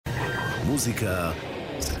מוזיקה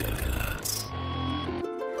זה גלגלצ.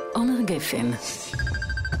 עומר גפן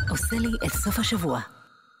עושה לי את סוף השבוע.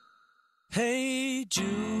 Hey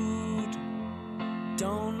Jude,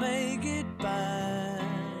 don't make it bad.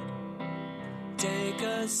 Take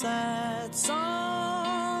a sad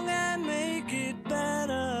song and make it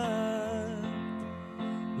better.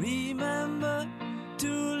 Remember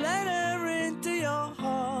to let her into your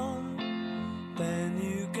heart. Then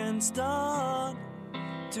you can start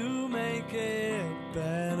to make it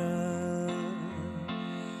better.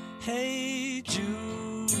 Hey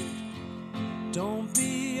Jude, don't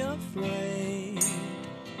be afraid.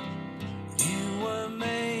 You were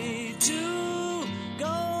made to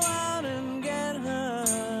go out and get her.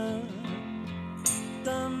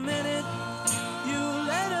 The minute you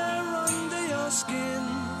let her under your skin,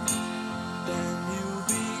 then you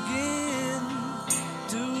begin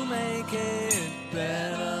to make it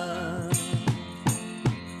better.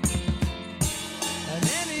 And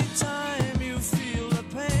anytime you feel the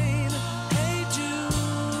pain, hey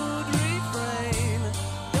Jude, refrain.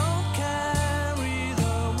 Don't carry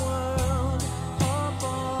the world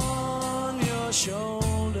upon your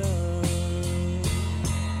shoulder.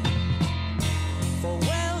 For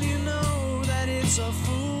well you know that it's a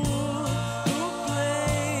fool who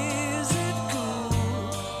plays it cool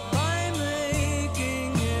by making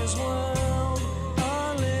his world a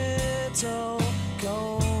little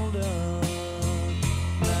colder.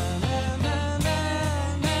 Na na na na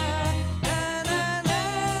na na na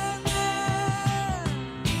na.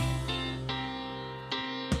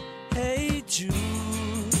 Hey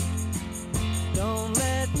Jude, don't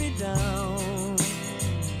let me down.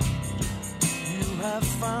 You have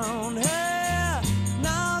found her,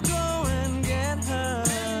 now go and get her.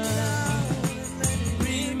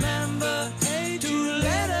 Remember to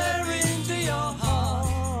let her into your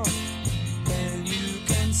heart. Then you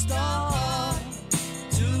can start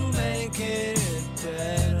to make it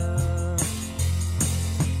better.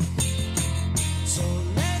 So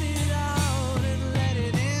let it out and let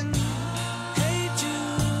it in. Hey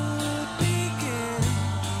Jude, begin.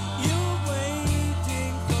 You're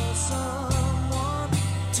waiting for someone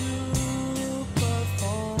to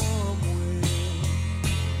perform with.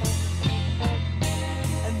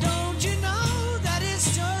 And don't you know that it's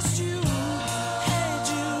just you? Hey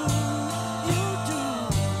Jude, you do.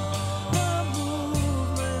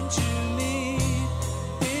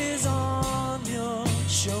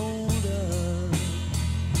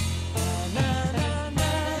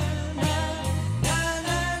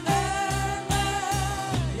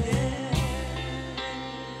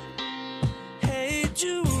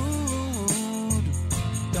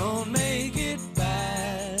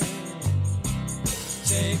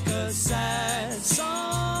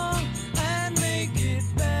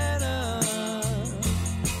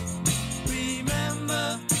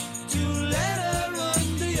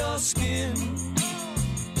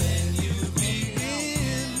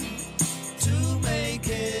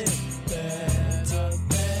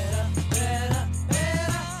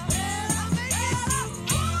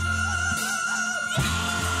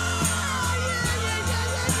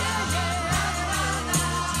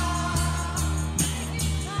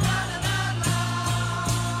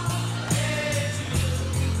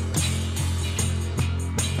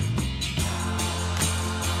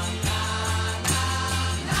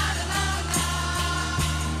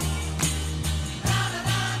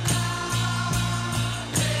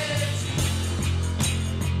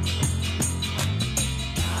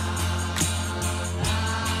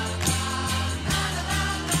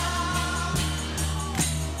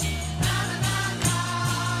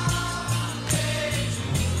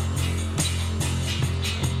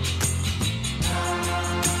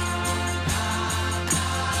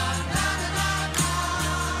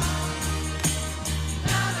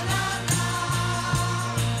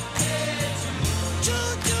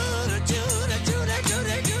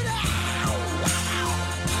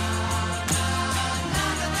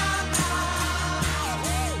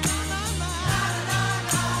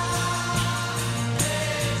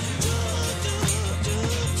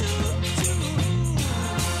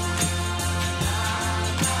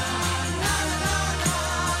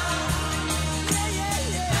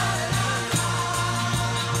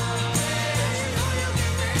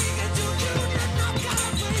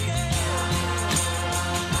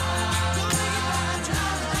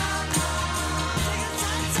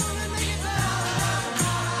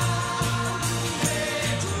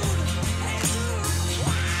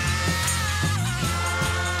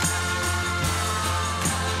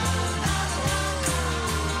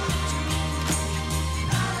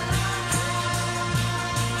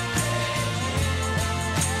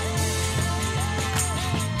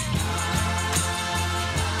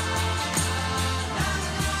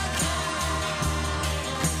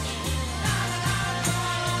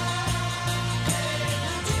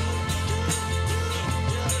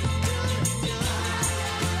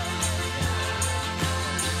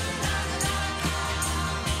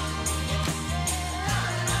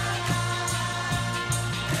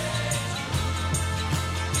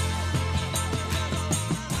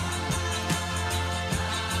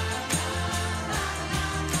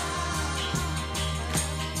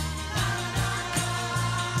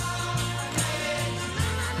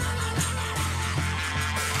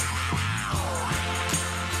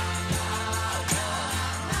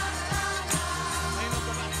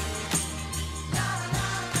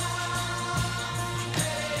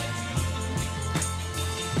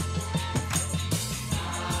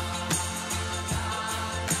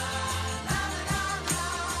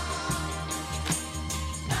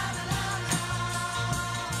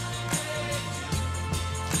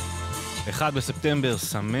 1 בספטמבר,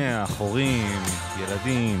 שמח, הורים,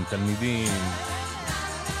 ילדים, תלמידים,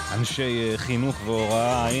 אנשי חינוך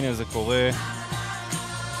והוראה, הנה זה קורה.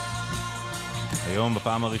 היום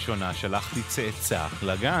בפעם הראשונה שלחתי צאצא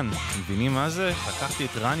לגן, מבינים מה זה? לקחתי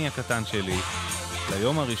את רני הקטן שלי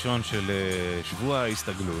ליום הראשון של שבוע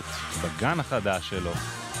ההסתגלות, בגן החדש שלו.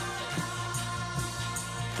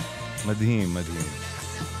 מדהים, מדהים.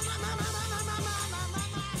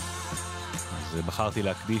 אז בחרתי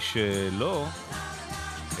להקדיש לו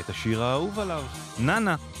את השיר האהוב עליו,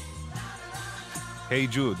 ננה. היי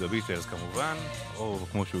ג'וד, הביטלס כמובן, או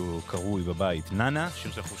כמו שהוא קרוי בבית, ננה,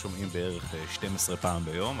 שיר שאנחנו שומעים בערך 12 פעם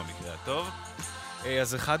ביום, המקרה הטוב.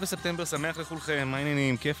 אז 1 בספטמבר, שמח לכולכם, מה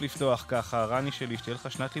העניינים? כיף לפתוח ככה, רני שלי, שתהיה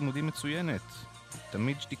לך שנת לימודים מצוינת.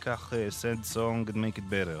 תמיד שתיקח sad song and make it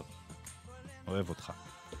better. אוהב אותך.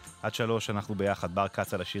 עד 3 אנחנו ביחד, בר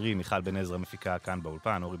קץ על השירים, מיכל בן עזרא מפיקה כאן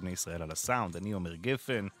באולפן, אורי בני ישראל על הסאונד, אני עומר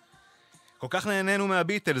גפן. כל כך נהנינו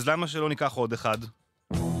מהביטלס, למה שלא ניקח עוד אחד?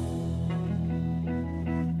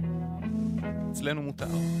 אצלנו מותר.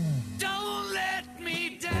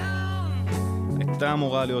 הייתה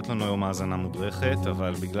אמורה להיות לנו יום האזנה מודרכת,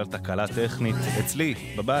 אבל בגלל תקלה טכנית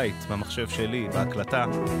אצלי, בבית, במחשב שלי, בהקלטה,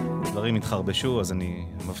 דברים התחרבשו, אז אני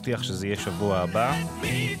מבטיח שזה יהיה שבוע הבא.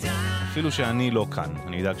 אפילו שאני לא כאן,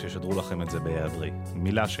 אני אדאג שישדרו לכם את זה בהיעדרי.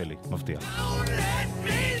 מילה שלי, מבטיח.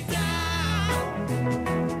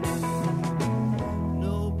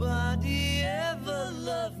 Nobody ever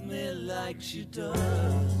loved me like she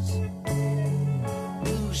does.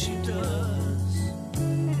 Oh, she does.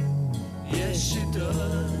 Yes, she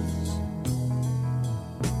does.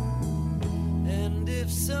 And if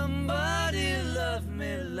somebody loved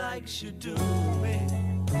me like she do me,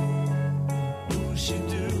 oh, she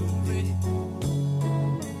do me.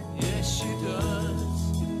 Yes, she does.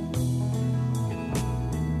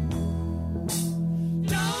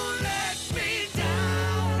 Don't let me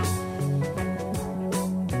down.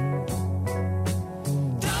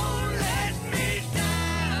 Don't let me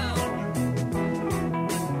down.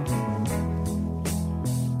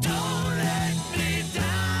 Don't let me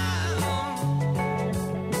down.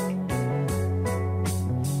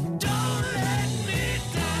 Don't let me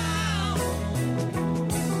down.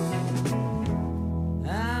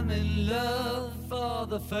 I'm in love for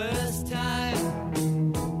the first time.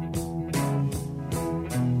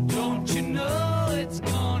 Don't you know it's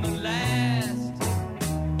gonna last?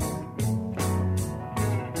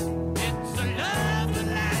 It's a love that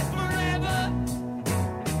lasts forever.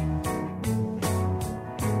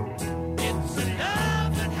 It's a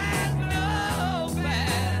love that has no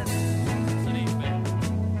past.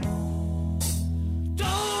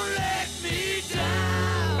 Don't let me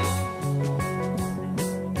down.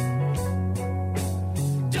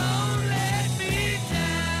 Don't let me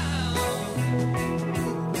down.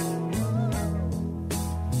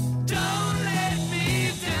 Don't let me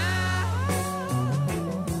down.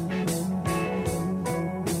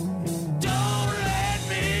 Don't let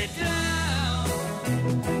me down.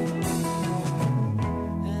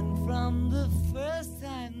 And from the first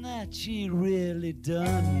time that she really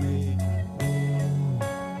done me,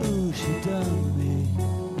 ooh, she done me.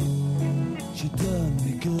 She done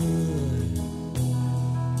me good.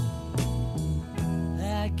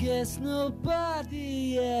 I guess nobody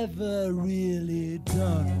ever really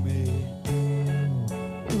done me.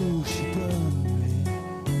 Ooh, she done me.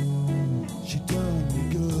 She done me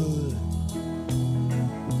good.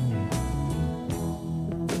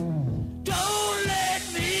 Don't let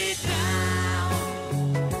me down.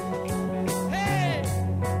 Hey,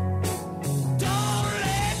 don't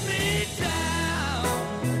let me down.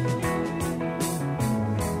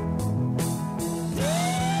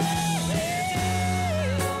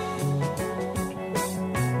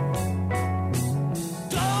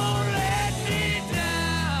 Don't let me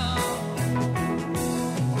down.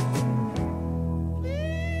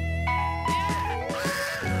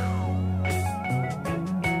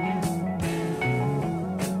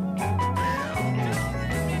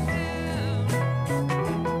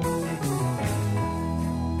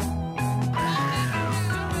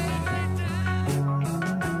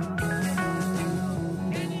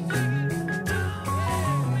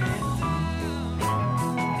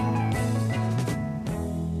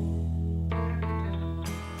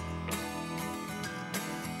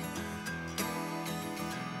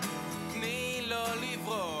 תני לו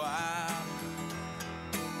לברוח,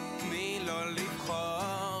 תני לו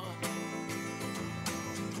לבחור,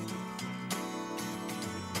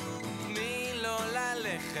 תני לו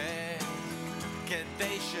ללכת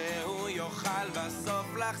כדי שהוא יוכל בסוף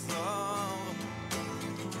לחזור.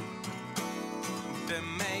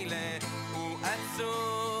 במילא הוא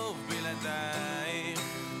עצוב בלעדיך. בלעדייך,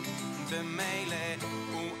 במילא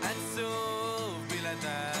הוא עצוב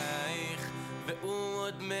בלעדייך, והוא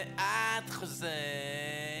עוד מעט חוזר.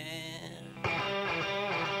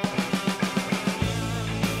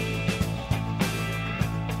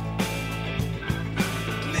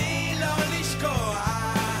 תני לו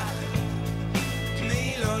לשכוח,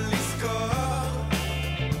 תני לו לזכור,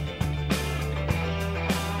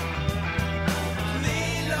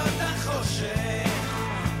 תני לו את החושך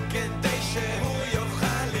כדי שהוא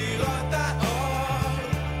יוכל לראות האור.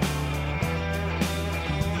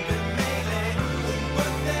 במילא הוא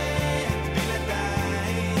בודד בלעדיי,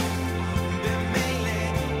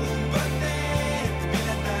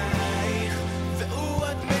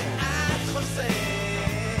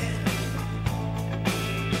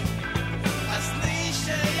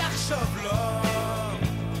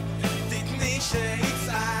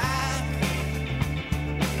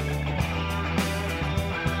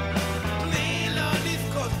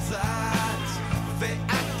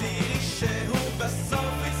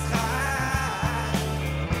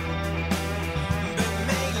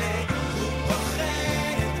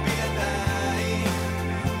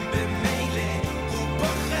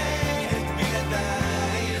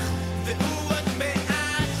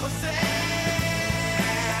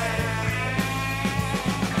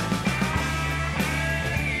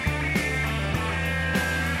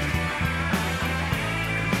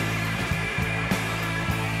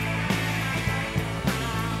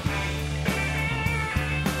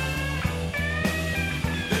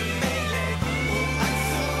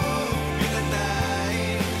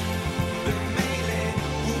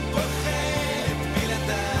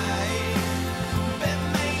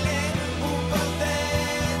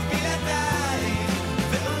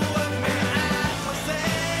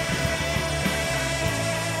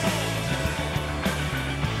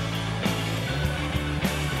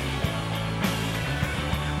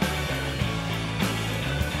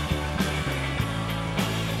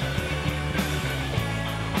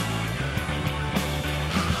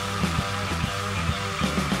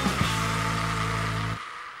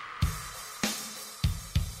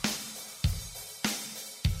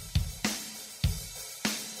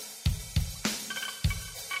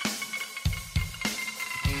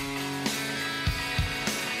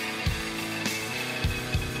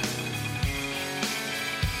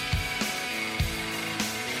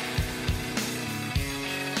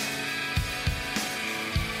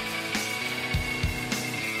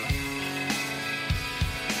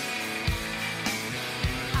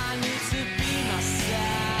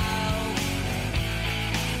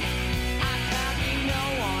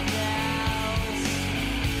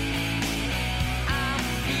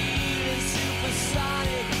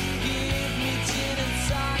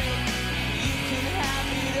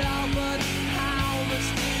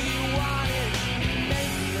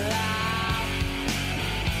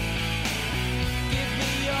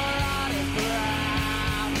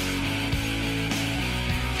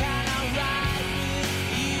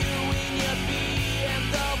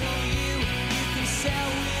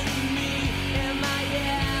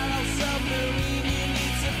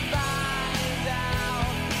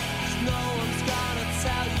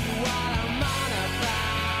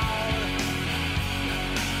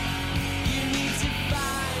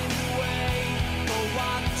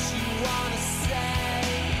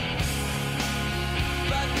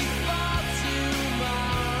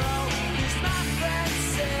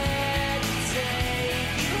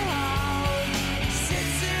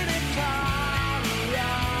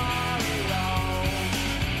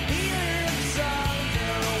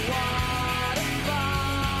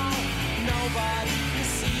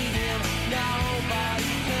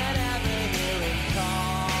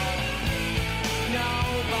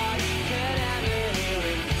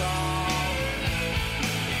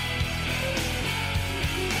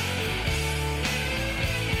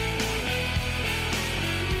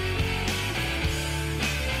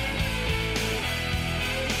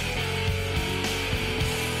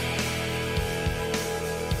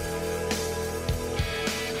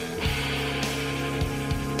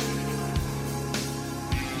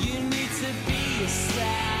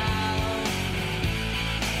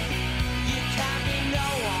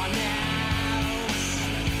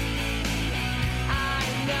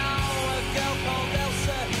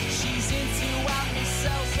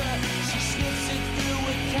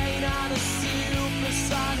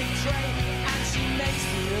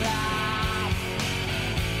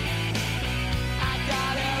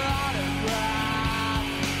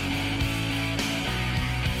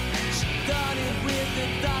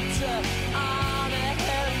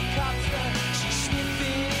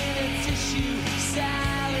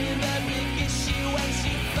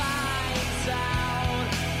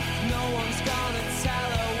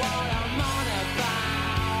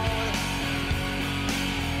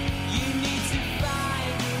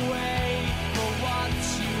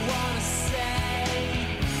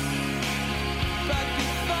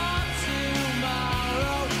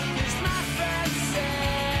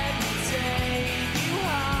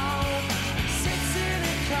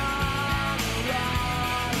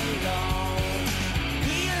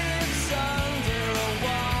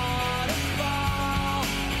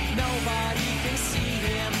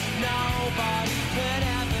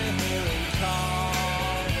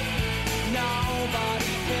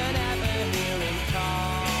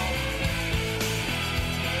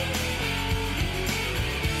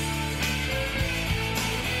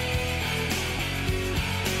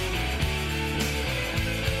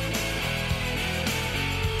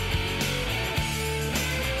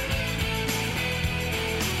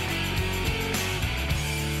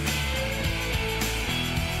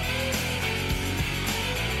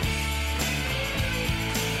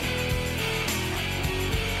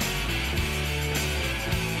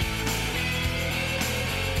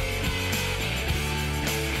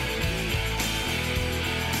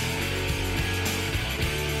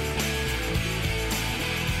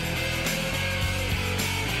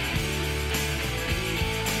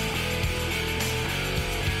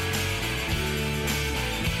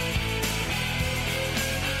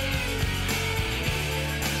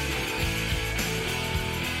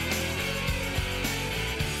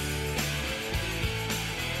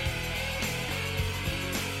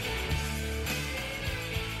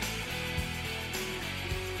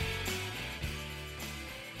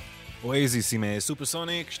 אוייזיס עם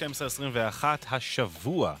סופרסוניק, 12:21,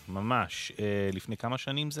 השבוע, ממש, לפני כמה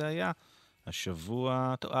שנים זה היה?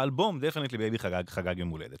 השבוע, טוב, האלבום, דפנטלי בייבי חגג יום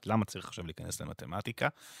הולדת. למה צריך עכשיו להיכנס למתמטיקה?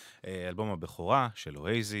 אלבום הבכורה של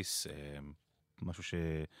אוייזיס, משהו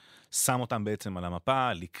ששם אותם בעצם על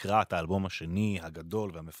המפה, לקראת האלבום השני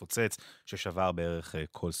הגדול והמפוצץ, ששבר בערך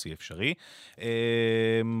כל שיא אפשרי.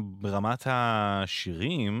 ברמת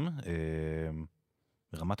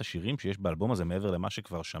השירים שיש באלבום הזה, מעבר למה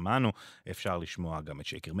שכבר שמענו, אפשר לשמוע גם את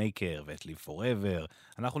שייקר מייקר ואת ליב פוראבר.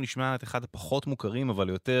 אנחנו נשמע את אחד הפחות מוכרים, אבל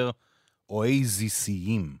יותר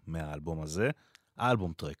אוייזיסיים מהאלבום הזה.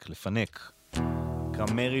 האלבום טרק, לפנק. Come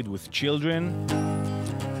Married with Children.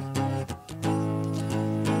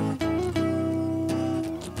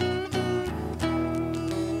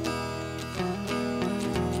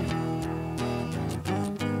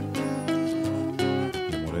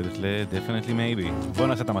 Definitely maybe. בואו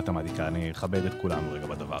נעשה את המתמטיקה, אני אכבד את כולם רגע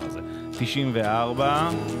בדבר הזה. 94,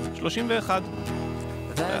 31.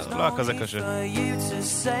 לא היה כזה קשה.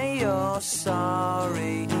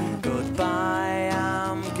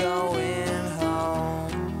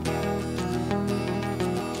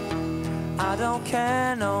 I don't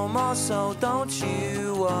care no more, so don't you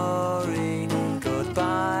worry.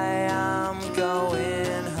 Goodbye, I'm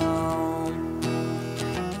going home.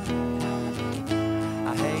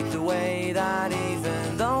 I hate the way that even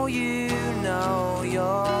though you know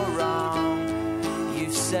you're wrong, you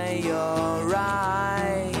say you're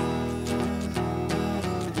right.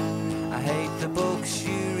 I hate the books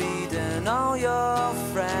you read and all your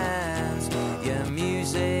friends. Your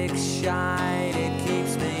music's shine, it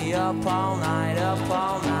keeps me up all night, up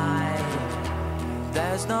all night.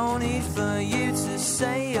 There's no need for you to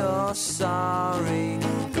say you're sorry.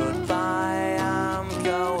 Goodbye, I'm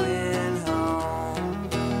going home.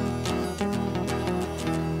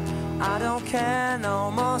 I don't care no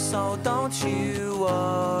more, so don't you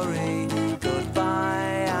worry.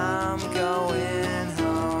 Goodbye, I'm going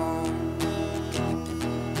home.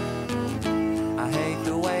 I hate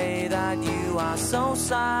the way that you are so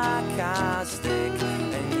sarcastic,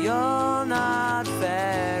 and you're not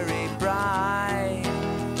very bright.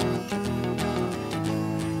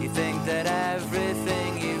 You think that everything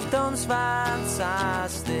you've done's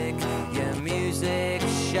fantastic. Your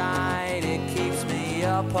music's shine, it keeps me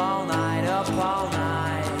up all night, up all night.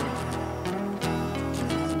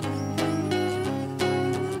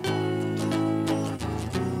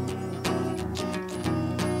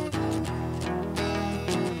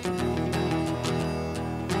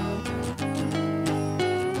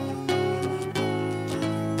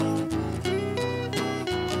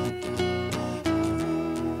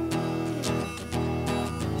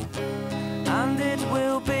 And it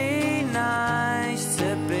will be nice to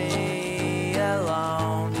be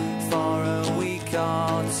alone for a week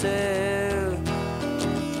or two.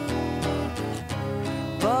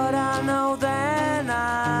 But I know then I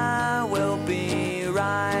will be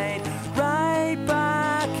right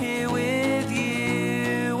back here with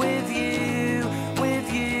you, with you, with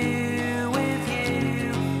you, with you,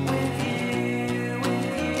 with you, with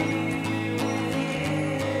you.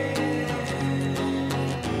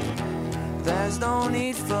 There's no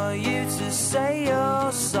need for you to say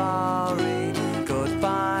you're sorry.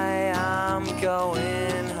 Goodbye, I'm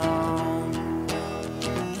going home.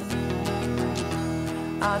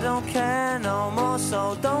 I don't care no more, so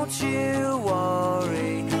don't you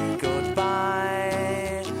worry.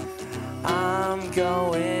 Goodbye, I'm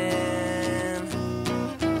going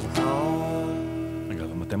home. רגע,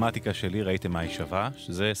 במתמטיקה שלי ראיתם מה היא שווה,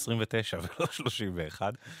 שזה 29 ולא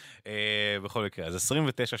 31. בכל מקרה, אז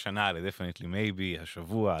 29 שנה ל-Definitely Maybe,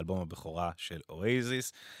 השבוע, האלבום הבכורה של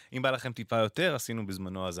אוייזיס. אם בא לכם טיפה יותר, עשינו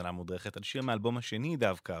בזמנו הזנה מודרכת על שיר מהאלבום השני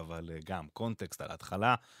דווקא, אבל גם קונטקסט על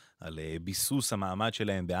ההתחלה, על ביסוס המעמד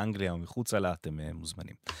שלהם באנגליה ומחוצה לה, אתם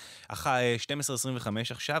מוזמנים. 12:25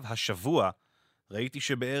 עכשיו, השבוע, ראיתי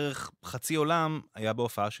שבערך חצי עולם היה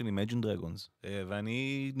בהופעה של Imagine Dragons,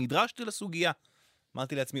 ואני נדרשתי לסוגיה.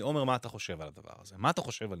 אמרתי לעצמי, עומר, מה אתה חושב על הדבר הזה? מה אתה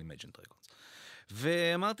חושב על Imagine Dragons?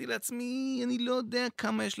 ואמרתי לעצמי, אני לא יודע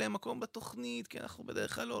כמה יש להם מקום בתוכנית, כי אנחנו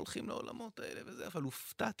בדרך כלל לא הולכים לעולמות האלה וזה, אבל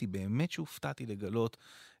הופתעתי, באמת שהופתעתי לגלות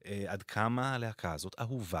עד כמה הלהקה הזאת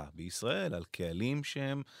אהובה בישראל, על קהלים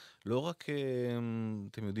שהם לא רק,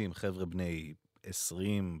 אתם יודעים, חבר'ה בני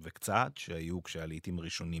 20 וקצת, שהיו כשהלעיתים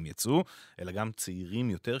הראשונים יצאו, אלא גם צעירים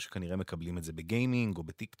יותר שכנראה מקבלים את זה בגיימינג או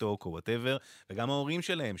בטיק טוק או whatever, וגם ההורים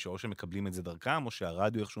שלהם, שאו שמקבלים את זה דרכם, או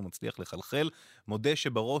שהרדיו איכשהו מצליח לחלחל. מודה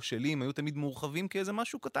שבראש שלי הם היו תמיד מורחבים כאיזה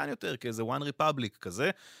משהו קטן יותר, כאיזה One Republic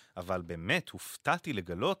כזה, אבל באמת הופתעתי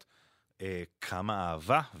לגלות כמה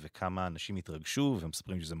אהבה וכמה אנשים התרגשו,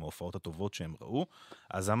 ומספרים שזה מההופעות הטובות שהם ראו.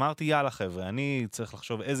 אז אמרתי, יאללה חבר'ה, אני צריך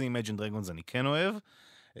לחשוב איזה Imagine Dragons אני כן אוהב.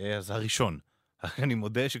 אז הראשון. אני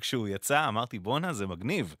מודה שכשהוא יצא, אמרתי, בונה, זה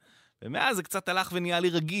מגניב. ומאז זה קצת הלך ונהיה לי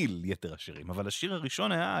רגיל, יתר השירים. אבל השיר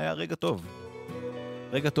הראשון היה רגע טוב.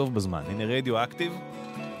 רגע טוב בזמן. הנה רדיואקטיב.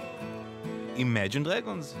 Imagine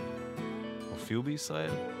Dragons. הופיעו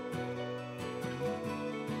בישראל.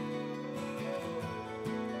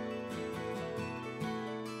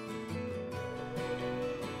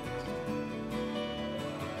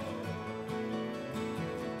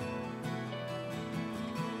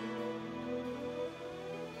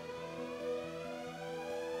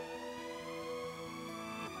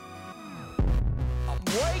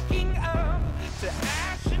 Waking up to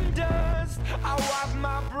ash and dust. I wipe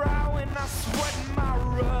my brow and I sweat my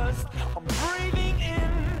rust. I'm breathing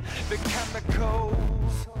in the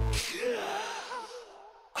chemicals.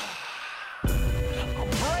 I'm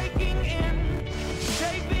breaking in,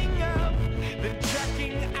 shaping up, then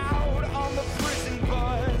checking out on the prison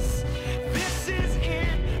bus. This is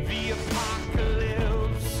it, the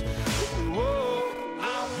apocalypse. Whoa,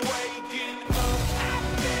 I'm waking up. I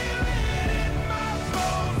feel it in my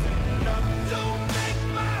bones. Enough to make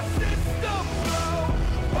my system blow.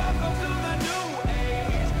 Welcome to the new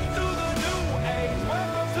age, to the new age.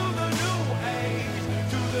 Welcome to the new age,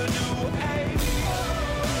 to the new age.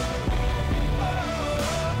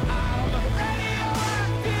 I'm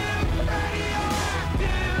radioactive,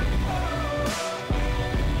 radioactive.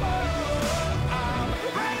 I'm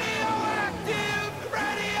radioactive,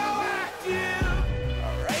 radioactive.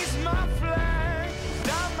 Raise my flag,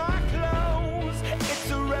 down my clothes. It's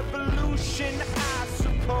a revolution, I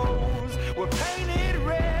suppose. We're painted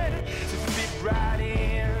red to fit right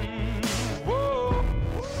in. Whoa.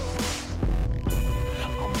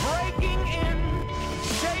 I'm breaking in,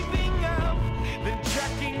 shaping up, then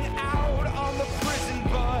checking out on the prison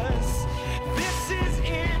bus. This is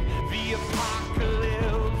it, the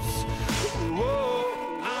apocalypse. Whoa,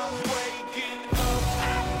 I'm waking up.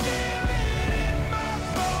 I feel it in my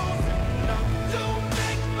bones. Enough to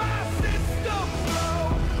make my system blow.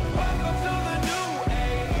 Welcome to the new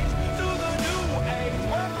age, to the new age.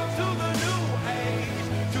 Welcome to the new age,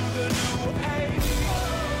 to the new age.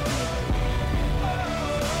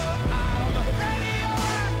 I'm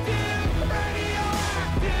radioactive,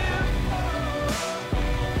 radioactive.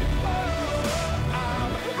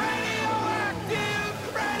 I'm radioactive,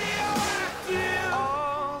 radioactive.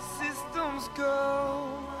 All systems go.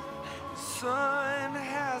 The sun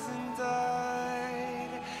hasn't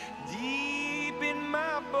died. Deep in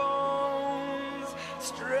my bones,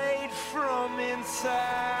 straight from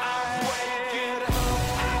inside. I'm waking up.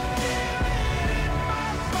 I feel it in my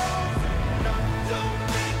bones. Enough to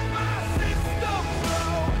make my system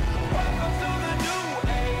blow. Welcome to the new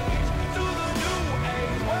age, to the new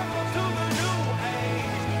age. Welcome to the new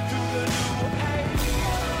age, to the new age.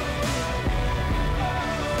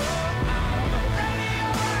 I'm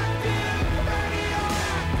radioactive,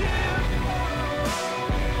 radioactive.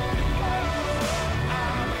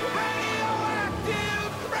 I'm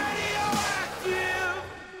radioactive, radioactive.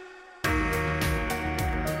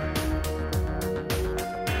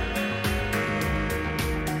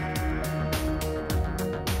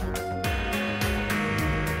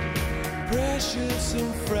 Precious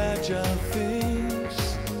and fragile things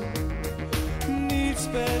need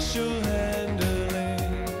special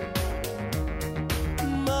handling.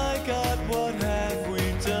 My God, what have we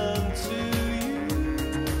done to you?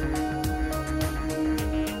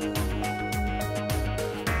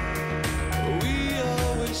 We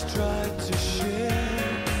always tried to share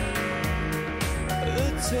the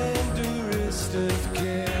tenderest of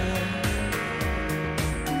care.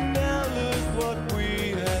 Now look what we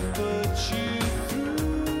have put you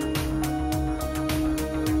through.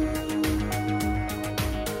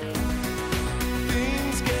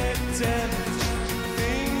 Things get damaged,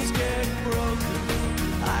 things get broken.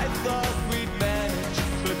 I thought we'd manage,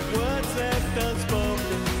 but words left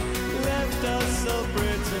unspoken left us so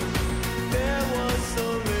brittle. There was so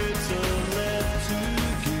little left to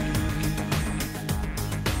give.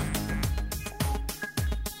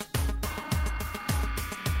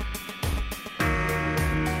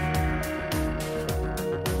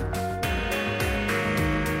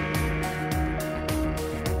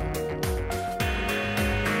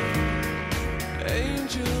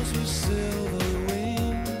 Angels with silver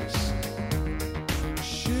wings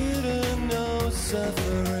shouldn't know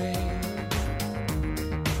suffering.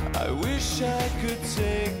 I wish I could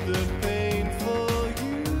take the pain for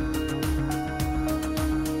you.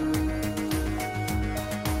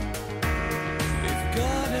 If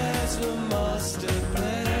God has a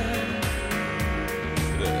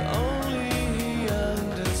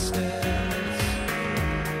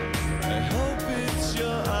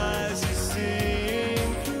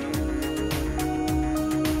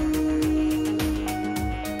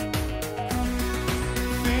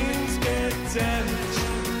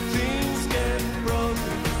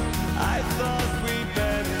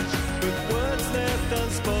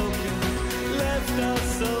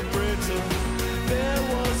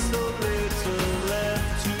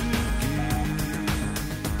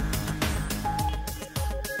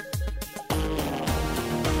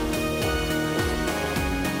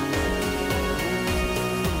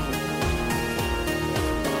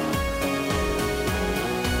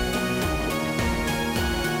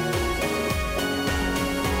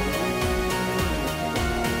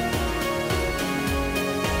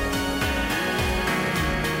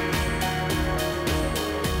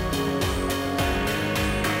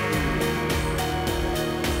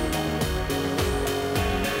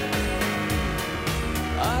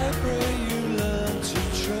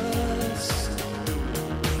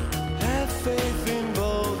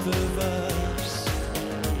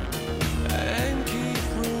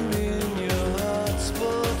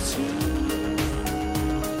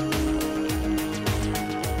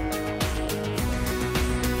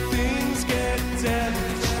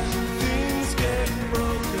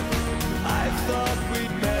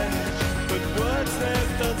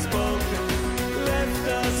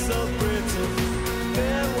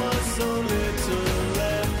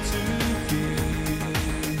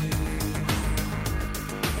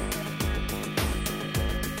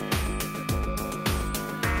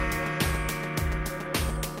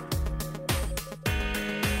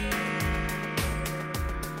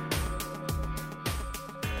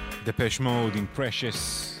דפש מוד עם Precious.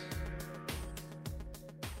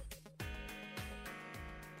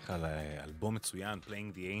 אלבום מצוין,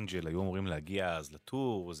 Playing the Angel, היו אמורים להגיע אז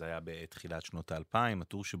לטור, זה היה בתחילת שנות ה-2000,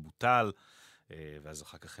 הטור שבוטל, ואז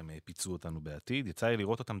אחר כך הם פיצו אותנו בעתיד. יצא לי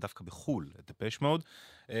לראות אותם דווקא בחול, את דפש מוד.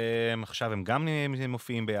 עכשיו הם גם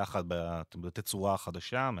מופיעים ביחד בתצורה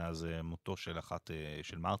חדשה, מאז מותו של אחת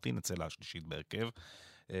של מרטין, הצלע השלישית בהרכב.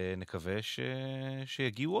 נקווה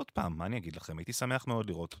שיגיעו עוד פעם, מה אני אגיד לכם? הייתי שמח מאוד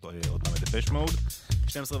לראות עוד פעם את דפש מוד.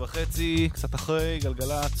 12:30, קצת אחרי,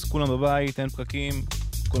 גלגלץ, כולם בבית, אין פקקים,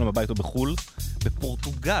 כולם בבית או בחול.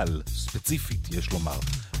 בפורטוגל, ספציפית, יש לומר.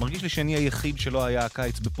 מרגיש לי שאני היחיד שלא היה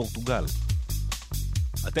הקיץ בפורטוגל.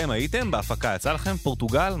 אתם הייתם בהפקה, יצא לכם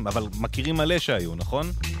פורטוגל, אבל מכירים מלא שהיו,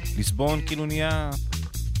 נכון? ליסבון כאילו נהיה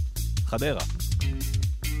חדרה.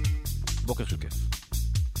 בוקר של כיף.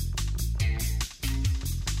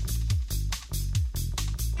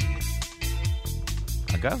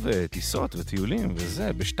 אגב, טיסות וטיולים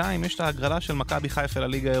וזה, בשתיים יש את ההגרלה של מכבי חיפה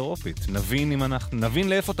לליגה האירופית. נבין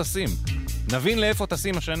לאיפה טסים. נבין לאיפה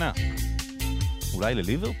טסים השנה. אולי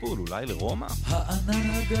לליברפול, אולי לרומא? הענן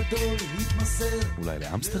הגדול התמסר, אולי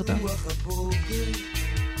לאמסטרדם? לרוח הבוקר,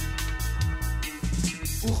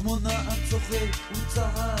 וכמו נעם צוחק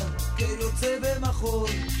וצהר כיוצא במחול.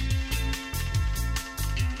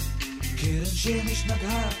 קרן שמש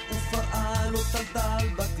נגעה ופעל אותה דל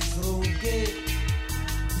בתזרוקת,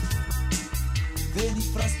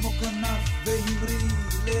 ונפרס כמו כנף והמריא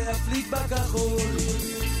להפליג בכחול.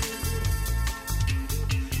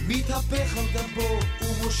 מתהפך על גבו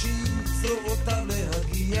ומושיט זרועותיו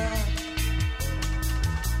להגיע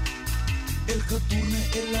אל כדור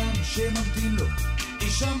נעלם שממתין לו אי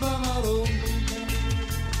שם במרום,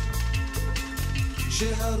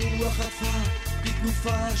 שהרוח חטפה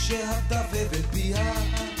בתנופה שהתבבת ביה,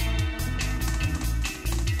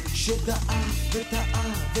 שדעה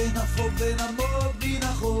וטעה ונפוג ונמוג מן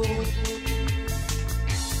החור.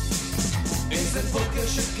 איזה בוקר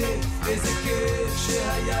שכיף, איזה כיף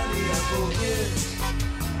שהיה לי הבוקר,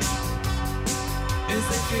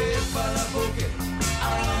 איזה כיף על הבוקר,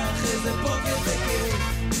 איזה בוקר זה כיף,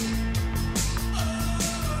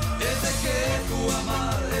 איזה כיף הוא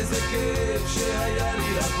אמר, איזה כיף שהיה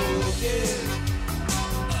לי הבוקר,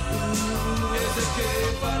 איזה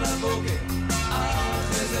כיף על הבוקר,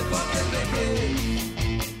 איזה בוקר זה כיף.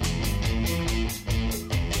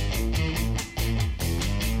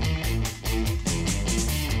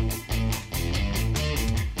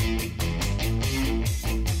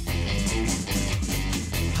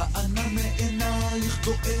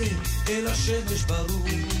 דואל אל השמש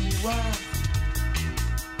ברוח,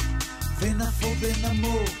 ונפו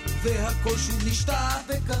ונמור והכל שוב נשתע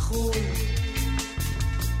בכחול,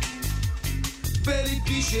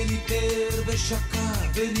 בליבי שניתר ושקע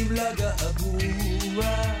ונמלא געגוע,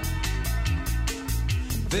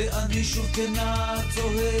 ואני שוב כנע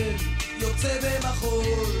צוהל יוצא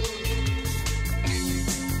במחול.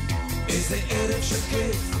 איזה ערב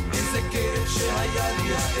שכיף, איזה כיף שהיה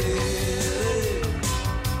לי הערב,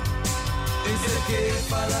 איזה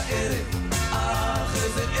כיף על הערב,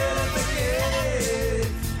 איזה ערב וכיף,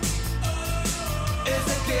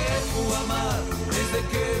 איזה כיף הוא אמר, איזה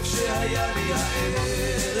כיף שהיה לי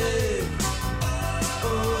הערב,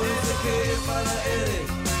 איזה כיף על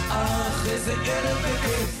הערב, איזה ערב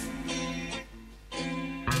וכיף.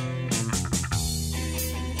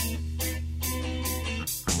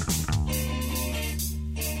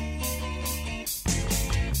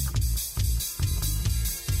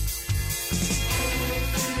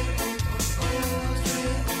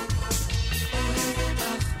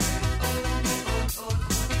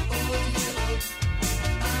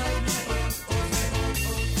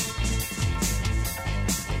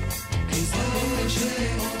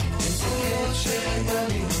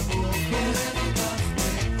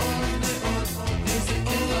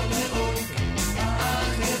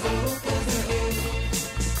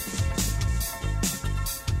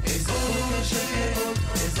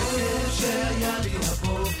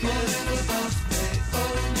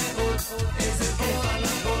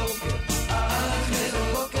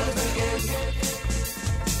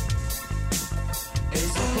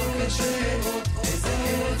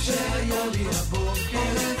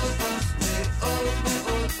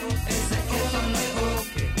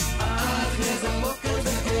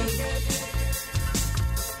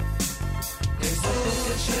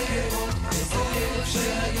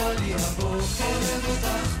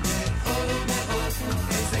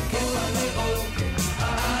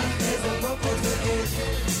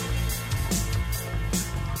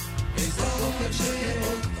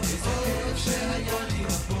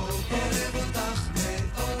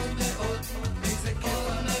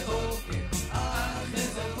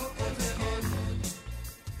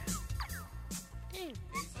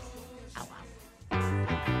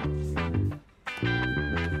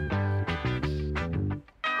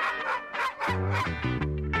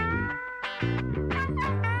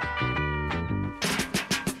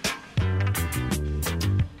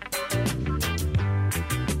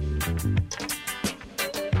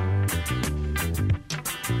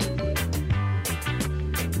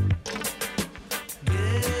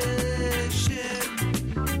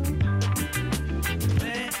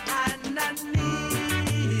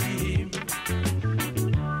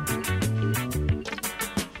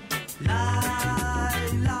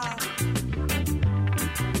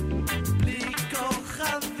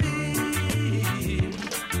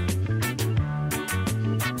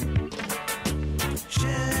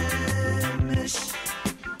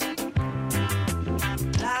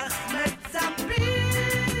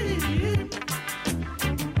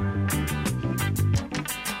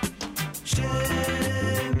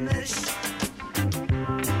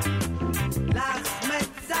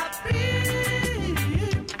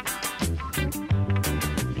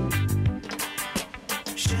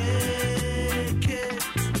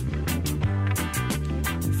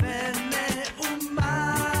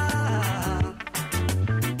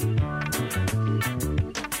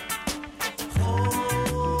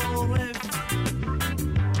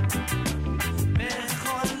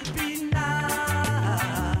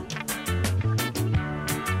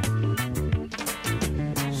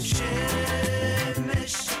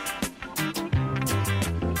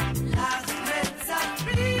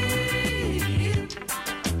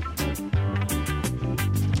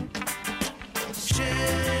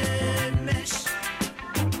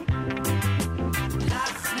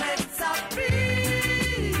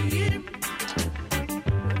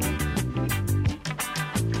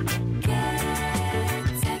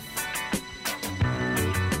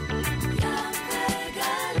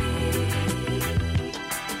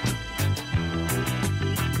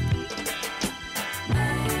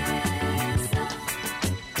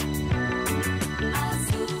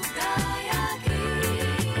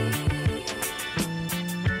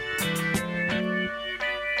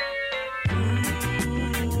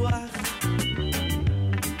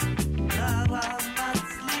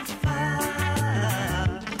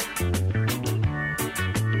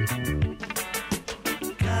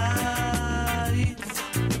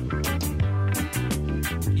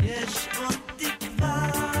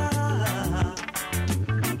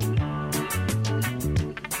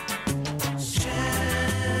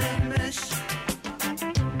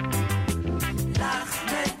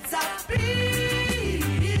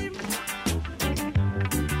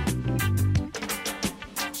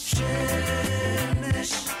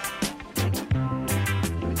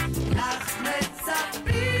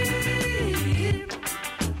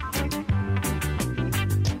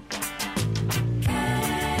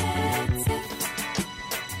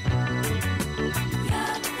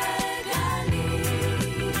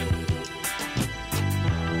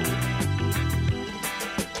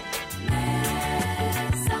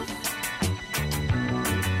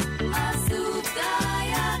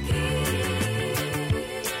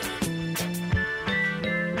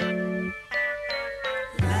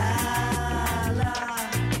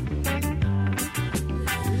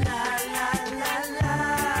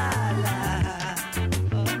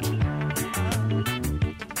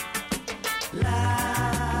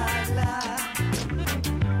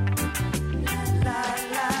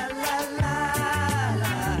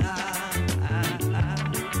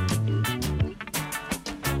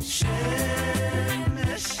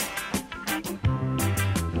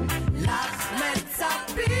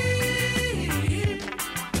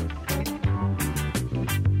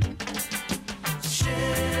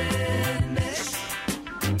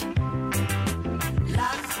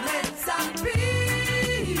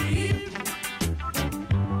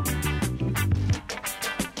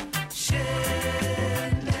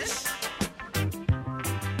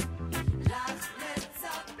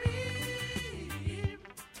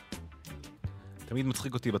 תמיד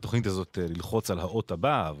מצחיק אותי בתוכנית הזאת ללחוץ על האות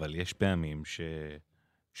הבא, אבל יש פעמים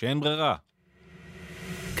שאין ברירה.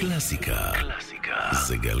 קלאסיקה.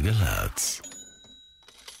 זה גלגלצ.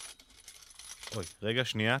 אוי, רגע,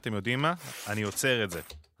 שנייה, אתם יודעים מה? אני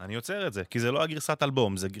עוצר את זה, כי זה לא הגרסת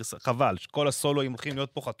אלבום, זה חבל, כל הסולואים הולכים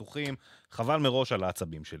להיות פה חתוכים, חבל מראש על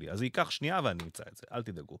העצבים שלי. אז זה ייקח שנייה ואני אמצא את זה, אל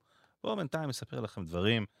תדאגו. בואו בינתיים אספר לכם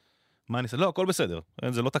דברים. לא, הכל בסדר,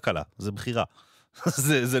 זה לא תקלה, זה בחירה.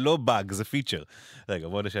 זה לא באג, זה פיצ'ר. רגע,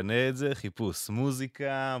 בואו נשנה את זה, חיפוש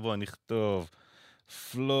מוזיקה, בואו נכתוב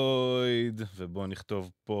פלויד, ובואו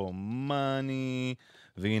נכתוב פה מאני,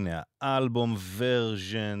 והנה האלבום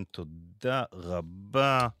ורז'ן, תודה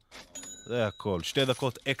רבה. זה הכל, 2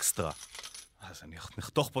 דקות אקסטרה. אז אני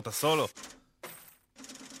נחתוך פה את הסולו.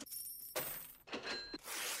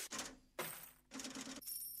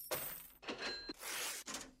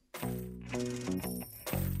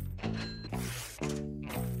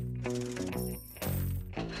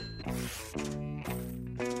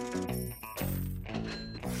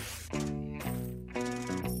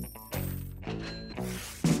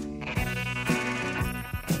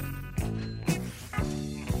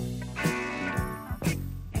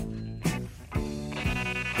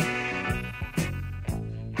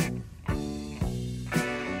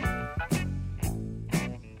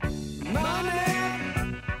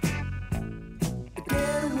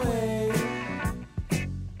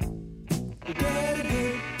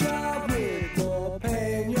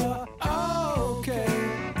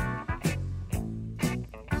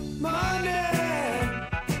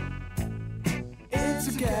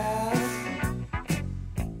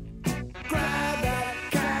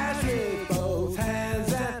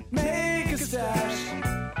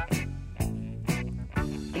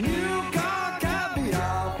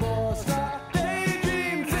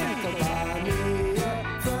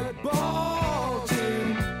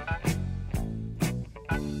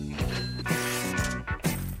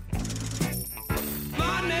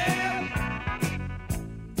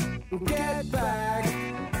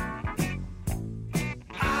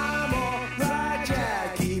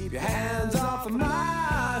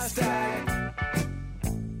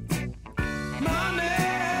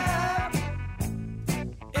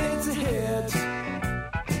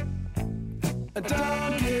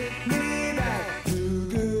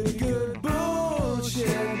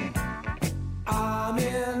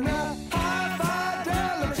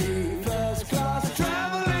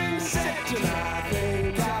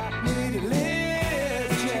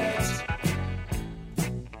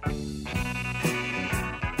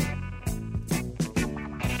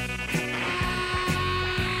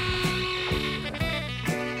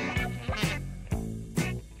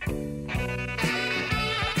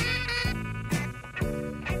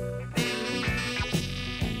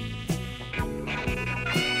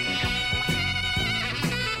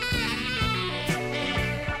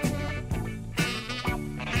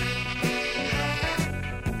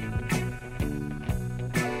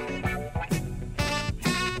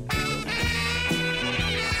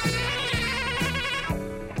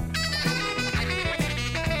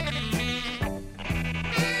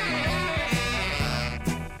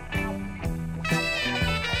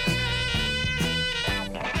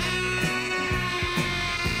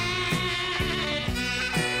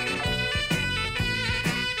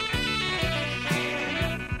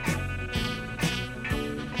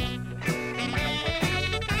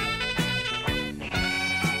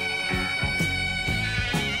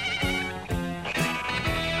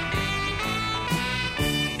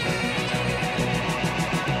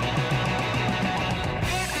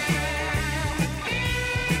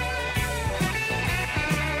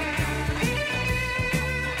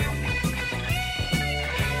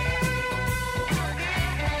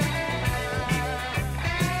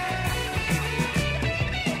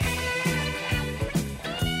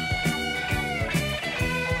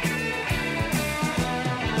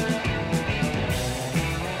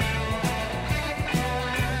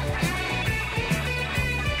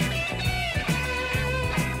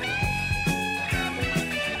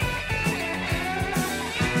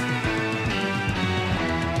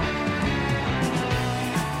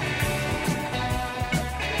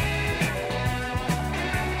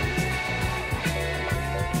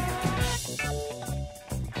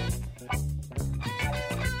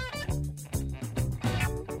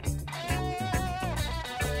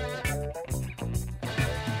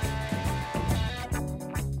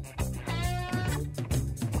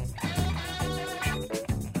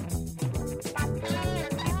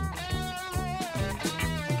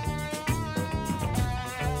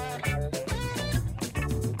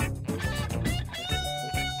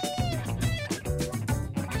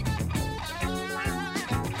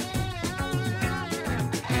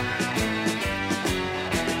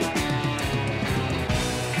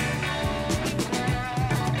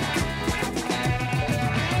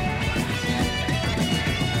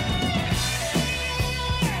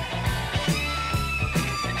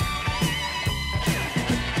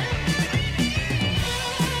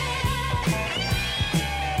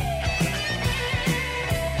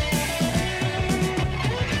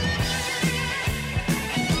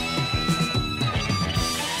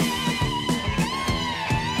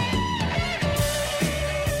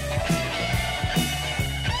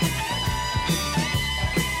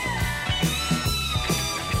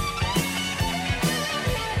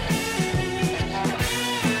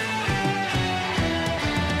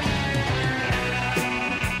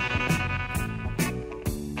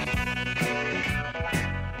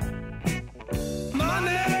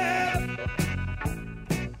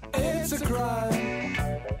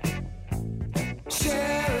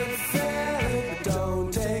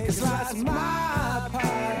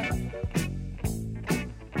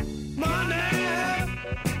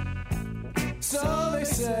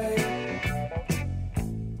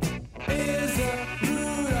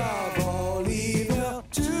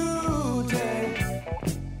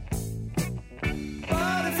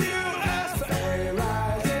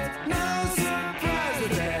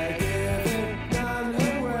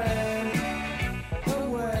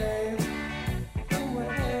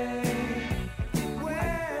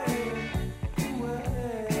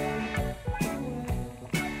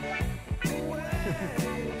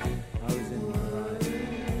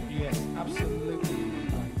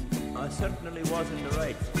 definitely was in the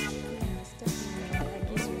right. Yes, definitely. That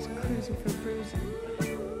geezer was cruising for bruising.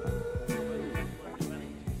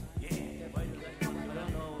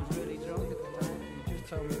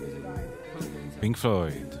 פינק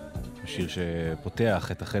פלויד, השיר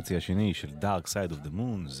שפותח את החצי השני של Dark Side of the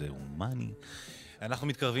Moon, זהו מאני. אנחנו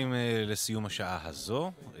מתקרבים לסיום השעה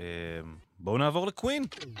הזו. בואו נעבור לקווין.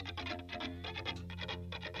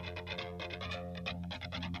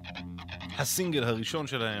 הסינגל הראשון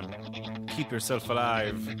שלהם, Keep Yourself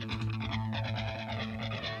Alive.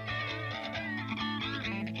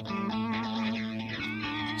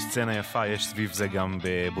 סצנה יפה, יש סביב זה גם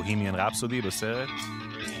בבוהמיאן רפסודי בסרט.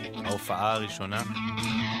 ההופעה הראשונה.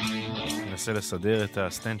 ננסה לסדר את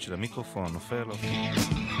הסטנד של המיקרופון, נופל לו.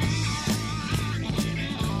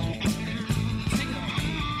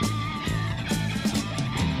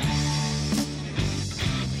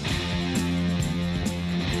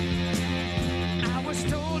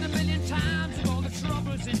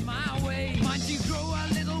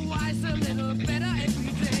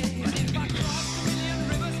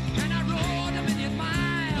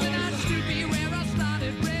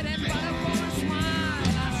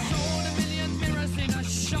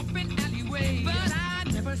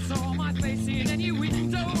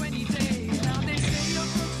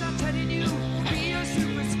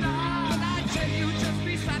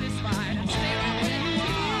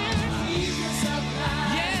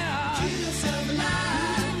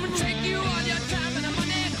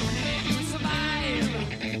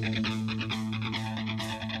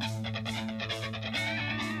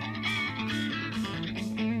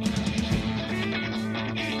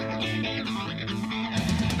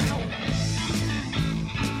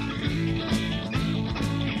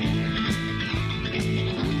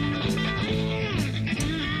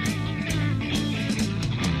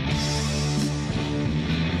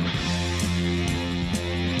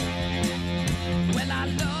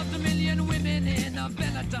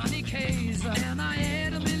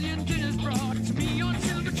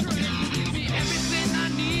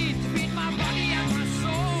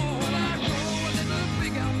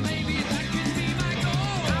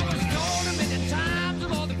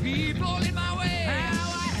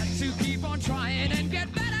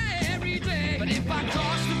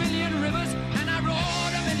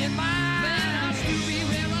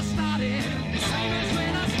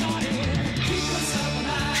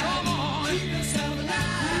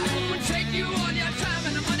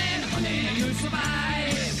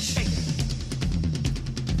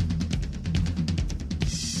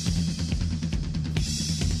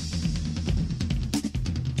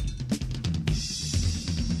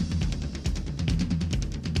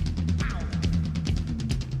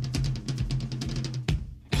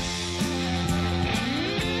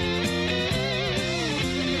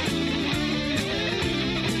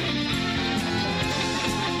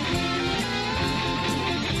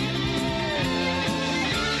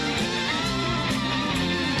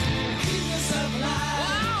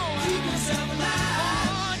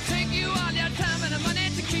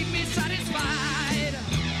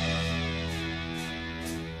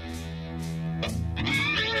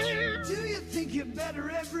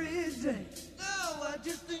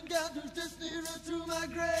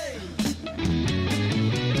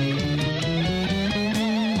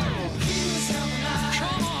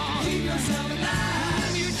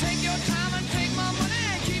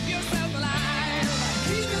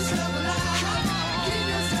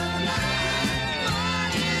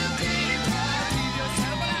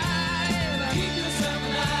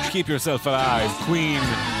 Keep Yourself Alive, Queen,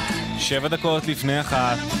 7 דקות לפני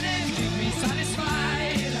 1.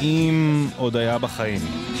 אם עוד היה בחיים,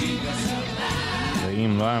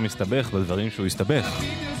 ואם לא היה מסתבך בדברים שהוא הסתבך,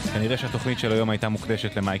 כנראה שהתוכנית של היום הייתה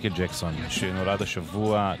מוקדשת למייקל ג'קסון, שנולד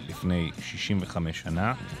השבוע לפני 65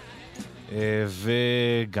 שנה,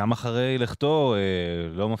 וגם אחרי לכתו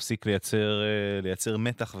לא מפסיק לייצר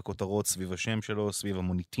מתח וכותרות סביב השם שלו, סביב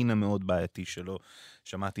המוניטין המאוד בעייתי שלו.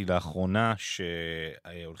 שמעתי לאחרונה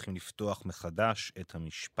שהולכים לפתוח מחדש את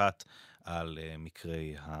המשפט על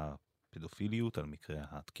מקרי הפדופיליות, על מקרי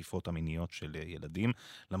התקיפות המיניות של ילדים,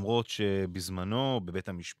 למרות שבזמנו בבית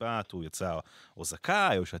המשפט הוא יצא או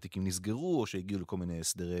זכאי, או שהתיקים נסגרו, או שהגיעו לכל מיני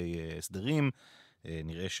הסדרים.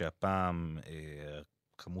 נראה שהפעם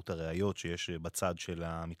כמות הראיות שיש בצד של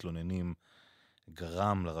המתלוננים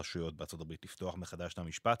גרם לרשויות בארצות הברית לפתוח מחדש את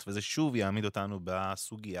המשפט, וזה שוב יעמיד אותנו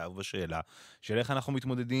בסוגיה ובשאלה של איך אנחנו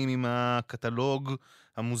מתמודדים עם הקטלוג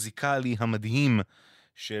המוזיקלי המדהים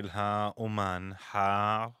של האומן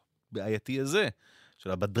הבעייתי הזה,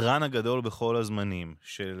 של הבדרן הגדול בכל הזמנים,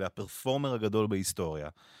 של הפרפורמר הגדול בהיסטוריה,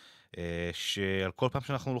 שעל כל פעם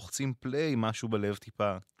שאנחנו לוחצים פליי משהו בלב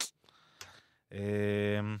טיפה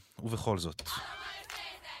ובכל זאת.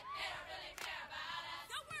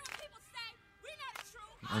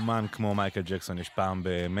 אומן כמו מייקל ג'קסון יש פעם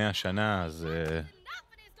ב100 שנה, אז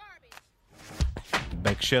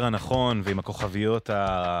בהקשר הנכון ועם הכוכביות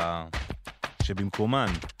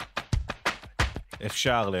שבמקומן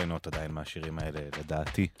אפשר ליהנות עדיין מהשירים האלה,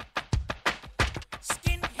 לדעתי.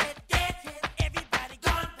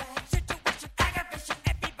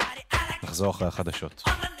 נחזור אחרי החדשות.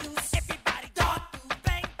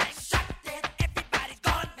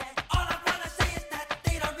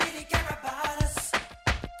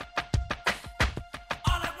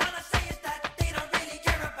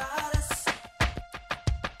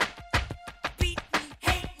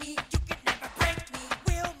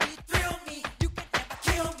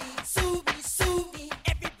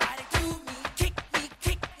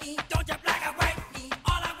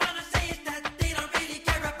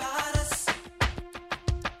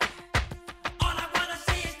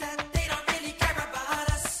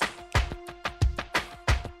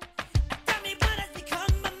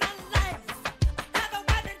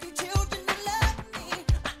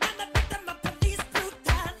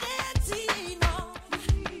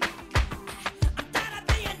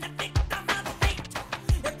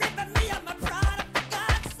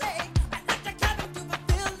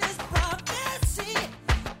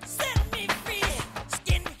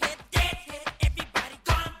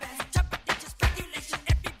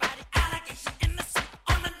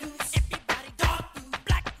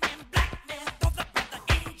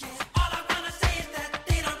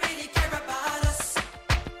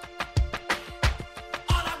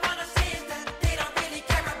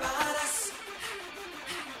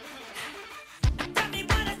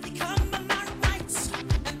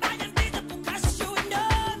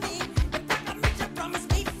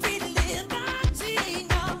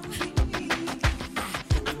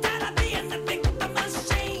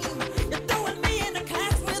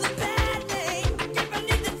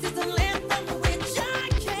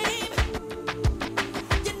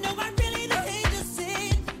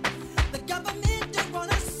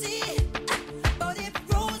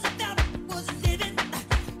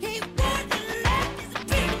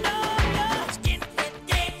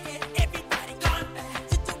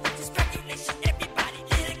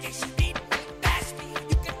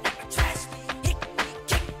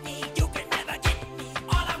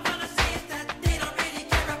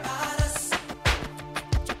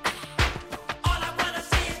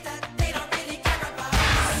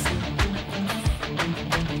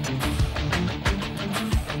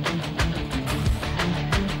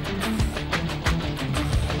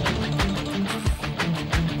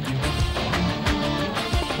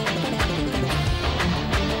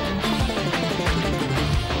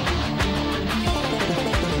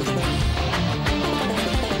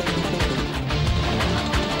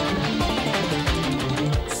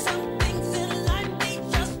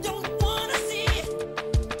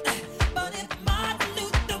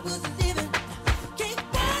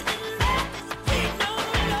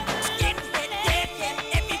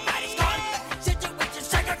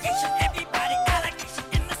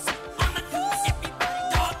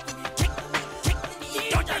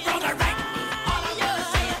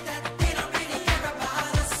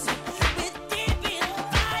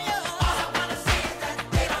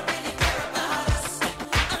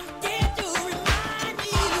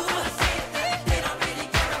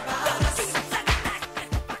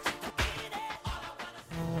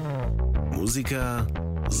 מוזיקה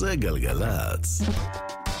זה גלגלץ.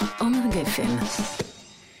 עומר גפן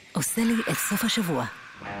עושה לי את סוף השבוע.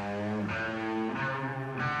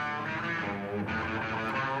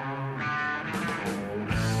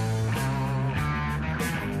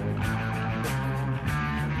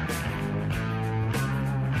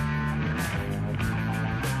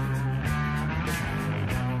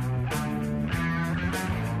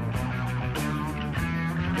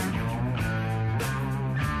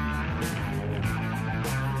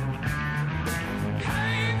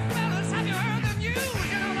 Hey fellas, have you heard the news?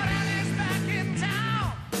 You know that Annie's back in town.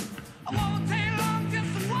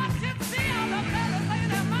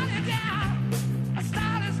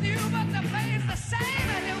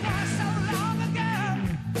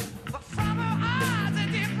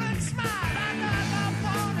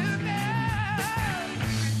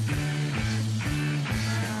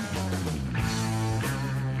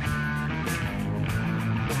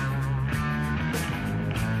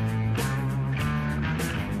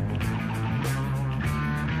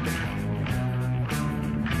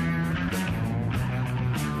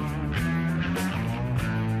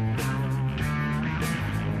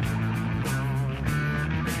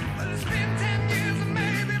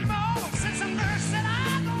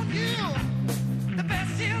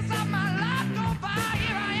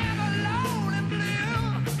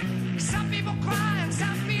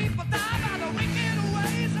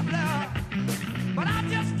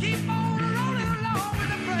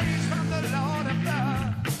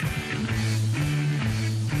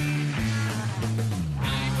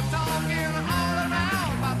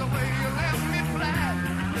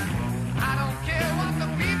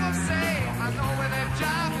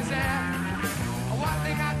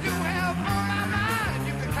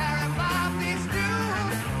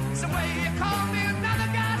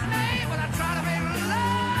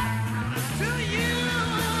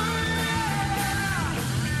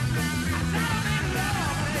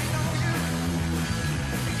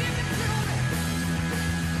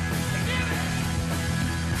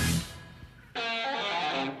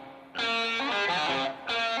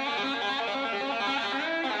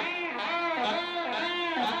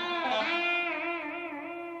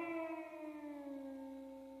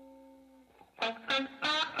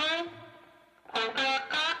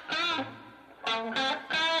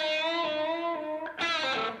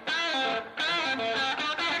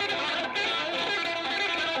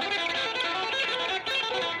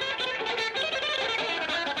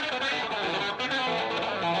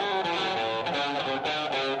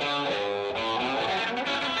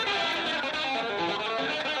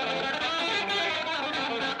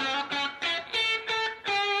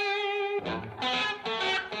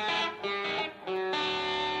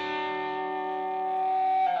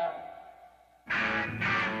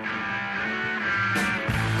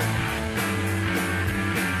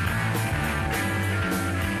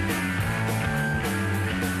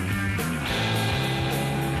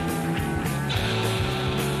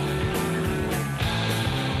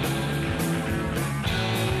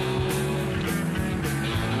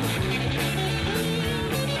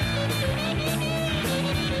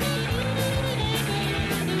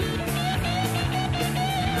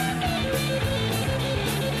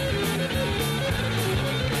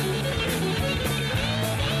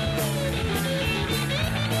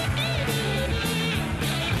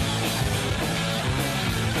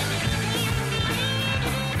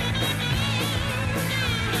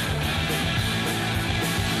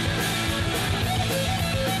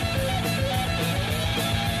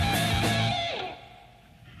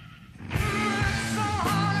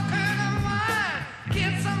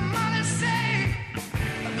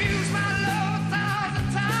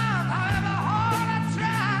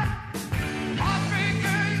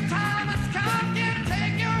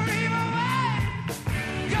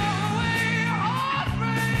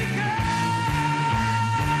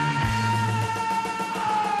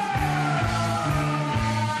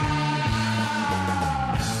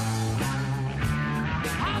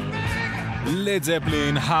 לד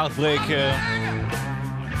זפלין, הארטברייקר.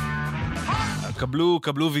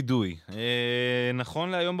 קבלו וידוי. נכון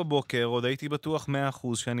להיום בבוקר, עוד הייתי בטוח 100%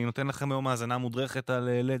 שאני נותן לכם היום האזנה מודרכת על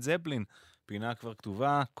לד זפלין. פינה כבר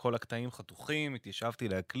כתובה, כל הקטעים חתוכים, התיישבתי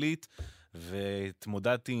להקליט,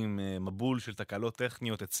 והתמודדתי עם מבול של תקלות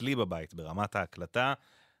טכניות אצלי בבית, ברמת ההקלטה,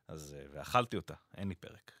 ואכלתי אותה, אין לי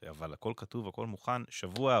פרק. אבל הכל כתוב, הכל מוכן.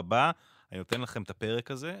 שבוע הבא, אני נותן לכם את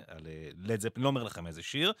הפרק הזה, על לד זפלין, לא אומר לכם איזה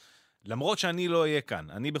שיר, למרות שאני לא אהיה כאן,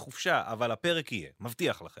 אני בחופשה, אבל הפרק יהיה,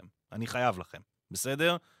 מבטיח לכם, אני חייב לכם,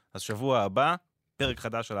 בסדר? אז שבוע הבא, פרק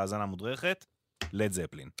חדש של האזנה מודרכת, לד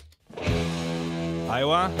זפלין.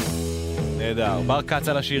 איווה, נהדר, בר קץ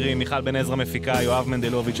על השירים, מיכל בן עזרא מפיקה, יואב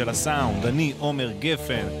מנדלוביץ' על הסאונד, אני עומר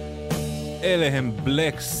גפן, אלה הם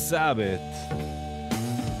בלק סאבת,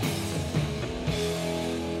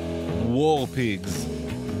 וור פיגס.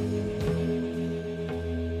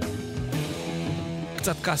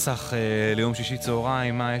 קצת כסח ליום שישי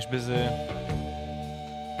צהריים, מה יש בזה?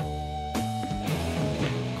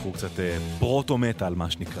 קחו קצת פרוטו-מטל,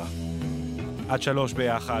 מה שנקרא. עד 3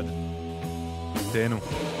 ביחד. תהנו.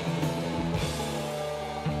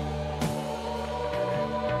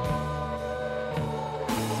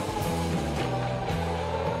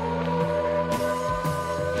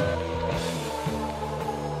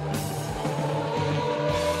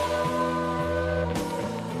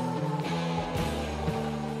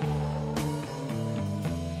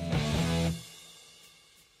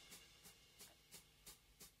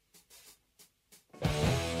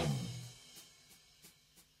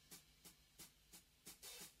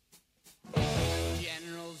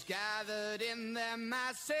 Gathered in their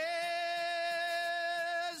masses,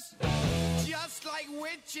 just like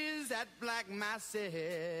witches at black masses.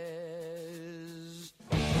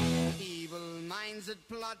 Evil minds that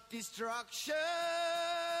plot destruction,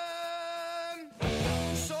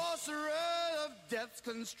 sorcerer of death's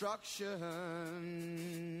construction.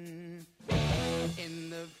 In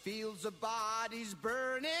the fields of bodies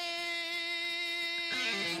burning,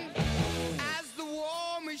 as the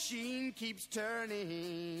war machine keeps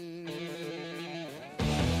turning,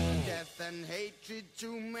 death and hatred to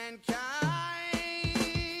mankind,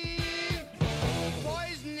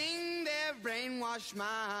 poisoning their brainwashed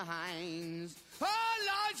minds. Oh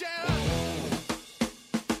Lord, yeah.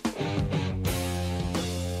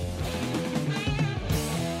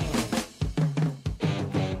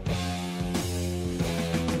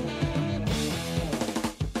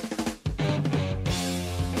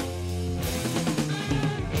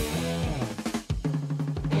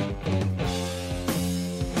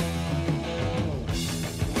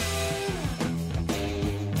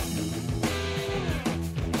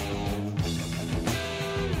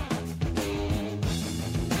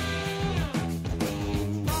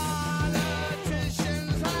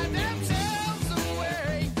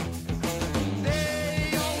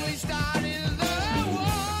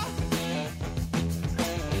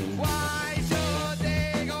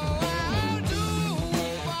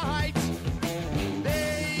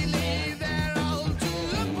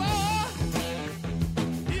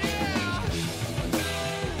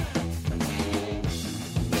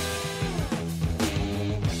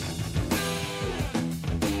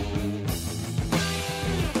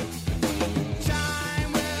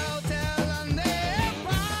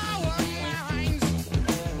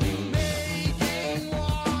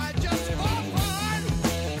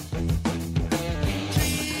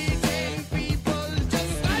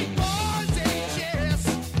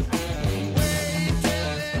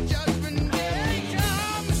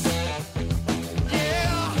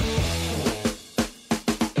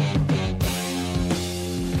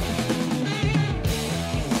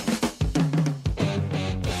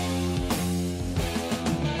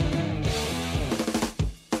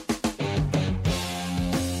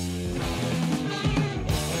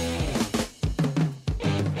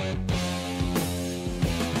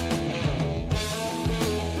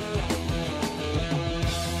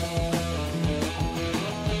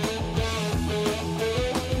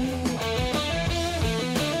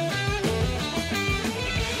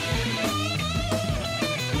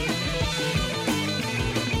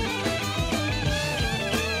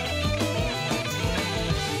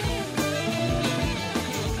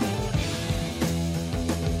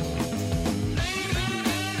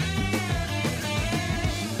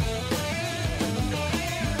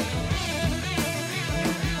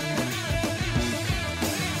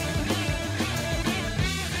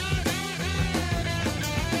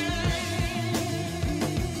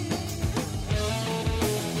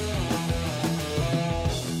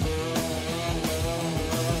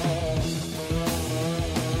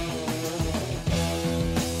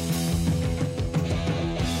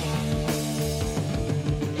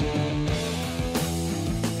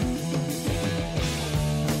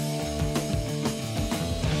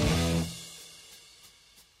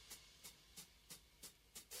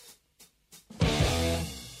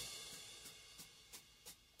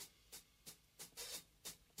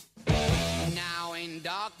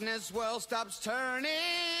 darkness world stops turning,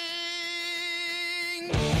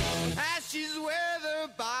 ashes where the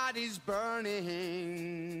body's burning.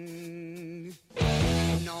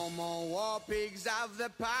 No more war pigs have the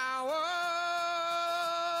power,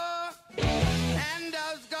 and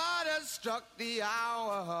as God has struck the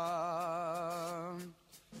hour,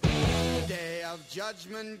 day of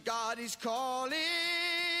judgment God is calling.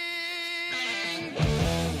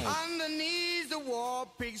 On the knees the war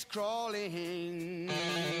pigs crawling,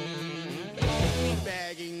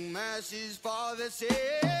 begging mercies for the sins.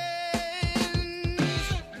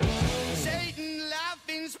 Satan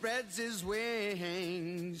laughing spreads his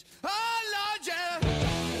wings. Oh Lord, yeah.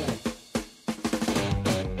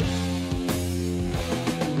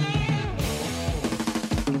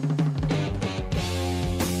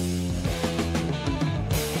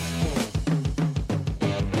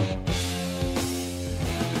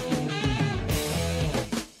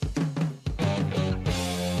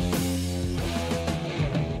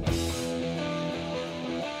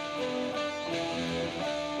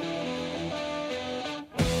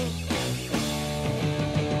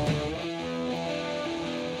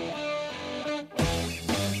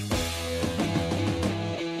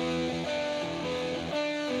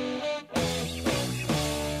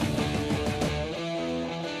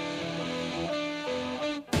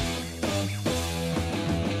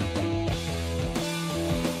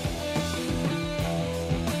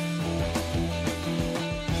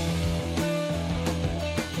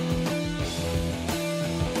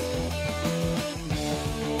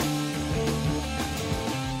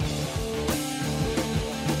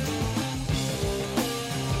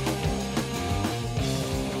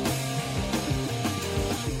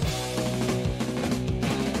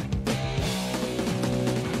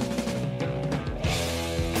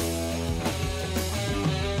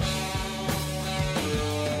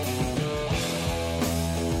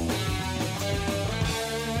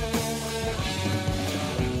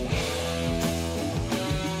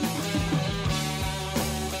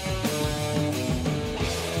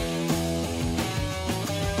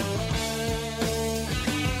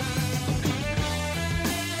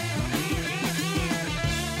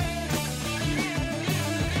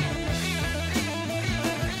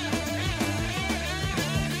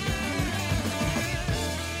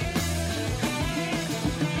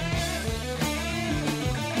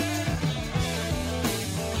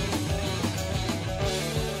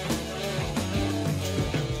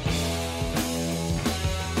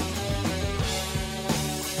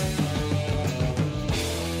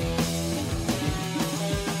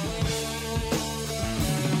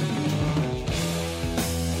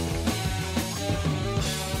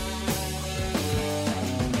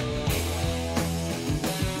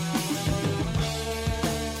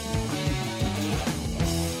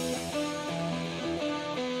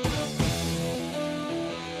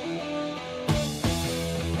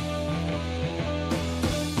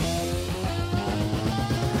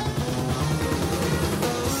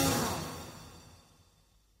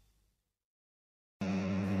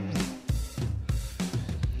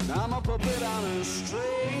 I'm a puppet on a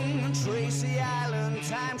string, Tracy Island,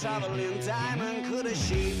 time traveling diamond, could have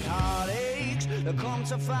shaped heartaches. I come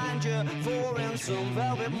to find you for in some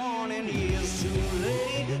velvet morning, years too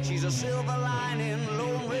late. She's a silver lining,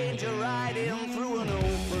 Lone Ranger riding through an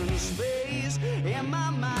open space. In my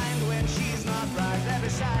mind when she's not right there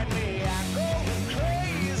beside me, I go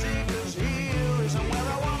crazy, cause here isn't where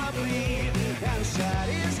I wanna be. And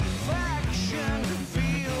satisfaction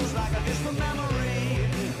feels like a distant memory.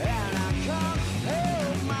 And I can't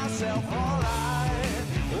help myself, all I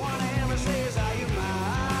wanna hear is say is, are you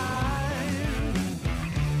mine?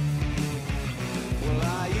 Well,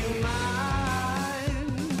 are you mine?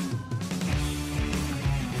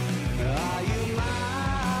 Are you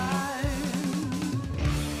mine?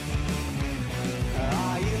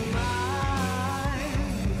 Are you mine?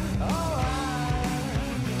 Oh,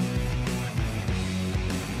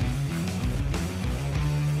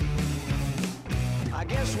 I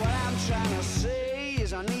guess what I'm trying to say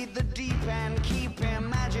is I need the deep end, keep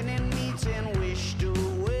imagining meeting wished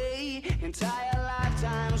away. Entire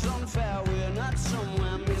lifetimes unfair, we're not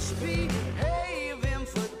somewhere misbehaving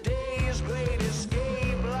for days. Great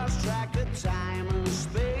escape, lost track of time and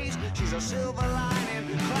space. She's a silver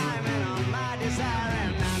lining, climbing on my desire.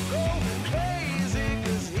 And I go crazy,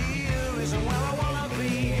 cause here isn't where I wanna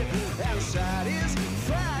be. And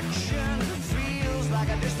satisfaction feels like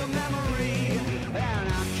a distant memory. And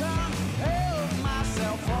I can't help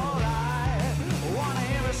myself, all I wanna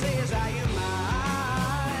hear her say is, are you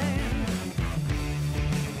mine?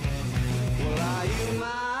 Well, are you mine?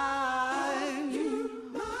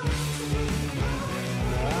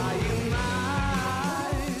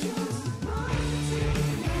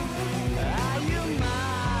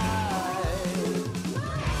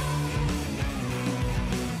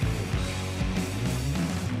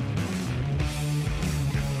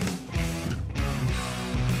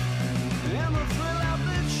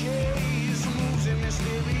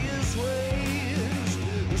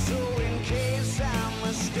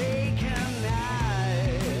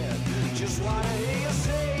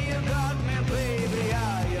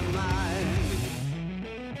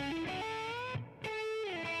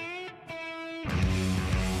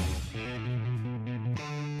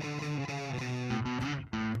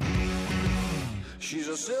 She's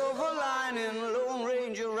a silver lining, Lone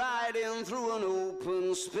Ranger riding through an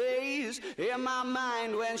open space. In my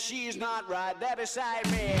mind when she's not right there beside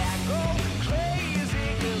me, I go crazy,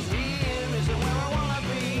 'cause here isn't where I wanna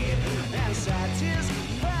be. And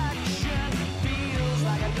satisfaction feels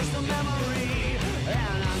like a distant memory.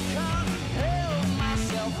 And I can't help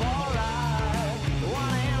myself, alright.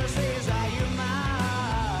 Wanna hear her say, is are you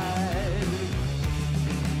mine?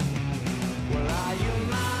 Well, are you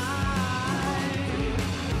mine?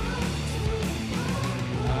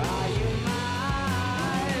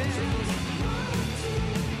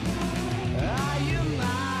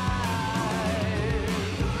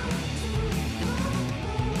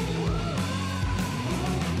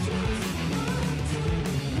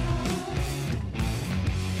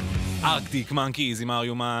 ארקטיק מנקיז עם Are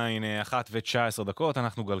You Mine, 1:19,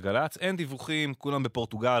 אנחנו גלגלץ, אין דיווחים, כולם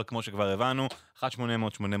בפורטוגל כמו שכבר הבנו,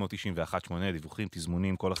 1-800-891-8, דיווחים,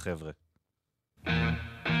 תזמונים, כל החבר'ה.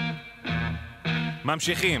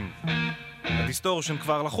 ממשיכים, הדיסטורשן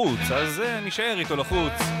כבר לחוץ, אז נשאר איתו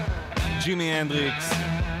לחוץ, ג'ימי הנדריקס,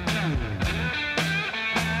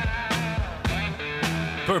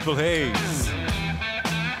 Purple Haze.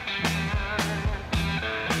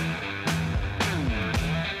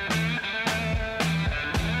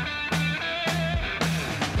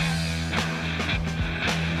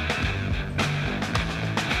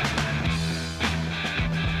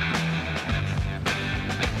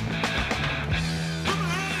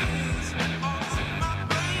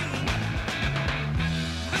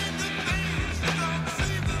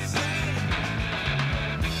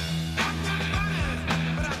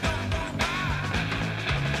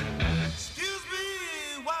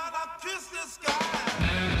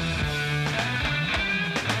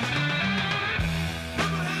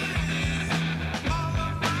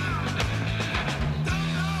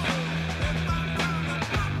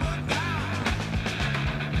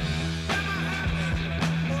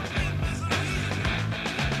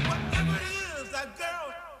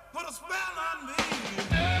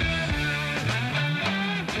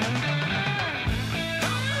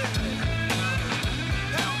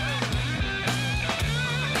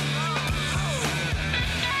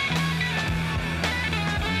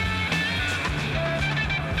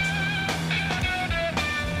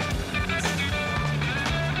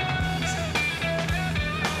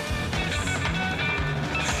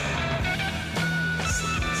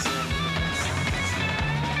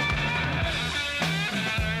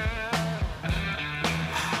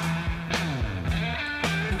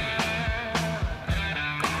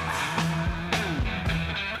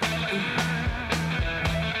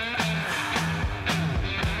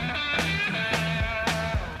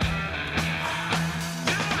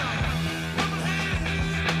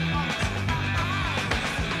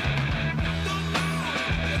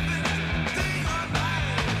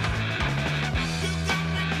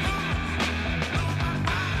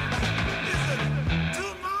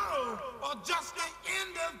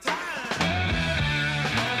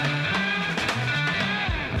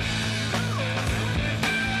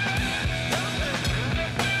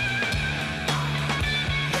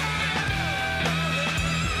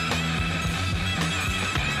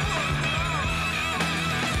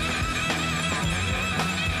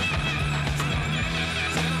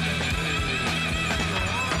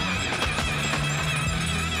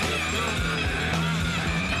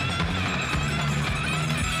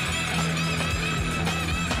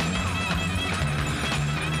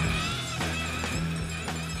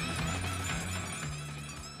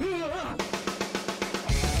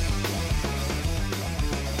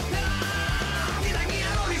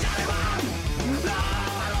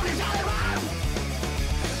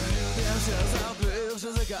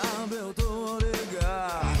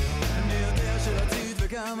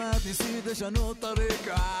 לשנות את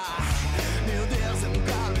הרקע אני יודע זה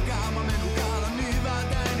מוכר וכמה מנוכר אני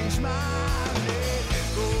ועדיין נשמע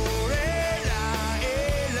קורא לה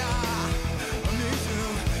אלה אני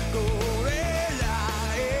שוב קורא לה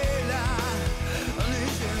אלה אני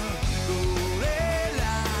שוב קורא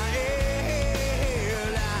לה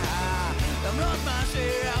אלה למרות מה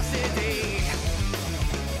שעשיתי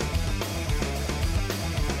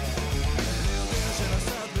אני יודע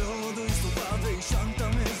שנסעת בהודו הסתובבת וישנת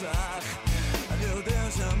מזרח אני יודע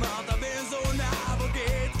שאמרת בן זונה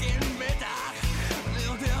בוגד כן בטח אני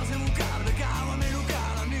יודע זה מוכר וכמה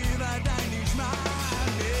מנוכר אני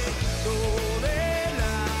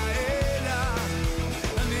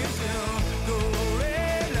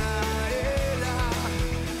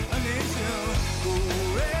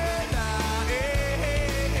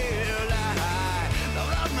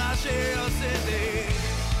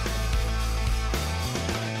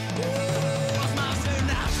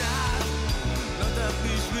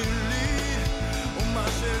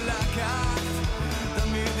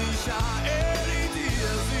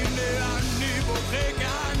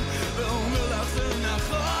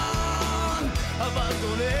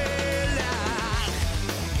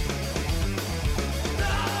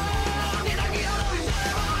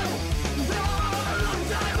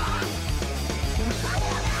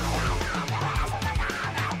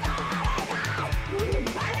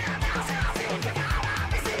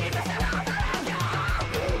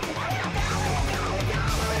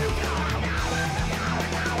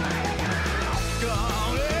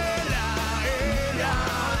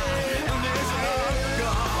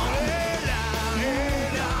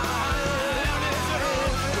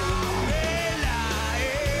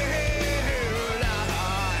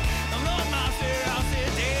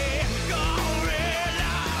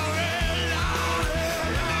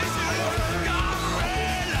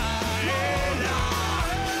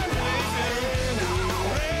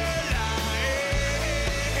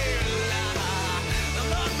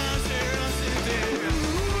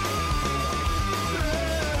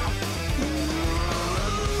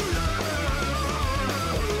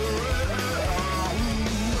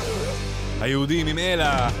היהודים עם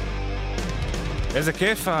אלה. איזה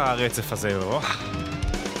כיף הרצף הזה,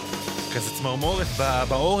 כזה צמרמורת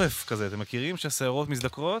בעורף כזה, אתם מכירים שהשערות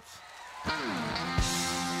מזדקרות?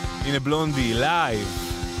 הנה בלונדי, לייב.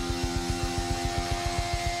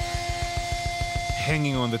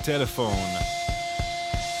 Hanging on the telephone.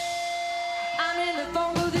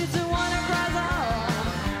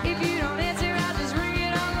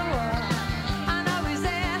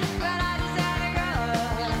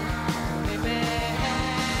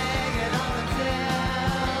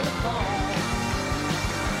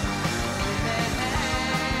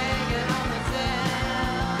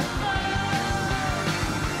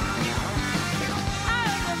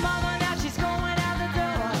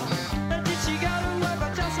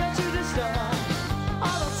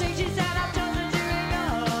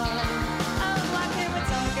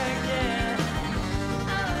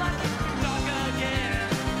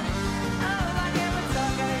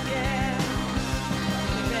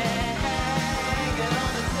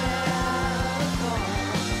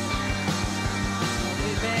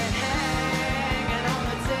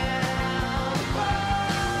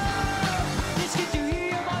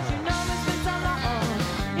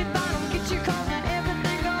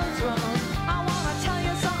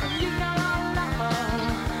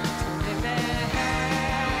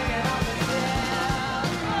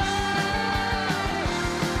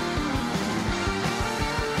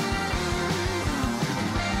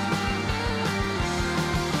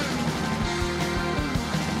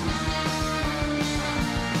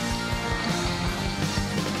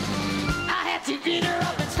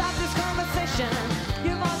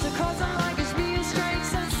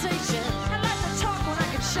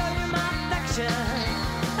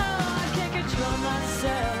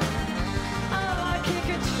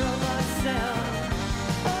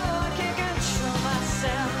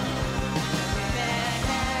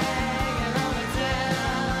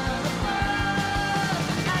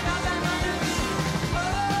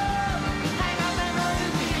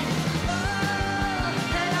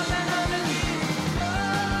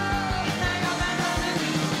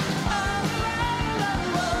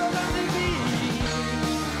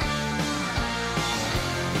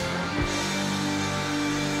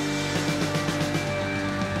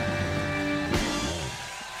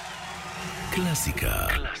 קלאסיקה.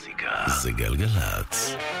 זה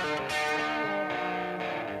גלגלצ.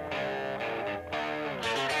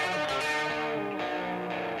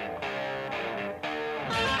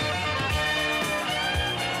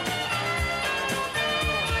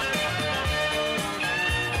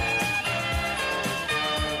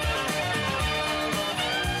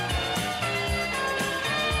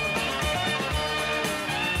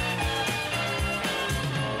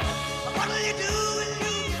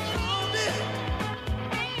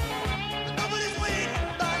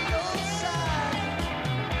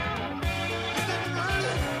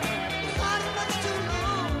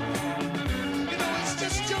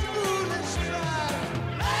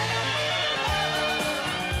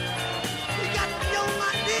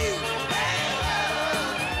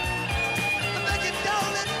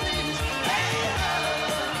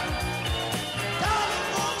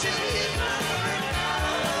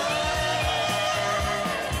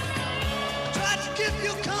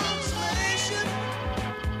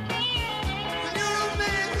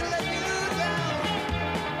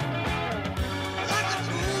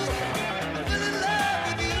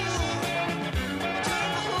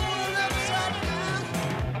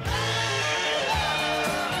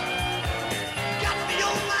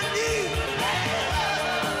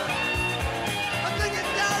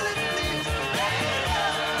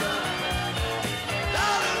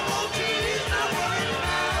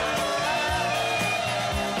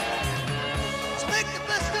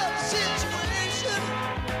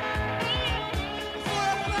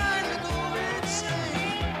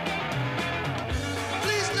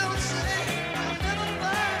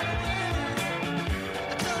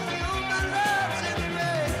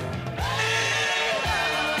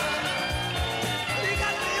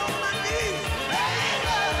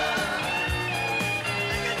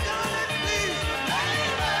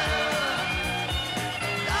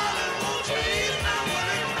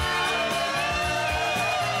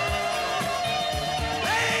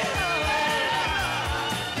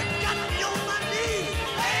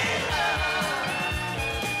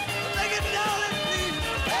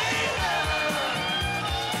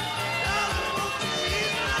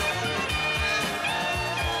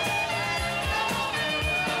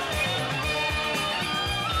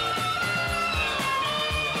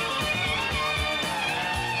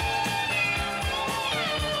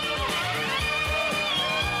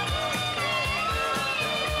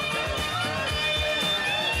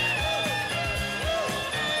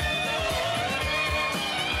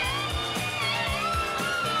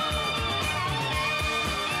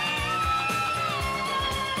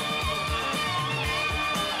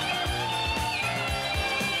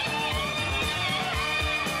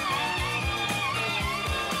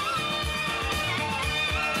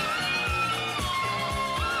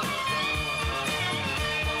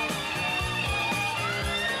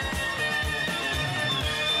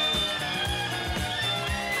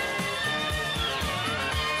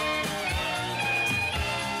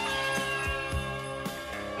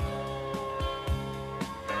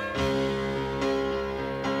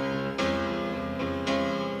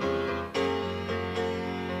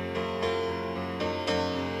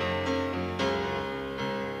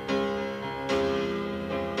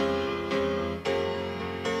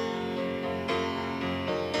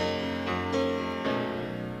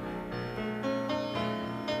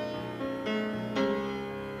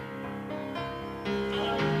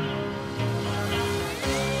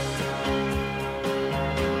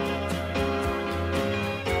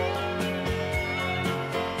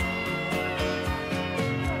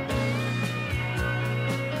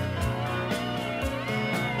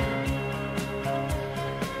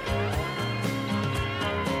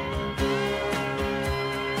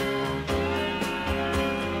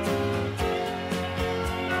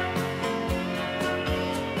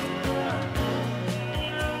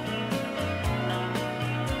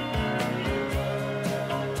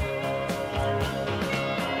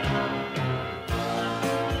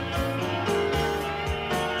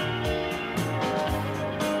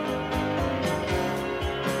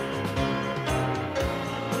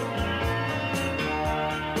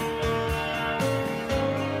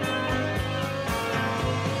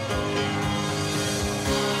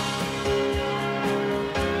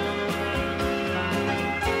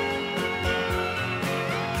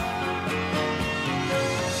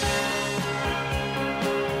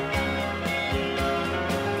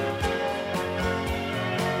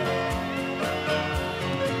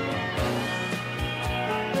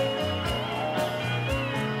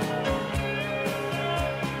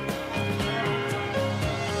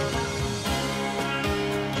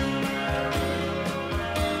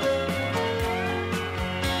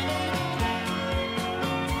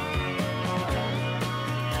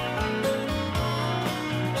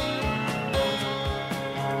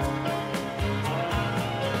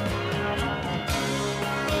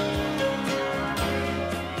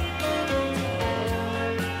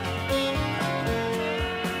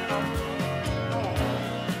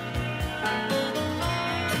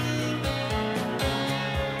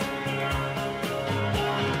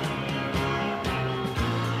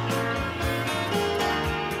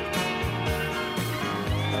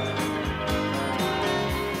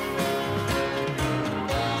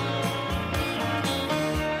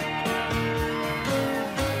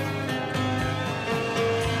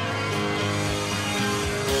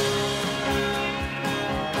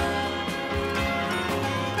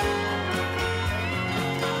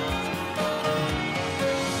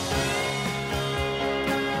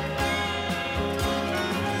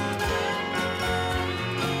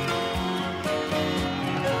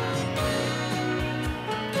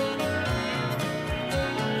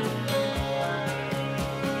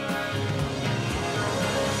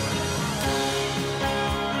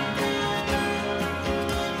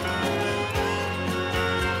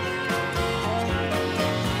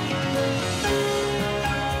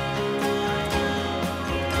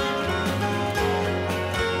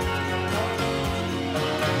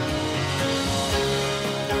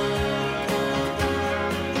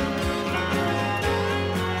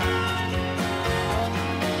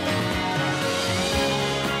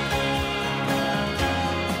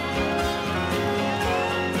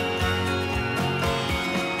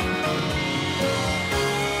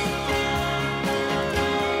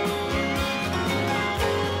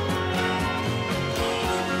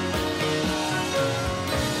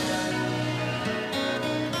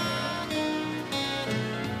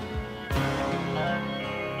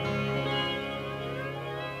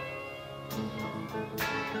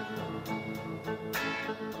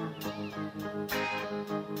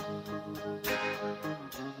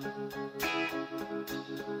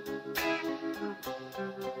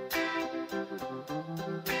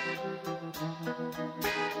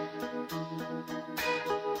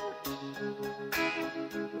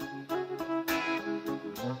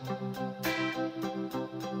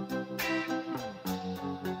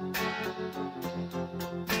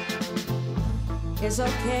 It's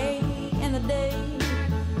okay in the day,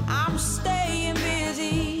 I'm staying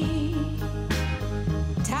busy,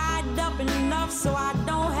 tied up enough so I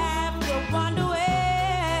don't have to wonder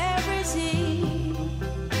where is he.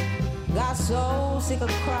 Got so sick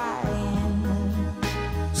of crying,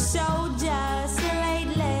 so just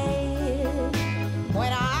lately,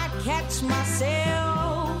 when I catch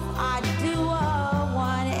myself, I do a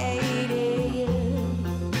 180.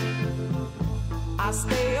 I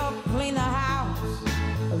stay up, clean the house,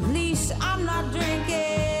 at least I'm not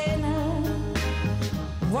drinking.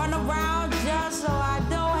 Run around just so I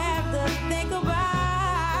don't have to think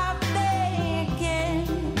about thinking.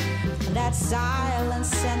 That silent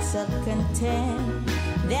sense of content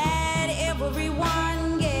that everyone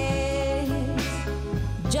gets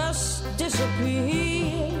just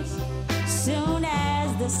disappears soon as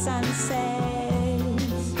the sun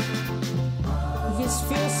sets. His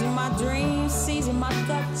fierce in my dreams, sees in my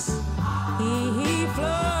guts. He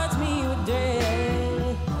floods me with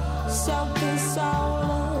dread. Soaked in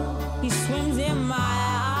soul, he swims in my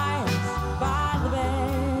eyes by the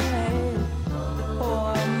bed.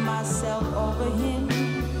 Pour myself over him,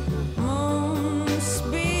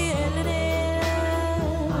 spill it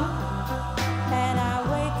in, and I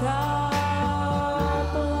wake up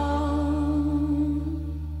alone.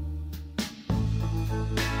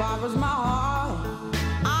 Barbara's my heart,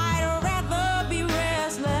 I'd rather be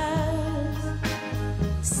restless.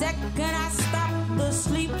 Second I stop, the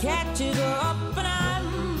sleep catches up and I'm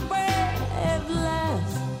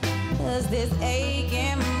breathless. There's this ache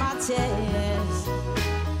in my chest,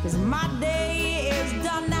 'cause my day is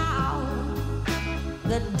done now.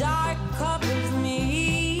 The dark covers me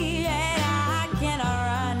and I cannot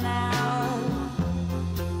run now.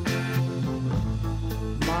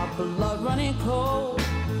 My blood running cold,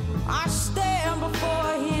 I stand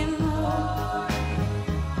before him.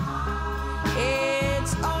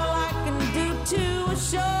 It's all I can do to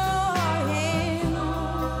assure him.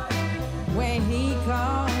 When he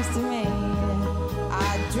comes to me,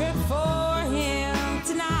 I drift for him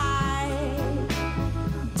tonight.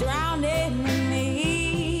 Drowned in me,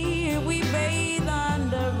 we bathe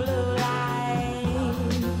under blue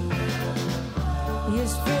light.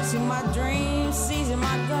 His fierce in my dreams, sees in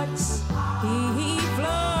my guts. He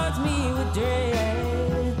floods me with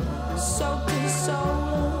dread. Soaked in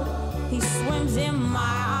soul, he swims in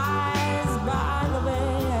my eyes by the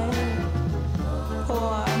bed.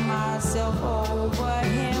 Pour myself over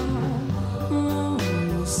him,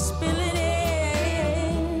 spill it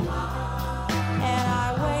in, and I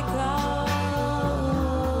wake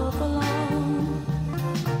up alone.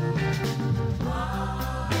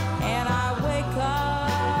 And I wake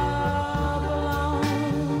up alone.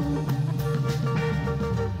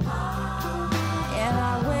 And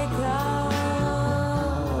I wake up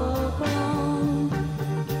alone.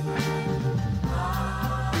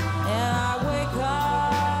 And I wake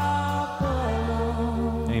up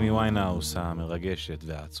alone. אימי ויינהאוס המרגשת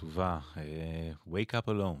והעצובה, Wake Up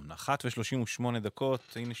Alone,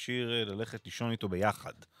 1:38, הנה שיר ללכת לישון איתו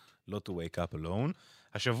ביחד, לא to Wake Up Alone.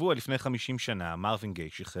 השבוע לפני 50 שנה, מרווין גיי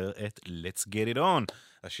שחרר את Let's Get It On,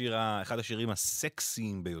 אחד השירים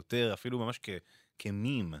הסקסיים ביותר, אפילו ממש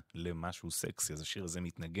כמים למשהו סקסי. אז השיר הזה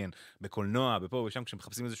מתנגן בקולנוע, בפה ושם,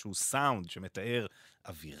 כשמחפשים איזשהו סאונד שמתאר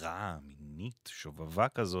אווירה מינית, שובבה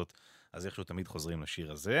כזאת, אז איכשהו תמיד חוזרים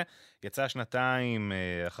לשיר הזה. יצא שנתיים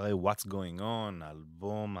אחרי What's Going On,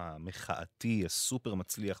 האלבום המחאתי, הסופר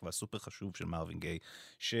מצליח והסופר חשוב של מרווין גיי,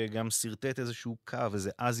 שגם סרטט איזשהו קו,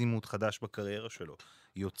 איזה אזימות חדש בקריירה שלו.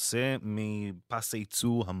 יוצא מפס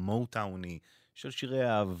הייצור המוטאוני של שירי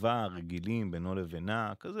האהבה הרגילים בינו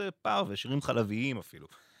לבינה, כזה פאר ושירים חלביים אפילו.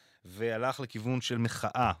 והלך לכיוון של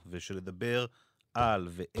מחאה ושל לדבר על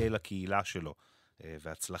ואל הקהילה שלו.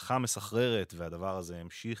 והצלחה מסחררת, והדבר הזה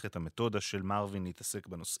המשיך את המתודה של מרווין להתעסק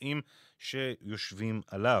בנושאים שיושבים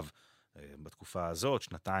עליו. בתקופה הזאת,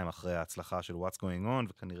 שנתיים אחרי ההצלחה של What's Going On,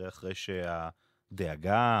 וכנראה אחרי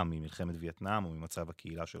שהדאגה ממלחמת וייטנאם או ממצב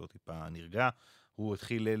הקהילה שלו טיפה נרגע, הוא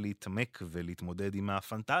התחיל להתעמק ולהתמודד עם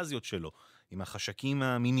הפנטזיות שלו, עם החשקים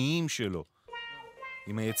המיניים שלו,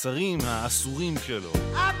 עם היצרים האסורים שלו.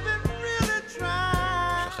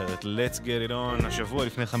 שחררת Let's Get It On, השבוע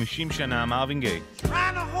לפני 50 שנה, מרווין גיי.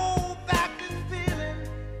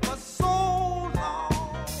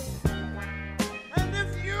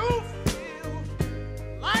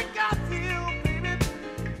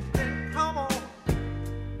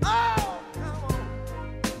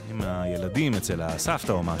 עם הילדים אצל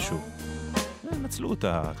הסבתא או משהו, נצלו את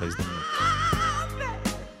ההזדמנות.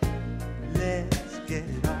 Let's get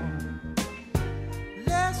it on.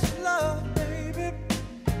 Let's love, baby.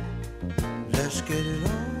 Let's get it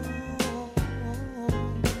on.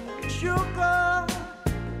 sugar.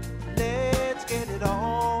 Let's get it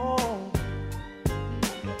on.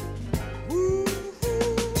 Ooh,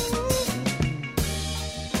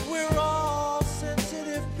 we're all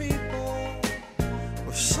sensitive people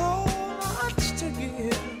with so much to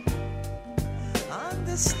give.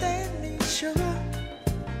 Understand me, sugar.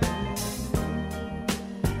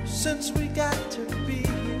 Since we got to be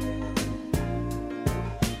here,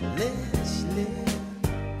 let's live.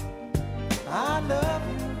 I love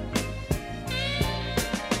you.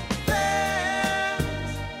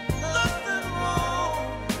 There's nothing wrong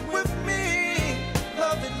with me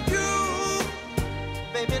loving you,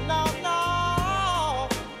 baby, no, no.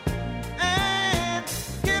 And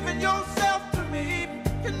giving yourself to me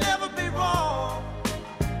can never be wrong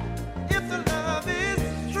if the love is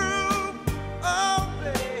true. Oh,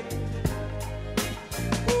 baby.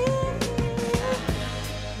 Ooh,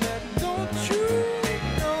 now don't you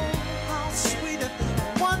know how sweet and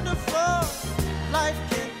wonderful life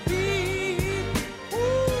can be?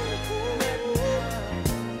 Ooh,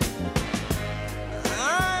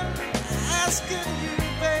 I'm asking you,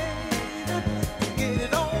 baby, to get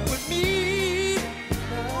it on with me.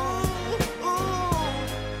 Ooh,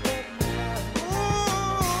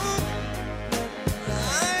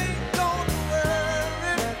 I ain't gonna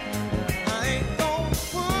worry, I ain't gonna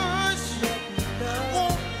push, I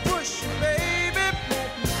won't push you, baby.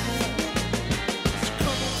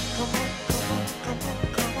 Come on, come on, come on, come on,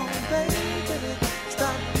 come on, baby.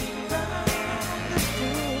 Stop being around the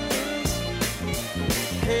bush.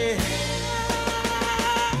 Hey,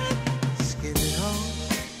 let's get it on.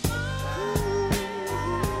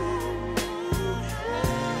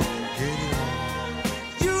 Get it on.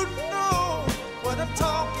 You know what I'm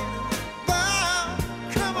talking about.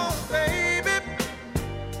 Come on, baby.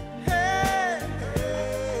 Hey,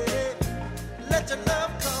 hey, let your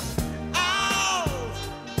love come out.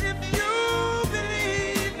 If you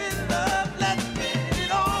believe in love, let's get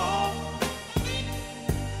it on.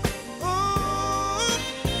 Ooh,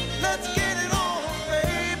 let's get it on,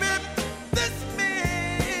 baby. This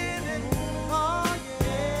minute, oh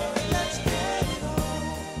yeah, let's get it on.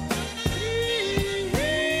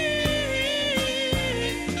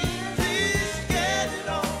 Please get it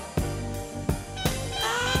on.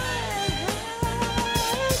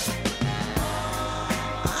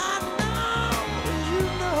 I know you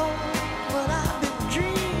know what I've been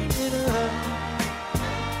dreaming of.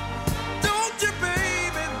 Don't you,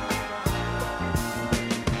 baby?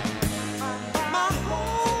 My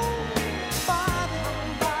whole body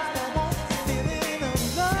wants a feeling of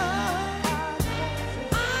love.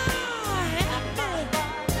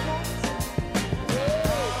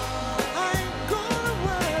 I ain't gonna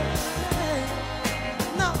worry.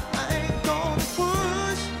 No, I ain't gonna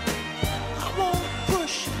push. I won't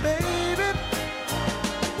push you, baby.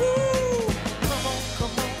 Woo! Come on,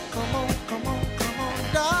 come on, come on, come on, come on,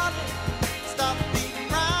 darling. Stop beating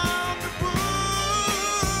round the bush.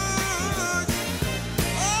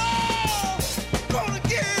 Oh, gonna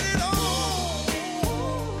get it on.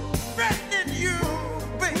 Threatening you,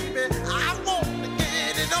 baby. I want to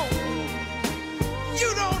get it on. You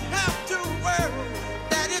don't have to worry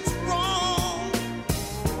that it's wrong.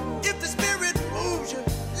 If the spirit moves you,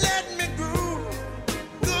 let me groove.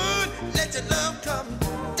 Good, let your love come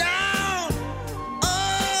down.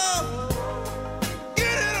 Oh,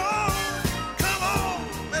 get it on. Come on,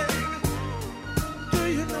 baby. Do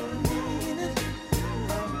you know I mean it?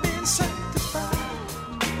 I'm being sanctified.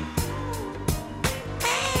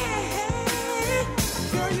 Hey,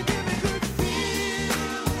 girl, you give me good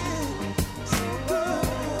feeling. So good,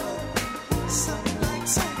 something like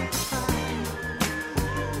sanctified.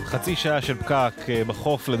 חצי שעה של פקק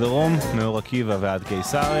בחוף לדרום, מאור עקיבא ועד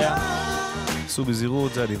קיסריה. סעו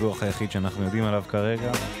בזהירות, זה הדיווח היחיד שאנחנו יודעים עליו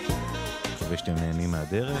כרגע. מקווה שאתם נהנים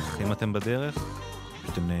מהדרך, אם אתם בדרך,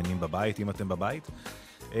 שאתם נהנים בבית, אם אתם בבית.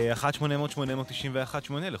 1-800-891-8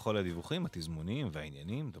 לכל הדיווחים, התזמונים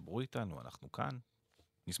והעניינים, דברו איתנו, אנחנו כאן.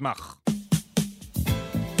 נשמח.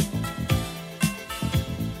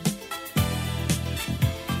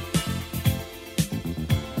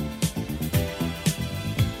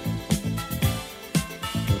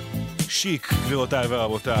 שיק, גבירותיי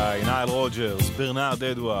ורבותיי, נייל רוג'רס, ברנרד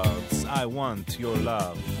אדוארדס, I want your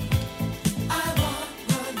love.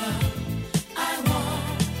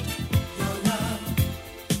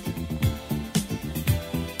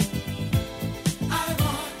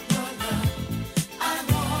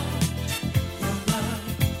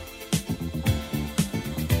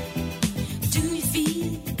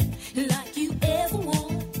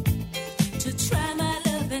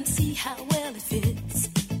 How well it fits,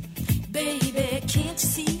 baby, can't you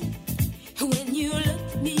see when you look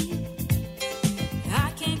at me?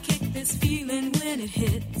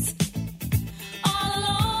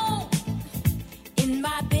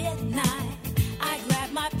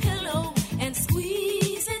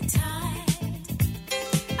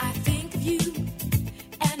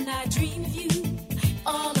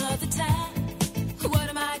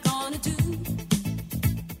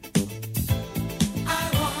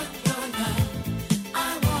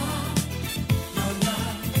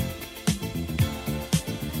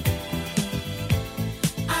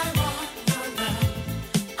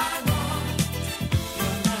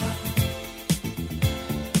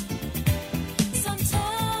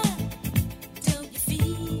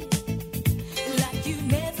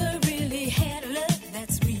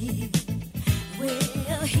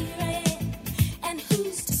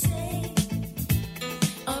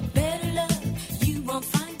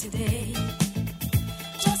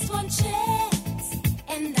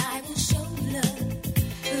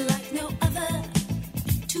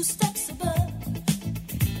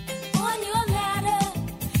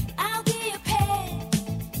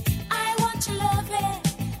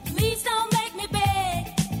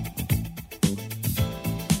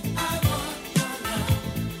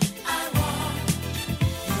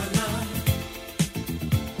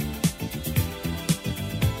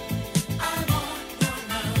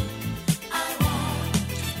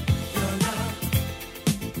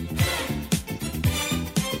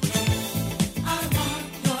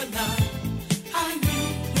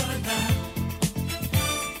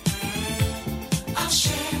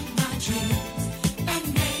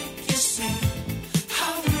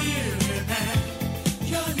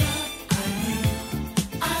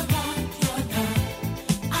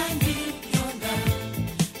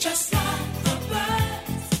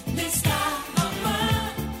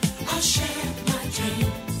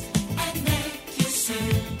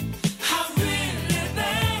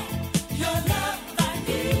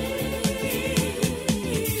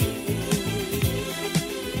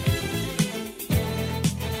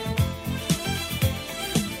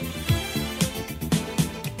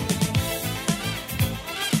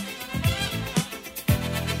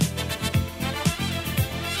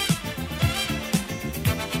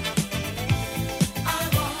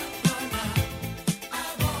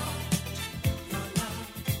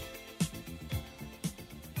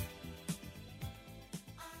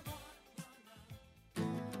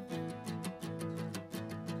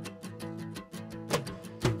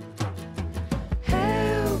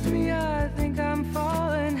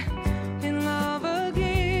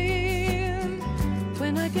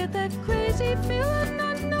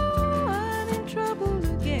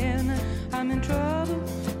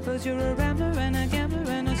 'cause you're a rambler and a gambler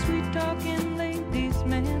and a sweet talking ladies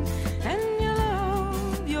man, and you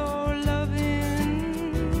love your loving,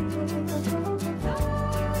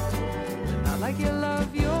 not like you love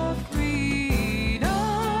your freedom.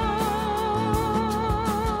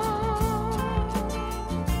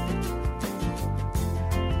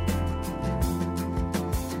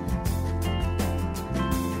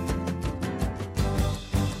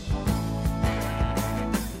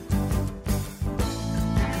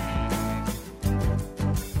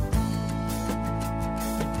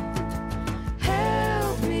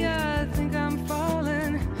 Help me, I think I'm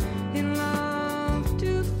falling in love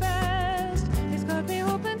too fast. It's got me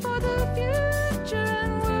hoping for the future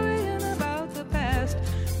and worrying about the past.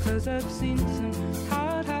 'Cause I've seen some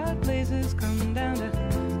hot, hot places come down to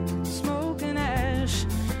smoke and ash.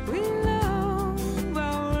 We love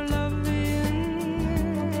our loving,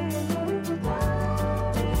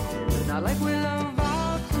 not like we love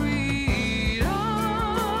our freedom.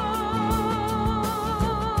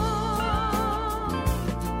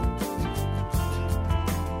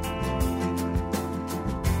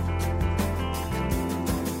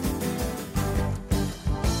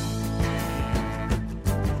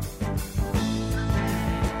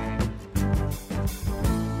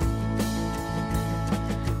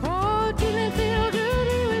 Oh, didn't it feel good?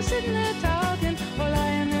 We were sitting there talking, or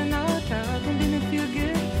lying there not talking. Didn't it feel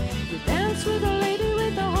good? We danced with a lady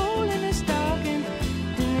with a hole in her stocking.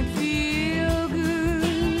 Didn't it feel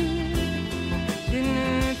good? Didn't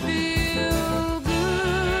it feel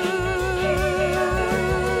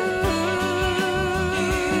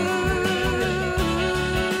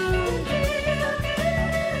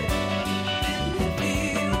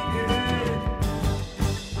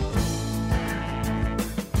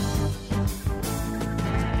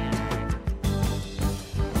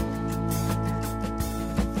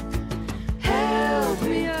Help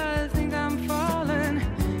me, I think I'm falling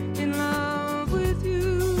in love with you.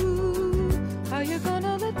 Are you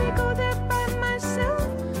gonna let me go there by myself?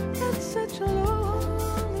 That's such a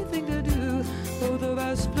lonely thing to do. Both of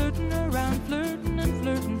us flirting around, flirting and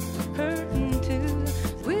flirting, hurting too.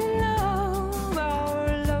 We love our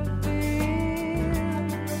loving,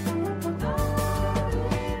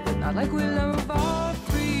 but not like we love our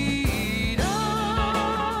freedom.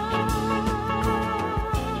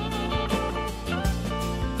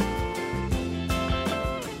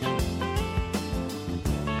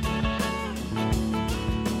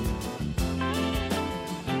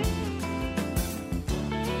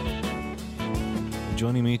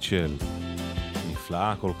 ג'וני מיטשל,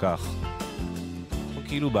 נפלאה כל כך.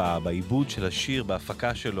 כאילו בעיבוד של השיר,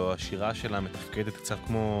 בהפקה שלו, השירה שלה מתפקדת קצת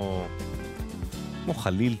כמו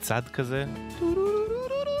חליל צד כזה.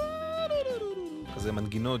 כזה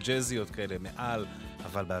מנגינות ג'זיות כאלה מעל,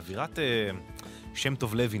 אבל באווירת שם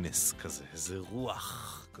טוב לוינס כזה, איזה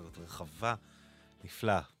רוח כזאת רחבה,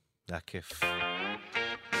 נפלא, זה היה כיף.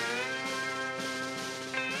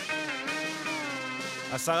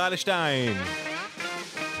 1:50,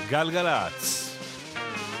 גלגלצ,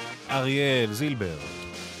 אריאל זילבר.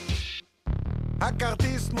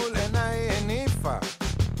 הכרטיס מול עיניי הניפה,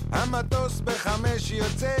 המטוס ב5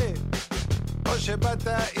 יוצא, או שבאת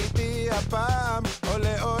איתי הפעם, או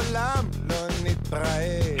לעולם לא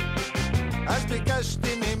נתראה. אז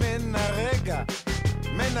ביקשתי ממנה רגע,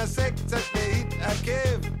 מנסה קצת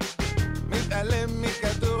להתעכב, מתעלם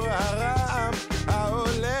מכדור הרעם,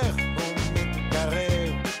 ההולך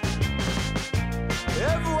ומתקרב.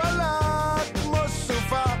 ווואלה כמו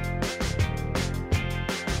סופה,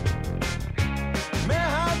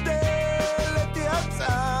 מהדלת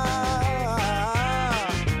יצאה.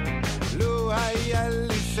 לו היה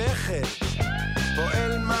לי שכל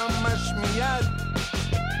פועל ממש מיד,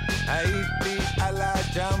 הייתי על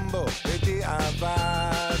הג'מבו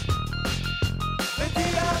בדיעבד.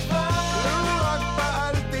 בדיעבד, לו רק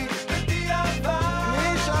פעלתי בדיעבד,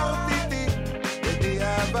 נשארתי איתי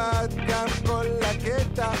בדיעבד, גם כל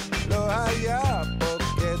הקטע לא היה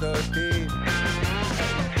פוקד אותי.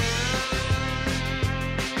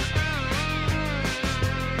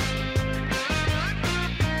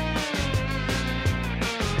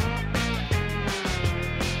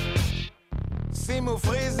 שימו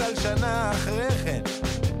פריז על שנה אחרי כן,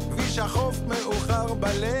 כביש החוף מאוחר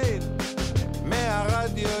בליל,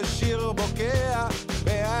 מהרדיו שיר בוקע,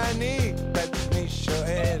 ואני בעצמי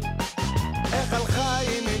שואל, איך הלכה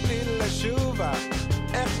היא מבלי לשובה,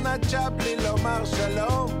 איך נדשה בלי לומר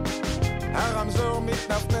שלום, הרמזור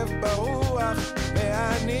מתנפנף ברוח,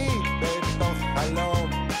 ואני בתוך חלום.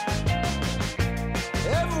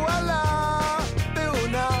 ווואלה,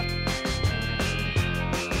 תאונה,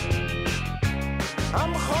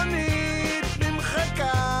 המכונית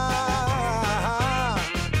נמחקה,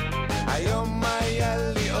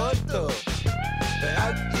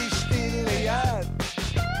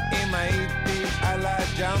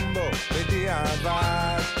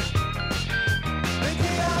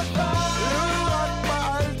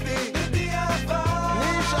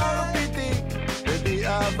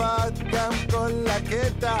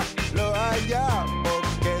 הקטע לא היה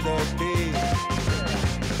פוקד אותי.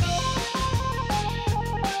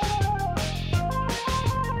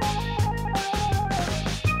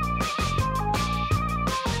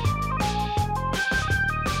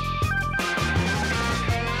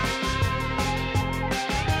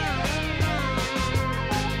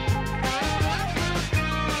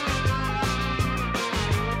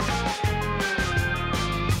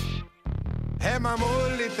 הם אמרו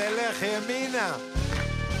לי תלך ימינה,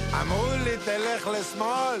 אמרו לי תלך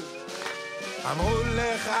לשמאל, אמרו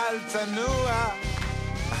לך על צנוע,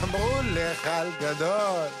 אמרו לך על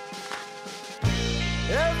גדול.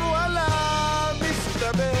 וואלה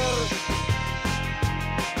מסתבר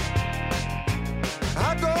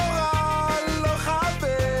הגורל לא חבר,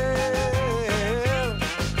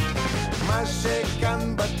 מה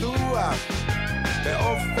שכאן בטוח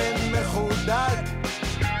באופן מחודד,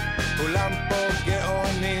 כולם פה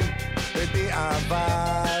גאונים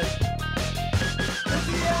בדיעבד.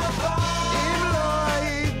 אם לא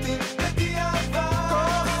הייתי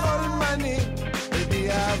כה חולמני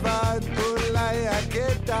בדיעבד, אולי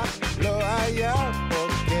הקטע לא היה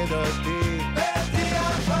פוקד אותי.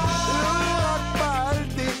 לו רק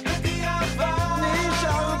פעלתי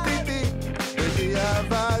נשארתי איתי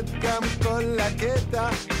בדיעבד, גם כל הקטע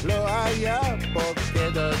לא היה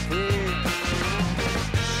פוקד אותי.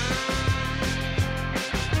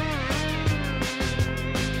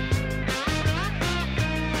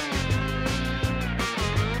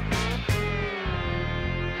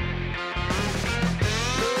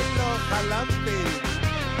 חלמתי,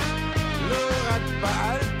 לא רק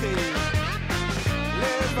פעלתי,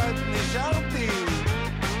 לבד נשארתי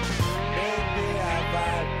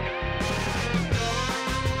בדיעבד.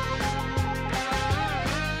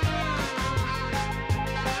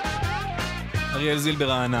 אריאל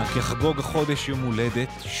זילבר הענק יחגוג החודש יום הולדת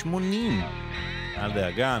 80. אל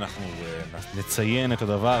דאגה, אנחנו נציין את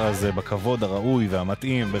הדבר הזה בכבוד הראוי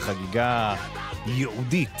והמתאים בחגיגה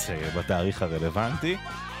יהודית בתאריך הרלוונטי.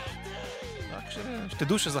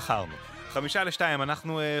 שתדעו שזכרנו. 1:55,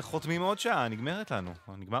 אנחנו חותמים עוד שעה, נגמרת לנו,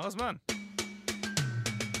 נגמר הזמן.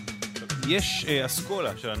 יש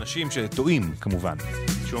אסכולה של אנשים שטועים, כמובן,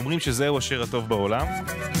 שאומרים שזהו השיר הטוב בעולם.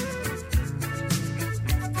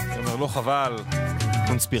 זה אומר, לא חבל,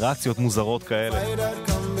 קונספירציות מוזרות כאלה.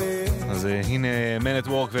 אז הנה Man at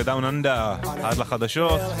Work ו-Down Under, עד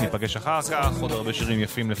לחדשות, ניפגש אחר כך, עוד הרבה שירים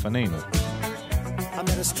יפים לפנינו. I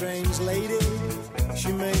met a strange lady,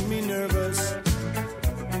 she made me nervous.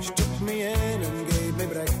 She took me in and gave me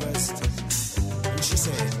breakfast. And she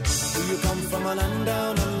said, do you come from a land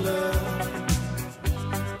down under?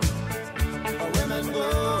 Where women go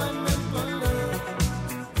and men wonder.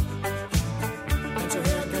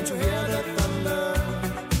 Can't you hear the thunder?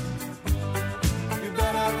 You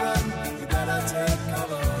better run, you better take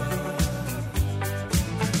cover.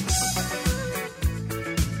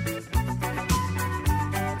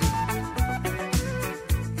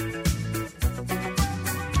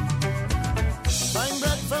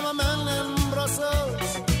 From a man in Brussels,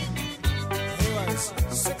 he was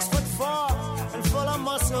 6'4".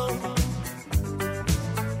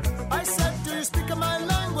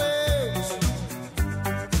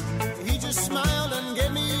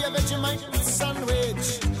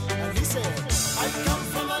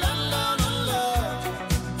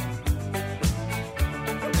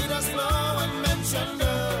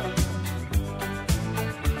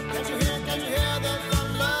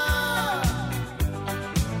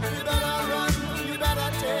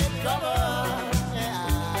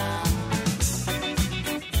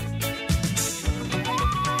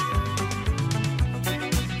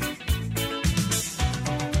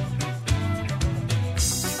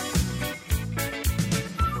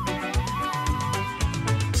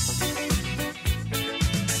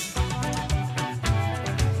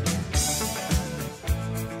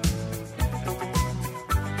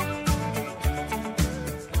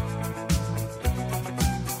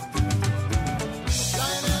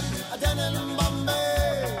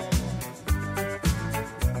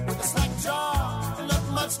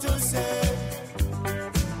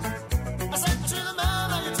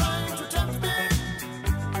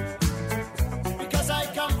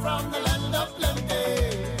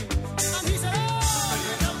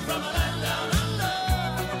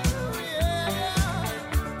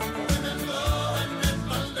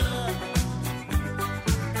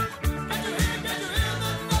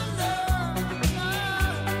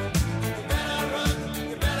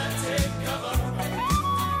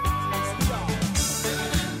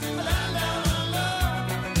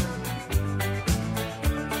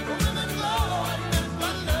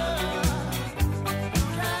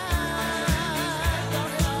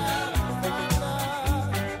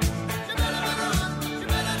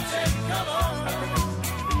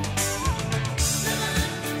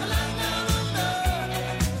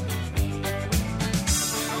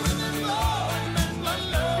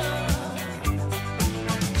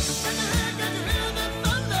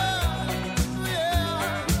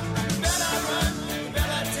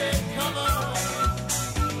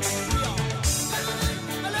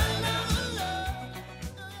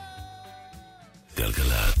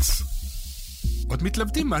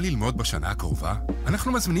 מתלבטים מה ללמוד בשנה הקרובה?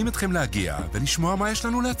 אנחנו מזמינים אתכם להגיע ולשמוע מה יש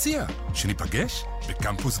לנו להציע. שניפגש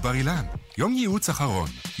בקמפוס בר אילן. יום ייעוץ אחרון,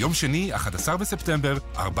 יום שני, 11 בספטמבר,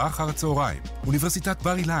 4 אחר הצהריים. אוניברסיטת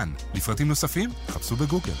בר אילן. לפרטים נוספים, חפשו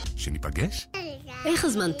בגוגל. שניפגש? איך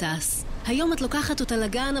הזמן טס? היום את לוקחת אותה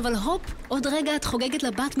לגן, אבל הופ, עוד רגע את חוגגת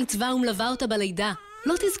לבת מצווה ומלווה אותה בלידה.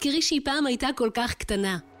 לא תזכרי שהיא פעם הייתה כל כך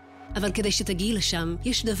קטנה. אבל כדי שתגיעי לשם,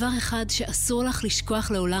 יש דבר אחד שאסור לך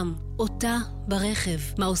לשכוח לעולם. אותה ברכב.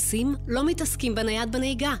 מה עושים? לא מתעסקים בנייד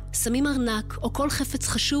בנהיגה. שמים ארנק או כל חפץ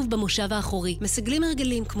חשוב במושב האחורי. מסגלים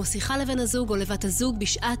הרגלים כמו שיחה לבן הזוג או לבת הזוג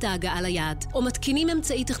בשעת ההגעה ליעד. או מתקינים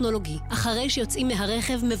אמצעי טכנולוגי. אחרי שיוצאים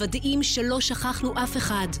מהרכב מוודאים שלא שכחנו אף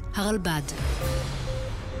אחד. הרלב"ד.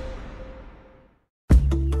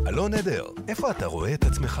 אלון עדר, איפה אתה רואה את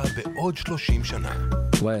עצמך בעוד 30 שנה?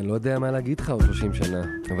 וואי, אני לא יודע מה להגיד לך עוד 30 שנה,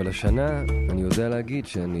 אבל השנה אני יודע להגיד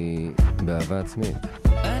שאני באהבה עצמית.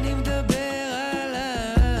 אני מדבר על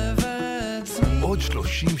אהבה עצמית. עוד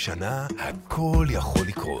 30 שנה הכל יכול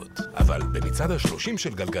לקרות, אבל במצעד ה-30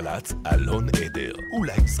 של גלגלץ, אלון עדר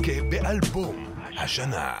אולי יזכה באלבום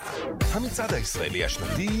השנה. המצעד הישראלי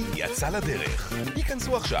השנתי יצא לדרך.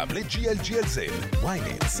 היכנסו עכשיו ל-GLGLZ,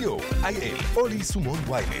 ynet, co.il, או ליישומון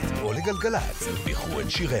ynet, או לגלגלץ. בחרו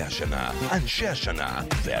את שירי השנה, אנשי השנה,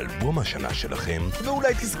 ואלבום השנה שלכם,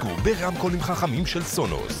 ואולי תזכו ברמקולים חכמים של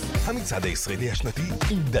סונוס. המצעד הישראלי השנתי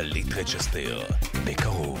עם דלית רצ'סטר.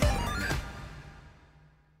 בקרוב.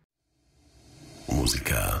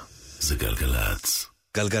 מוזיקה זה גלגלץ.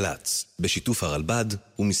 גלגלץ, בשיתוף הרלב"ד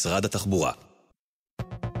ומשרד התחבורה.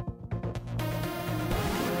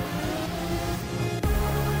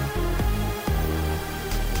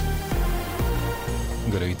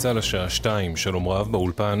 גלי צה"ל השעה 2, שלום רב,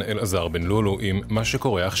 באולפן אלעזר בן לולו עם מה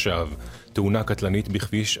שקורה עכשיו. תאונה קטלנית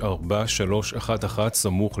בכביש 4311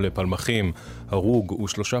 סמוך לפלמחים. הרוג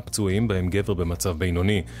ושלושה פצועים, בהם גבר במצב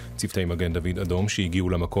בינוני. צוותי מגן דוד אדום שהגיעו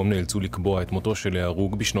למקום נאלצו לקבוע את מותו של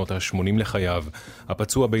ההרוג בשנות ה-80 לחייו.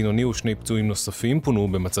 הפצוע בינוני ושני פצועים נוספים פונו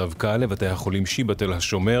במצב קל לבתי החולים שיבא תל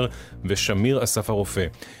השומר ושמיר אסף הרופא.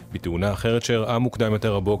 בתאונה אחרת שהראה מוקדם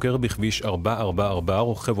יותר הבוקר בכביש 444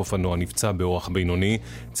 רוכב אופנוע נפצע באורח בינוני.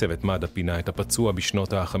 צוות מד"א פינה את הפצוע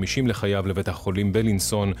בשנות ה-50 לחייו לבית החולים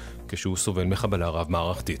בלינסון כשהוא סובל מחבלה רב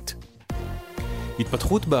מערכתית.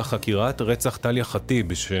 התפתחות בחקירת רצח טליה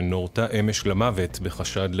חטיב שנורתה אמש למוות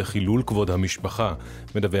בחשד לחילול כבוד המשפחה,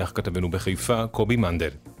 מדווח כתבנו בחיפה קובי מנדל.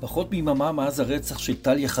 פחות מיממה מאז הרצח של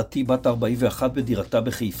טליה חטיב בת 41 בדירתה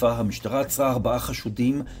בחיפה, המשטרה עצרה 4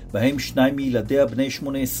 חשודים, בהם 2 מילדיה בני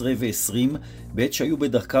 18 ו-20, בעת שהיו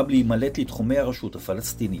בדרכם להימלט לתחומי הרשות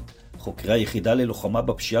הפלסטינית. חוקרי היחידה ללוחמה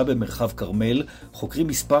בפשיעה במרחב קרמל חוקרים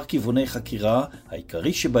מספר כיווני חקירה,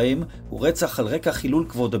 העיקרי שבהם הוא רצח על רקע חילול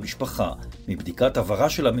כבוד המשפחה. מבדיקת עברה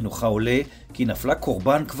של המנוחה עולה כי נפלה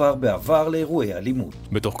קורבן כבר בעבר לאירועי אלימות.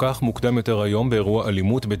 בתוך כך מוקדם יותר היום באירוע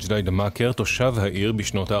אלימות בג'דיידה-מכר, תושב העיר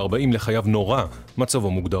בשנות ה-40 לחייו נורא,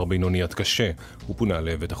 מצבו מוגדר בינוני עד קשה. הוא פונה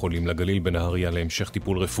לבית החולים לגליל בנהריה להמשך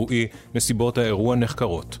טיפול רפואי, נסיבות האירוע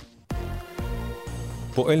נחקרות.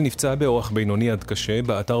 פועל נפצע באורח בינוני עד קשה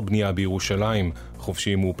באתר בנייה בירושלים.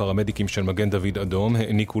 חובשים ופרמדיקים של מגן דוד אדום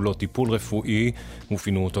העניקו לו טיפול רפואי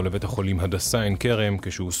ופינו אותו לבית החולים הדסה עין כרם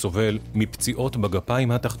כשהוא סובל מפציעות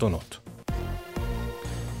בגפיים התחתונות.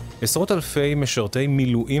 עשרות אלפי משרתי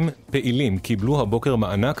מילואים פעילים קיבלו הבוקר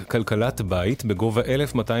מענק כלכלת בית בגובה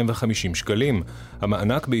 1,250 שקלים.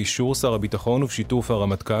 המענק באישור שר הביטחון ובשיתוף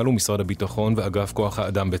הרמטכ"ל ומשרד הביטחון ואגף כוח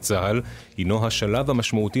האדם בצה"ל הינו השלב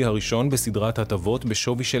המשמעותי הראשון בסדרת הטבות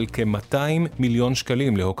בשווי של כ-200 מיליון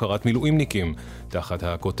שקלים להוקרת מילואימניקים, תחת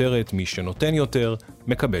הכותרת מי שנותן יותר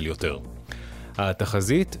מקבל יותר.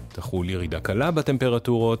 התחזית תחול ירידה קלה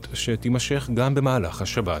בטמפרטורות שתימשך גם במהלך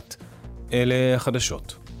השבת. אלה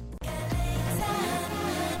החדשות.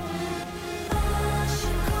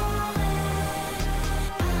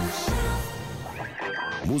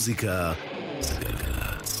 מוזיקה זה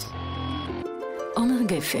גלגלץ. עומר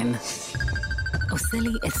גפן עושה לי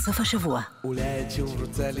את סוף השבוע. אולי את שוב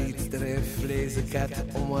רוצה להצטרף לאיזה קאט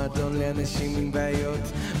או מועדון לאנשים עם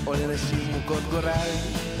בעיות או לנשים מוכות גורל,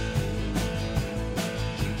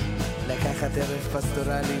 לקחת ערב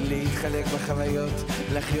פסטורלי, להתחלק בחוויות,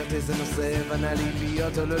 לחיות איזה נושא בנאלי,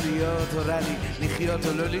 להיות או לא להיות, הורה לי לחיות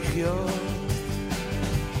או לא לחיות.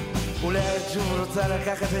 אולי את שוב רוצה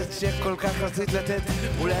לקחת את שכל כך רצית לתת,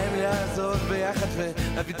 אולי המילה הזאת ביחד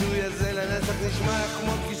והביטוי הזה לנצח נשמע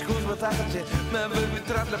כמו קשקוש בתחת שמעבד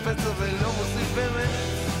מטרף לפצע ולא מוסיף באמת.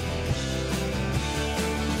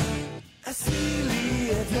 עשי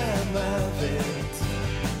לי את המוות,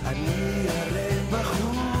 אני הרי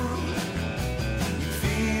בחור,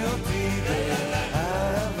 הביא אותי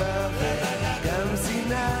באהבה וגם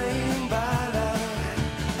סיניים בעלה,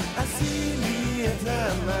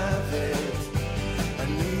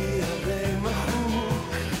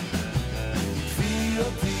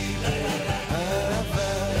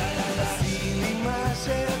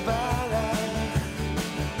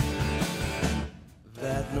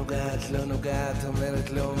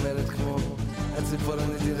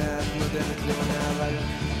 ואת נודדת לעונה, אבל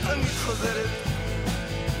אני חוזרת.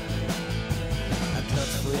 את לא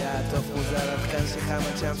צפויה, את עוף מוזר, את כאן שחם,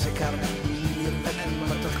 את שם שקר, מילים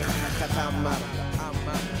מתוק ככה אמר.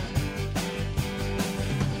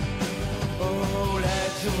 אולי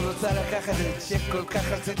את שוב רוצה לקחת את שכל כך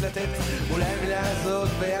רצית לתת, אולי המילה הזאת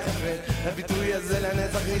ביחד והביטוי הזה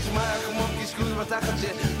לנצח נשמע כמו קשקוש בתחת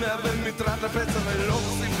שמאבד מטרד לפצע ולא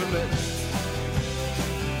עושים באמת.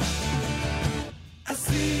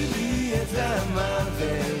 עשי לי את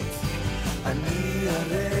המוות, אני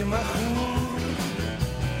הרי מחור,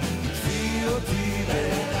 תפי אותי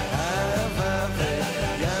באהבה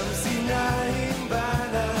וגם סיניים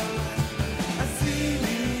בלך. עשי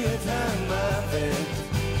לי את המוות,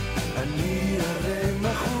 אני הרי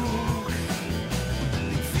מחור,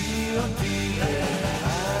 תפי אותי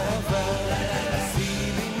באהבה,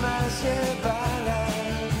 עשי לי מה שבא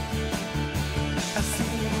לך, עשי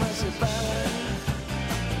לי מה שבא לך.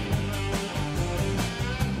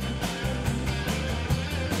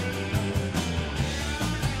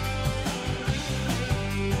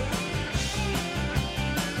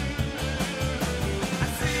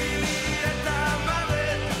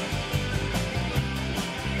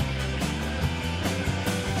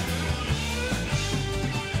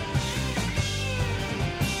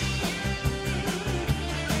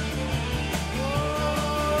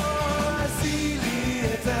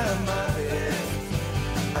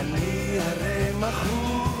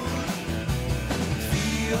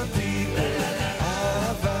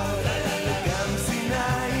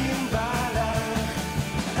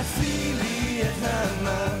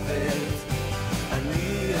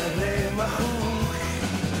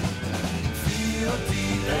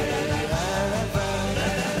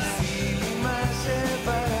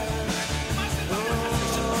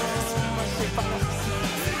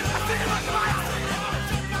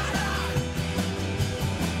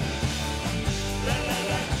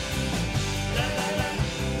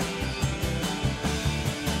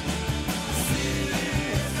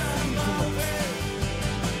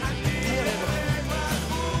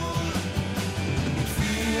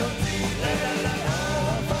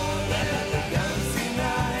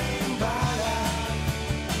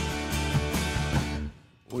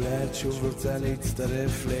 שוב רוצה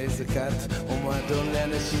להצטרף לאיזה קאט או מועדון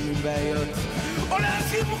לאנשים עם בעיות או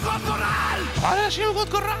לאנשים מוכות גורל או לאנשים מוכות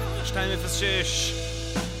גורל 206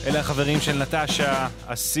 אלה החברים של נטשה,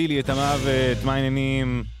 עשי לי את המוות, מה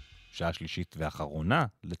העניינים? שעה שלישית ואחרונה,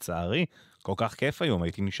 לצערי כל כך כיף היום,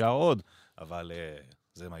 הייתי נשאר עוד אבל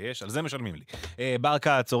זה מה יש, על זה משלמים לי.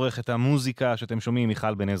 ברקה צורך את המוזיקה שאתם שומעים,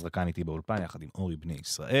 מיכל בן עזרא כאן איתי באולפן יחד עם אורי בני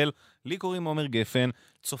ישראל. לי קוראים עומר גפן,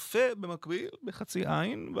 צופה במקביל בחצי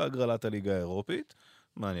עין בהגרלת הליגה האירופית.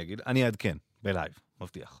 מה אני אגיד? אני אעדכן בלייב,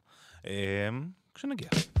 מבטיח. כשנגיע.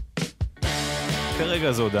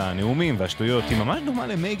 כרגע זו עוד הנאומים והשטויות, היא ממש דומה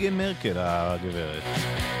למייגן מרקל הגברת.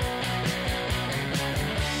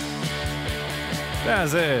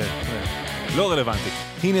 זה לא רלוונטי.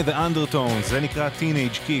 הנה The Undertones, זה נקרא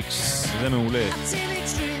Teenage Kicks, זה מעולה.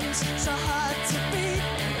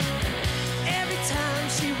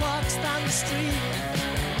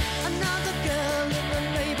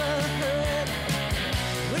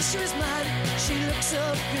 She was mine, she looked so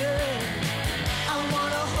good. I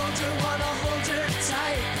wanna hold her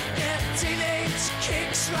tight. Get teenage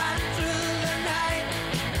kicks right through the night.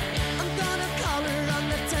 I'm gonna call her on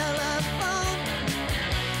the telephone.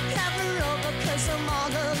 Have her over 'cause I'm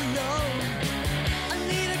all alone. I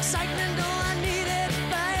need excitement, oh I need it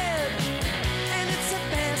bad. And it's the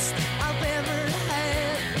best I've ever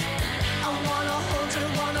had. I wanna hold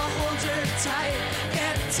her tight.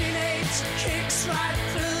 Get teenage kicks right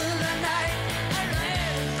through.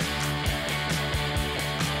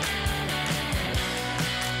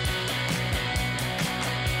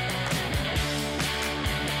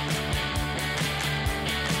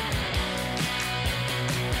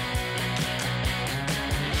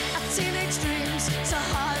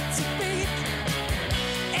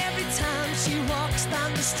 She walks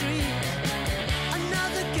down the street,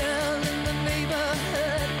 another girl in the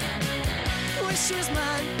neighborhood. Wish she was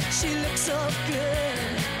mine, she looks so good.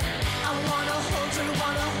 I wanna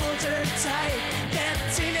hold her tight. Get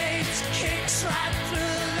teenage kicks right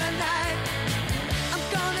through the night. I'm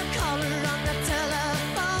gonna call her on the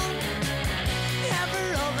telephone. Have her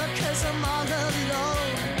over 'cause I'm all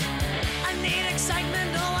alone. I need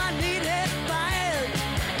excitement, oh I need it bad.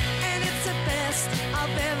 And it's the best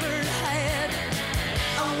I've ever had.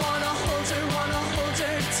 I wanna hold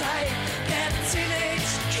her tight. Get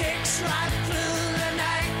teenage kicks right through the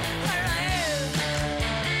night. Where I am.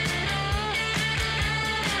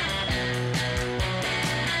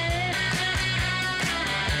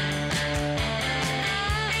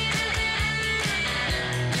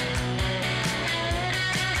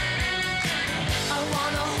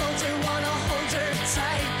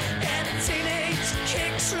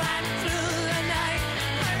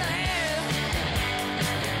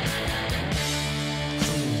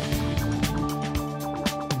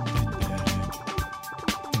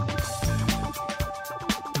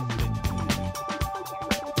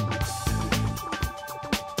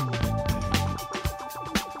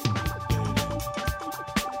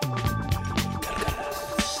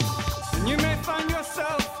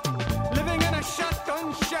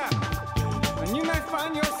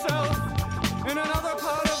 in another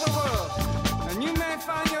part of the world, and you may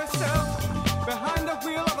find yourself behind the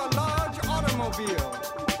wheel of a large automobile,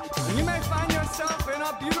 and you may find yourself in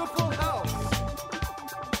a beautiful house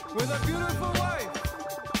with a beautiful wife,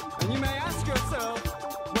 and you may ask yourself,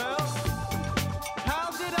 well, how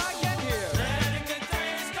did I get here? Letting the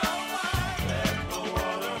days go by, let the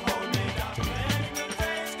water hold me down. Letting the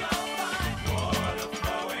days go by, water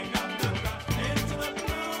flowing underground into the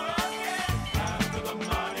blue again. After the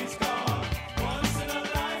money's gone, once in a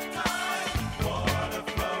lifetime, water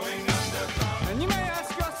flowing underground. And you may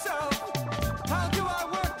ask yourself, how do I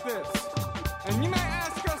work this? And you may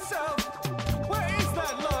ask yourself, where is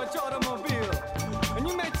that large automobile? And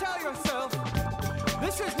you may tell yourself,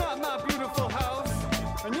 this is not my beautiful house.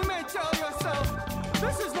 And you may tell yourself,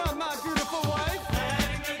 this is not my beautiful wife.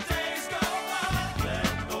 Letting the days go by,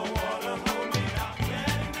 let the water hold me down.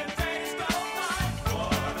 Letting the days go by,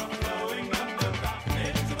 water flowing underground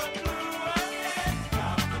into the blue again.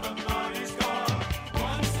 After the money's gone,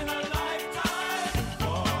 once in a lifetime,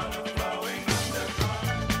 water flowing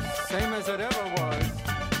underground. Same as it ever was.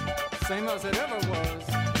 Same as it ever was.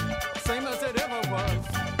 Same as it ever was.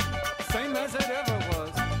 Same as it ever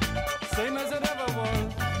was. Same as it ever was.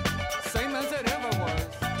 Same as it ever was.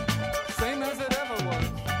 Same as it ever was.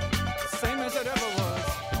 Same as it ever was.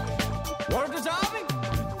 Water dissolving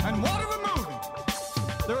and water removing.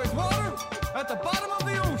 There is water at the bottom of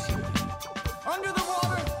the ocean. Under the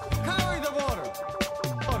water, carry the water.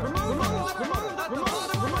 Remove the water at the bottom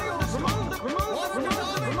of the ocean. Water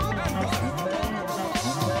dissolving and water removing.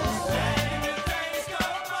 Letting the days go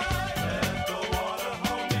by, let the water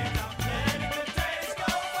hold me down. Letting the days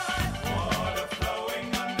go by, water flowing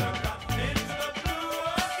underground into the blue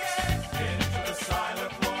again, into the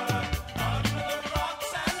silent water, under the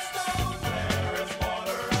rocks and stones. There is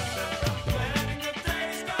water underground. Letting the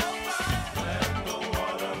days go by, let the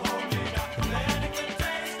water hold me down. Letting the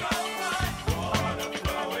days go by, water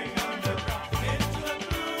flowing underground into the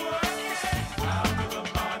blue again. After the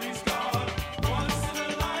body's gone, once in a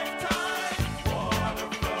lifetime, water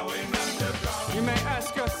flowing underground. You may ask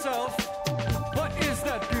yourself, what is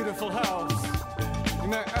that beautiful house? You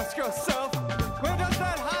may ask yourself, where does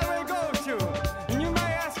that highway go to? And you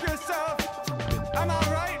may ask yourself, am I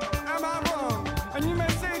right? Am I wrong? And you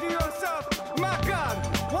may say to yourself, my God,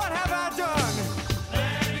 what have I done?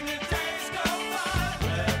 Letting the days go by,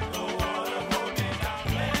 let the water hold me down.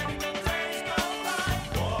 Letting the days go by,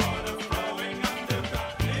 water flowing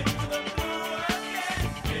underground into the blue again,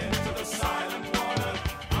 into the silent water,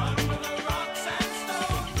 under the rocks and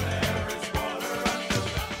stones. There is water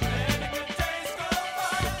underground. Letting the days go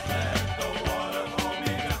by, let the water hold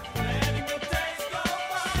me down. Letting the days go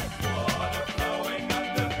by, water flowing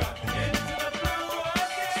underground into the blue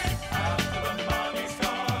again. After the money's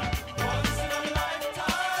gone, once in a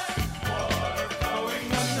lifetime, water flowing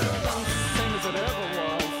underground. Same as it ever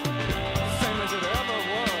was. Same as it ever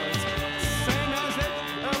was. Same as it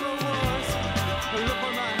ever was. Look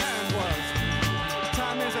where my hand was.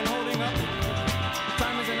 Time isn't holding up.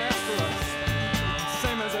 Time isn't after us.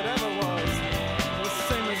 Same as it ever was.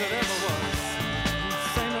 Same as it ever was.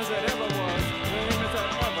 Same as it ever was. Same as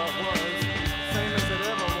it ever was. Same as it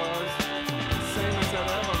ever was. Same as it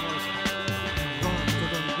ever was.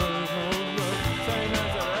 Same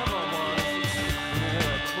as it ever was.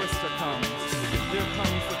 Here, Twister comes. Here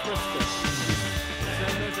comes the Twister.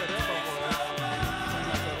 Same as it ever was. Same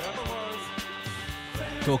as it ever was.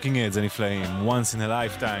 Talking Heads זה נפלאים, once in a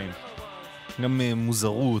lifetime. גם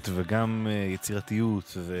מוזרות וגם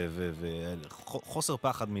יצירתיות וחוסר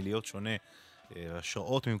פחד מלהיות שונה.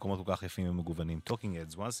 השראות ממקומות כל כך יפים ומגוונים. Talking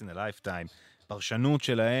Heads, once in a lifetime. פרשנות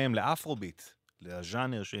שלהם לאפרוביט,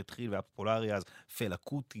 לז'אנר שהתחיל והיה פופולרי אז, פלה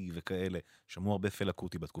קוטי וכאלה. שמעו הרבה פלה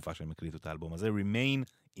קוטי בתקופה שהם הקליטו את האלבום הזה. Remain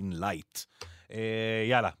in Light.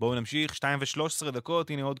 יאללה, בואו נמשיך. 2:13,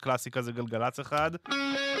 הנה עוד קלאסיקה, זה גלגלץ אחד.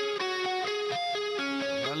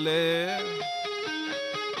 אבל...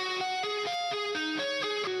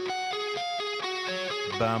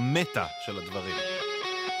 במטה של הדברים.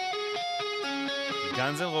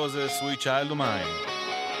 Guns N' Roses, Sweet Child of Mine.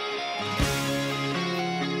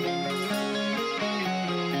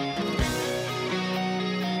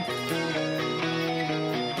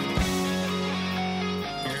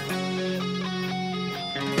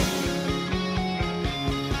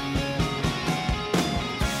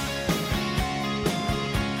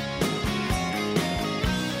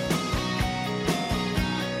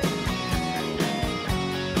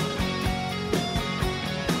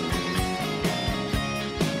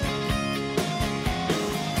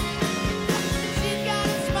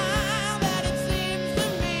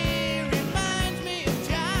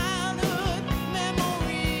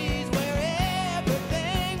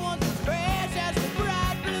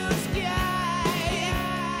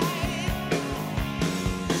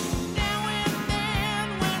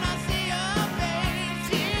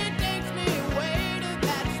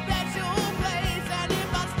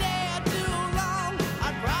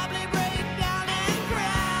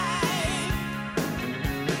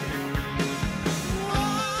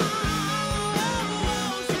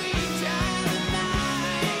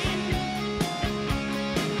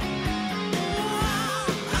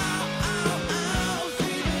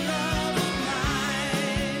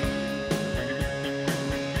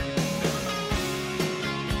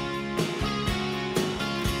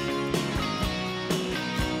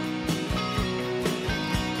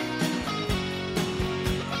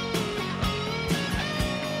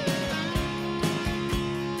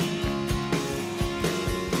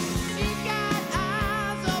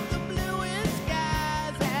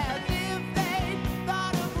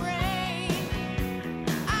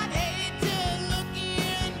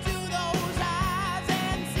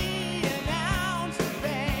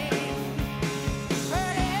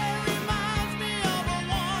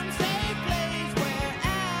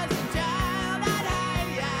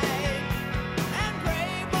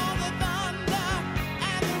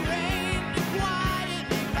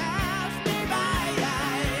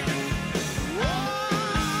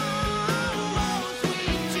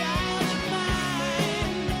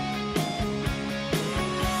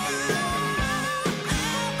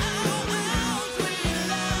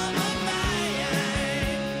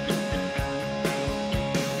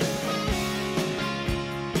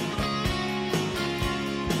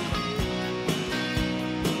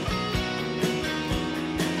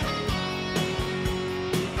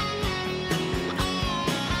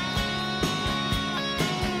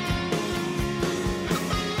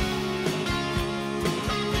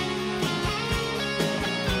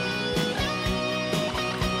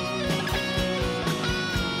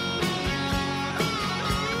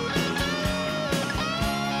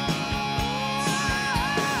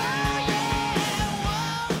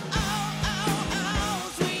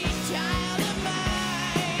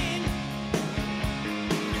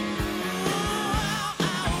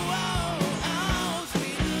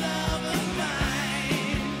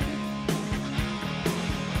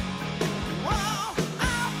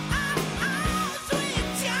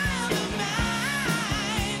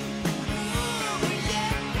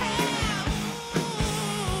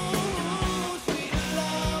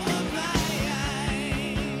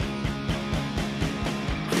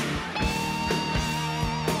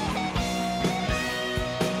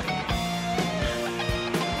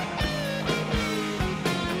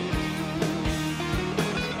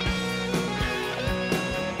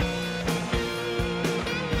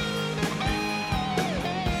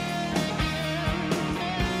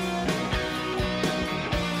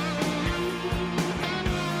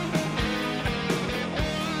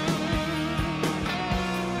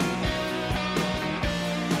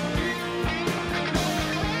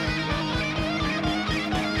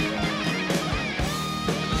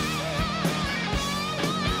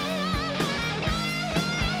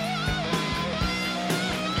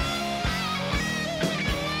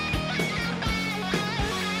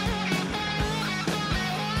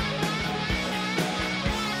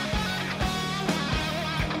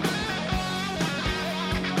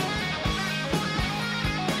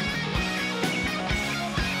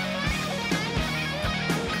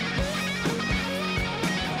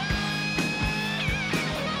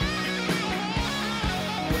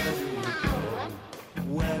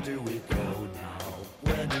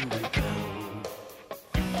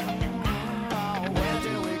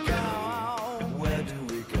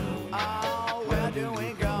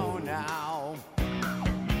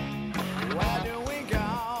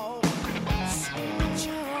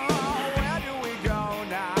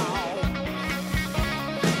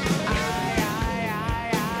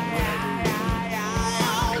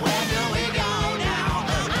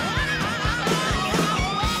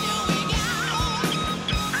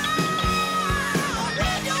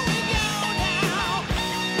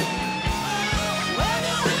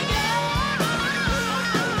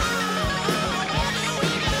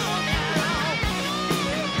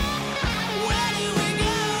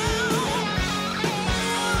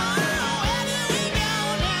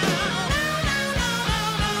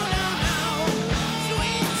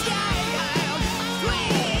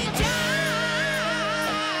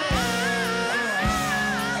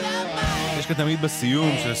 כאן תמיד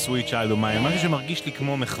בסיום של Sweet Child of Mine, משהו שמרגיש לי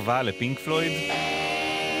כמו מחווה לפינק פלויד.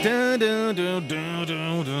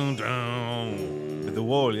 ב-The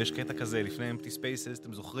Wall יש קטע כזה לפני Empty Spaces,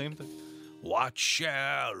 אתם זוכרים? What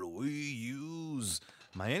shall we use?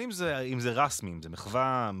 מעניין אם זה רסמי, אם זה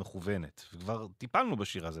מחווה מכוונת. וכבר טיפלנו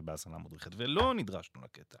בשיר הזה בהאזנה מודרכת, ולא נדרשנו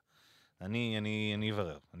לקטע. אני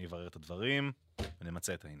אברר את הדברים,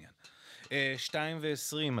 ונמצא את העניין. 2:20,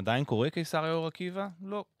 עדיין קורה קיסריה אור עקיבא?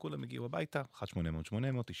 לא, כולם הגיעו הביתה,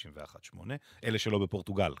 1-800-800-91-8, אלה שלא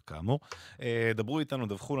בפורטוגל, כאמור. דברו איתנו,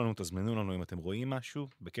 דווחו לנו, תזמנו לנו אם אתם רואים משהו,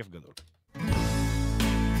 בכיף גדול.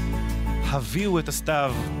 הביאו את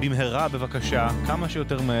הסתיו במהרה בבקשה, כמה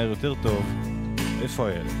שיותר מהר, יותר טוב. איפה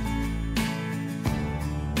הילד?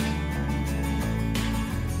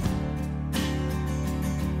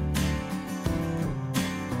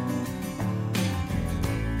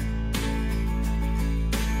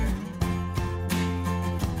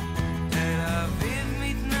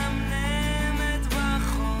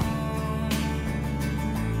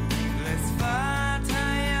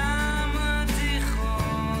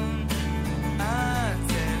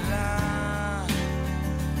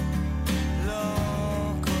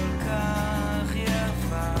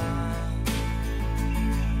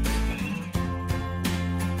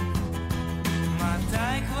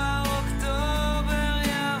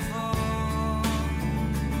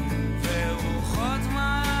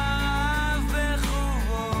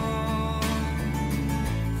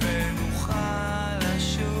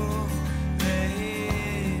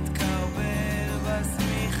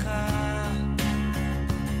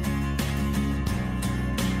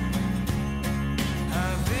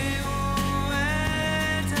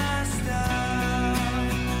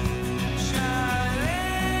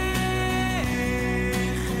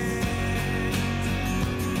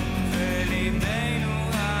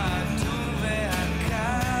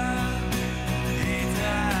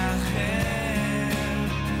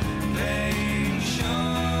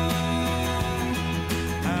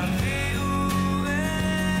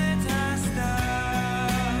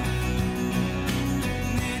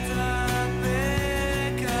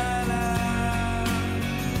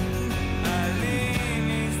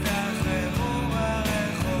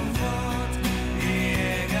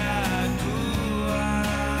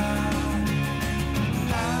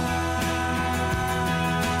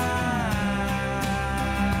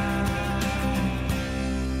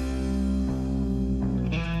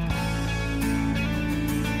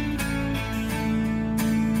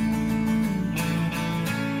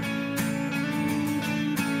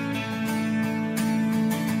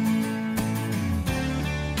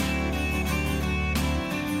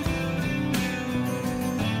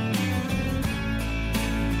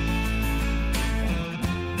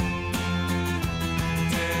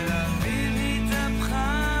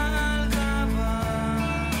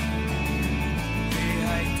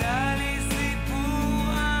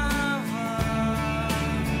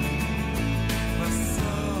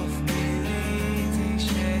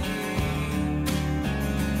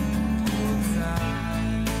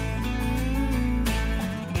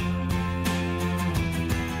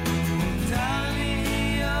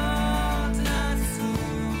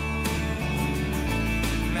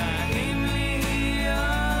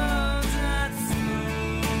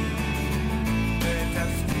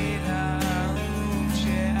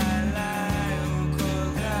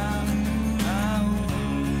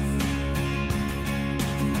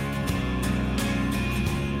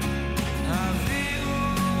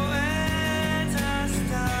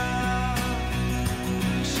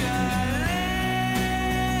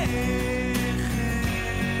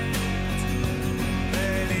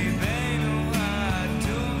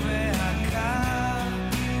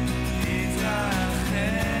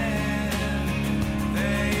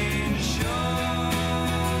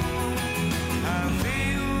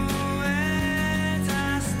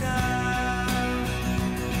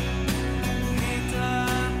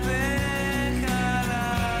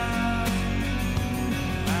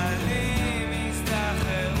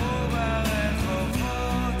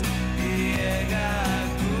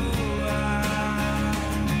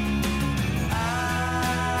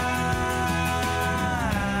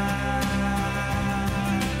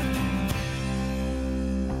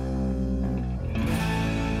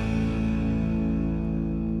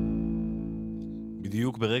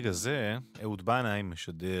 בדיוק ברגע זה, אהוד בנאי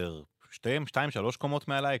משדר 2-3 קומות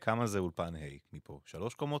מעליי, כמה זה אולפן היי מפה?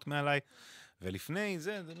 3 קומות מעליי, ולפני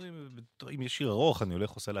זה, אם יש שיר ארוך, אני הולך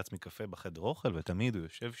עושה לעצמי קפה בחדר אוכל, ותמיד הוא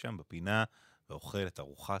יושב שם בפינה, ואוכל את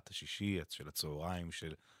ארוחת השישי של הצהריים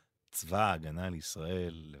של צבא ההגנה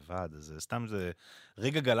לישראל לבד. אז סתם זה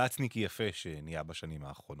רגע גלצניקי יפה שנהיה בשנים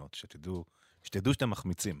האחרונות, שתדעו שתדעו שאתם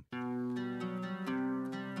מחמיצים.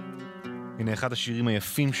 הנה אחד השירים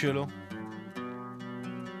היפים שלו,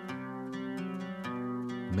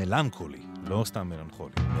 מלנכולי, לא סתם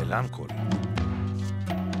מלנכולי, מלנכולי.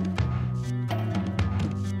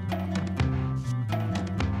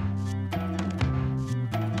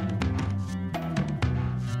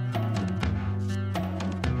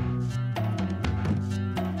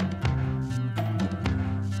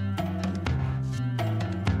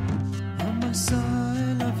 המסע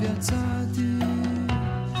אליו יצאתי,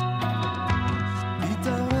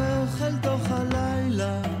 התארך אל תוך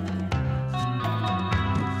הלילה,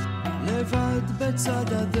 לבד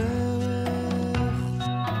בצד הדרך,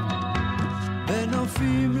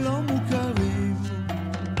 בנופים לא מוכרים,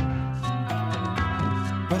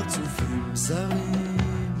 פרצופים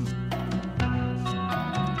זרים,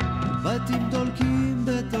 בתים דולקים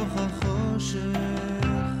בתוך החושך,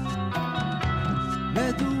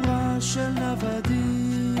 מדורה של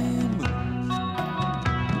נוודים,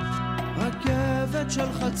 רכבת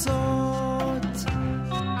של חצות,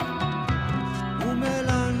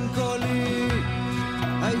 ומלנכולי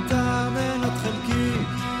הייתה מנת חלקי,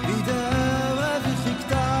 מדי ערב היא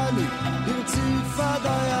חיכתה לי ברציף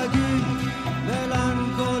הדייגים.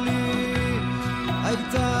 מלנכולי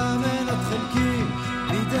הייתה מנת חלקי,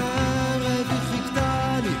 מדי ערב היא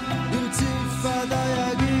חיכתה לי ברציף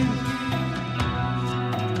הדייגים.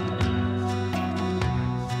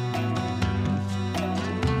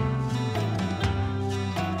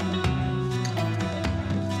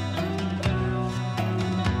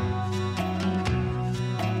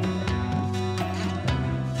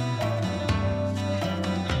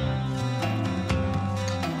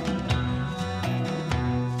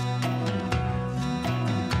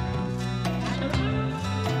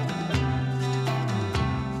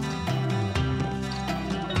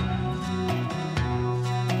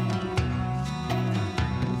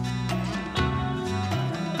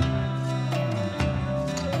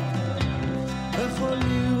 בכל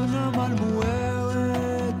עיר נמל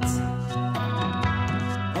מוארת,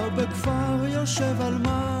 או בכפר יושב על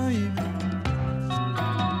מים,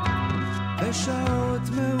 בשעות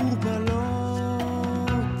מעורפלות,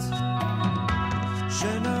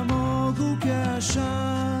 שנמוגו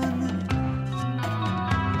כעשן,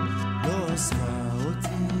 לא אספה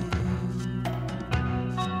אותי,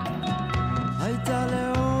 הייתה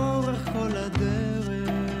לאורך כל הדרך,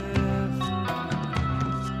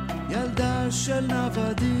 ילדה של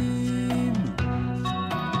נוודים,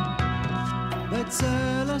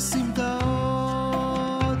 בצל הסמטאות,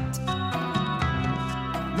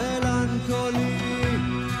 מלנכולי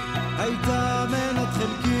הייתה מנת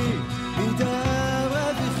חלקי, מדי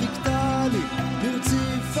ערב היא חיכתה לי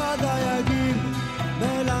ברציף הדייגים.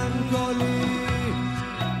 מלנכולי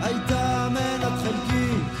הייתה מנת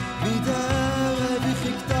חלקי, מדי ערב היא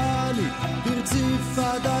חיכתה לי ברציף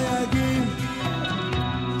הדייגים.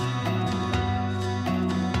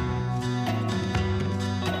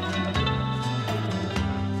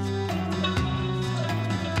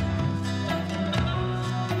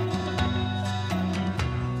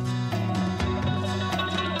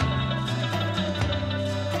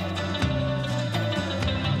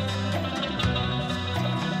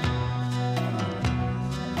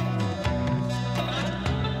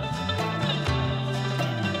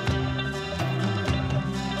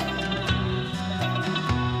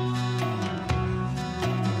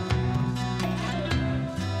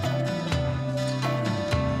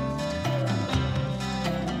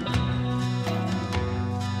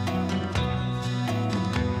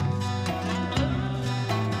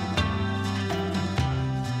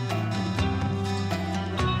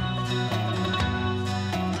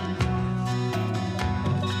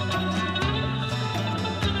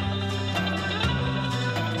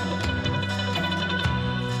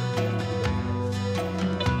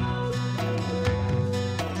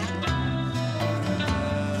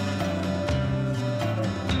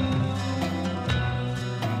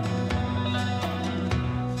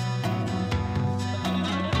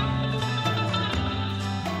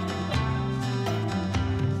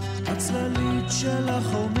 הצללית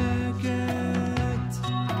שלך עומקת,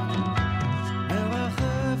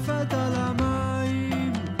 מרחפת על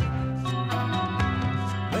המים,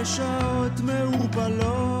 בשעות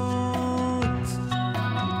מעורפלות,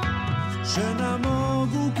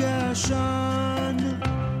 שנמוגו כעשן.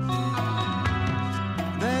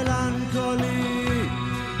 מלנכולי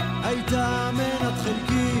הייתה מנת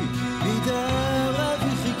חלקי, מדי ערב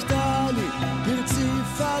היא חיכתה לי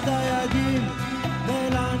ברציף הדייגים.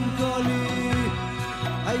 מלנכולי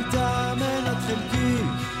הייתה מנת חלקי,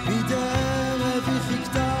 מדי ערב היא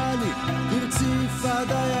חיכתה לי ברציף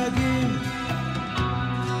הדייגים.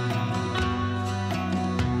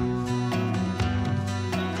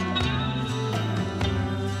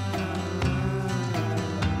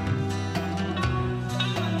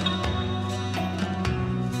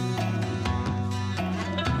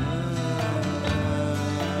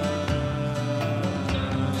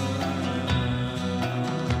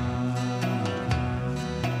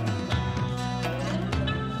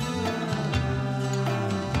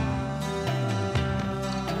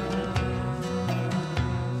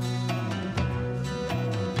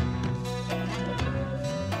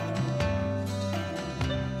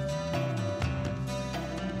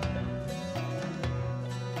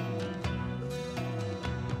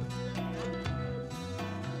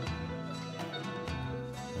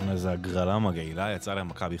 איזה הגרלה מגעילה, יצא להם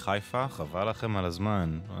מכבי חיפה, חבל לכם על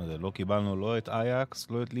הזמן. לא קיבלנו לא את אייקס,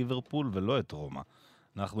 לא את ליברפול ולא את רומא.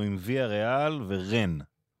 אנחנו עם ויה ריאל ורן,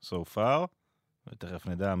 so far, ותכף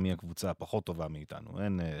נדע מי הקבוצה הפחות טובה מאיתנו.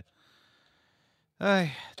 אין...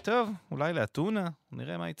 טוב, אולי לאתונה,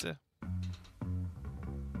 נראה מה יצא.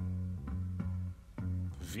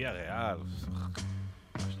 ויה ריאל,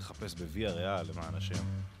 שתחפש בויה ריאל למען השם.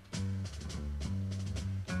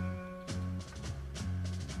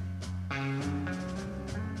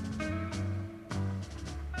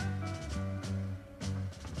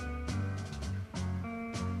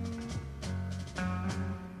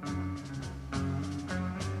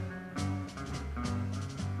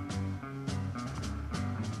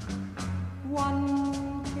 One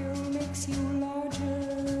pill makes you larger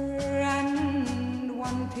and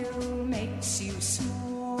one pill makes you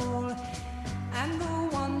small, and the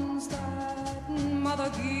ones that mother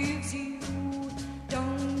gives you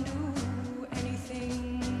don't do anything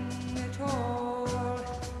at all.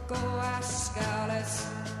 Go ask Alice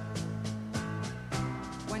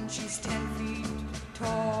when she's 10 feet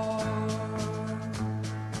tall.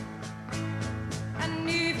 And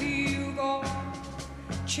if you go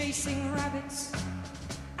chasing rabbits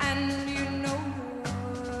and you know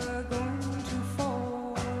you're going to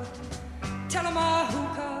fall, tell 'em a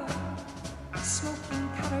hookah smoking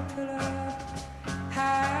caterpillar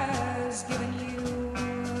has given you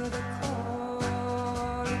the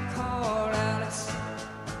call. Call Alice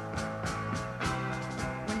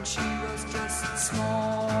when she was just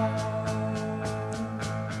small.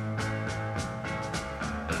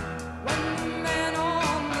 When the men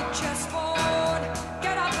on the chessboard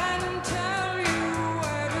get up and tell you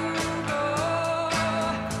where to go,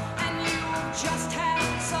 and you've just had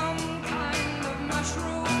some kind of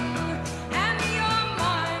mushroom, and your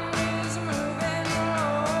mind is moving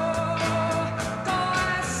low, go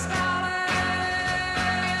ask Alice,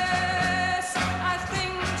 I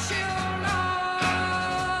think she'll know.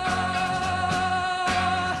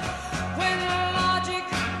 When logic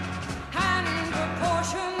and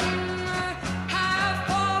proportion have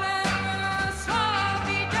fallen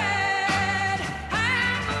slowly dead,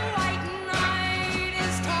 and the white knight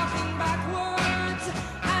is talking backwards,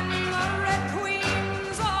 and the red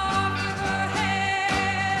queen's off with her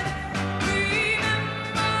head,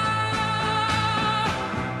 remember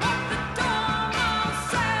what the Dormouse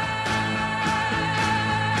said.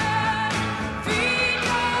 Feed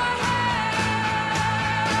your head,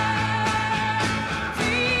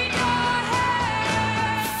 feed your head.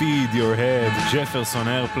 Feed your head, Jefferson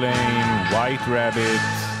Airplane, White Rabbit.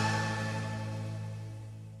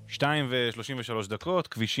 2:33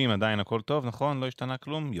 כבישים, עדיין הכל טוב, נכון? לא השתנה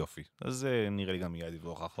כלום? יופי. אז נראה לי גם יהיה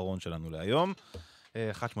הדיווח האחרון שלנו להיום. 1-800-891-8,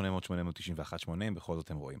 בכל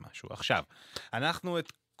זאת הם רואים משהו. עכשיו, אנחנו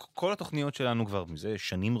את כל התוכניות שלנו כבר מזה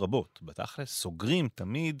שנים רבות, בתכלס סוגרים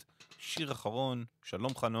תמיד שיר אחרון,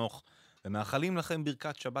 שלום חנוך, ומאחלים לכם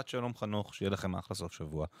ברכת שבת שלום חנוך, שיהיה לכם אחלה סוף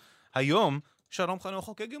שבוע. היום, שלום חנוך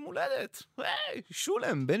חוגג יום הולדת.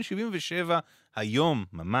 שולם, בן 77, היום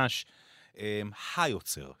ממש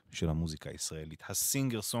היוצר של המוזיקה הישראלית,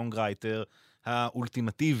 הסינגר סונגרייטר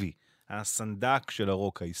האולטימטיבי, הסנדק של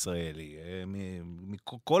הרוק הישראלי,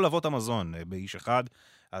 מכל אבות המזון באיש אחד.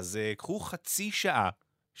 אז קחו חצי שעה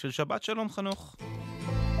של שבת שלום חנוך.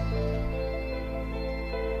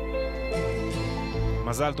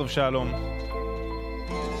 מזל טוב שלום.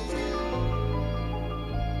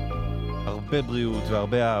 הרבה בריאות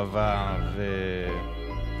והרבה אהבה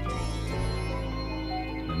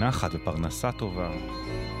ונחת ופרנסה טובה,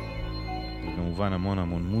 וכמובן המון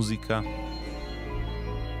המון מוזיקה.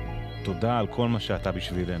 תודה על כל מה שאתה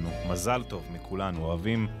בשבילנו. מזל טוב מכולנו,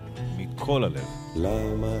 אוהבים מכל הלב.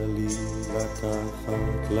 למה לי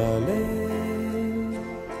לקחת ללב?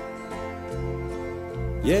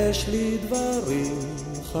 יש לי דברים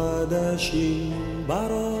חדשים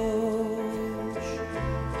בראש,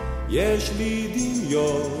 יש לי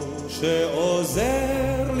דמיון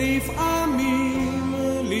שעוזר לפעמים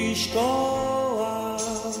לשכוח.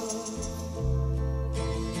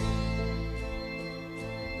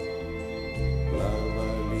 למה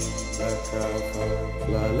לי לקחת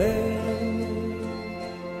ללב?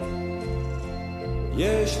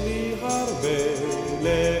 יש לי הרבה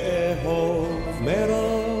לאהוב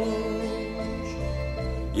מראש,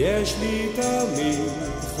 יש לי תמיד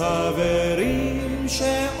חברים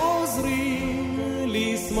שעוזרים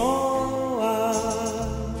לשמוח.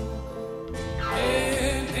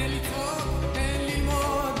 תן לצחוק, תן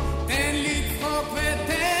ללמוד, תן לצחוק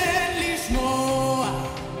ותן לשמוע.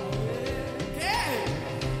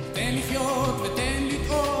 תן לחיות ותן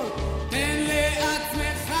לטעות, תן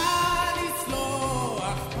לעצמך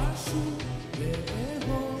לסלוח.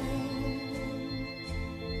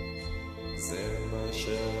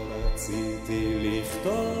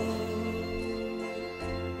 לכתוב.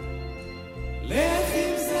 לך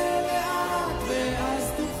עם זה לאט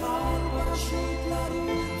ואז תוכל פשוט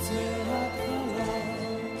לרוץ מההתחלה.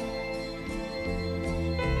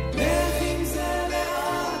 לך עם זה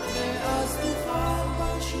לאט ואז תוכל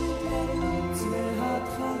פשוט לרוץ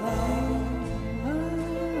מההתחלה.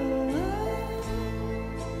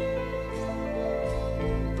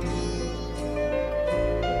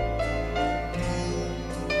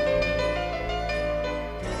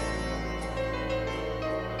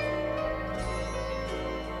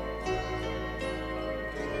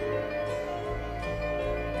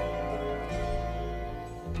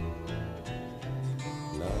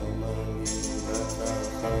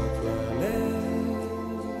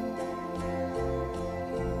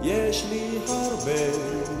 יש לי הרבה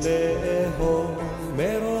לאהוב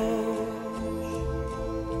מראש,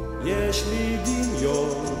 יש לי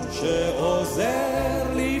דמיון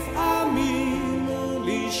שעוזר לפעמים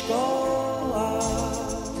לשכוח.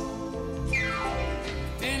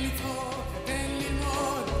 תן לצחוק ותן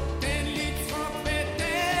ללמוד, תן לצחוק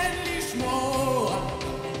ותן לשמוע,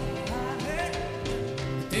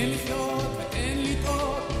 תן לחיות ותן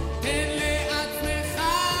לטעות, תן לעצמך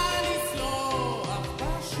לסלוח.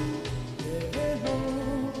 פשוט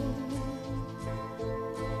לאהוב.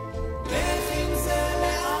 לך עם זה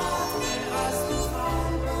לאט ואז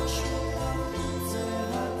תוכל פשוט לרוץ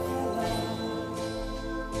מההתחלה.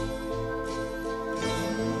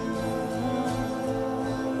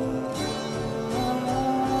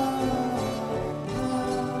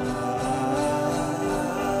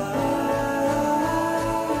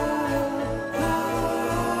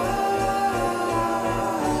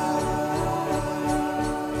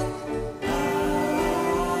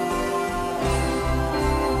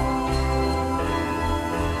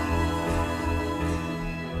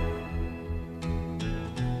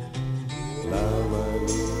 למה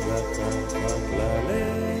לי לקחת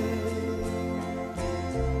ללב?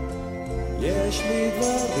 יש לי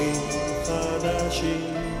דברים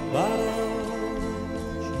חדשים בראש,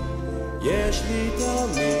 יש לי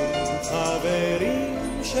תמיד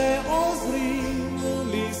חברים שעוזרים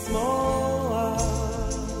לשמוח.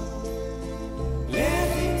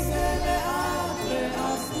 לך עם זה לאט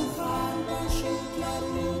ואז תוכל פשוט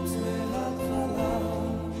לרוץ מההתחלה.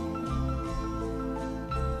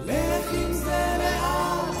 לך עם זה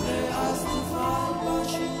לאט ואז תוכל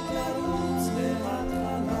פשוט לרוץ מההתחלה.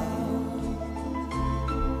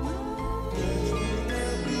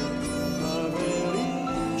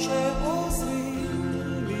 חברים שעוזרים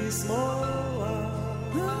לשמוח.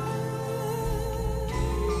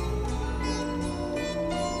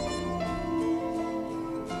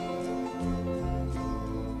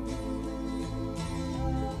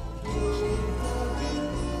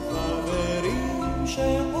 חברים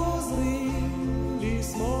שעוזרים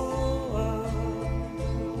לשמוח.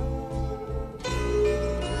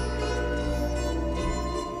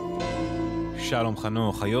 שלום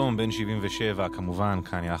חנוך, היום בן 77, כמובן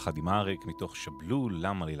כאן יחד עם אריק, מתוך שבלול,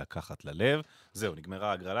 למה לי לקחת ללב. זהו,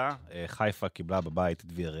 נגמרה הגרלה, חיפה קיבלה בבית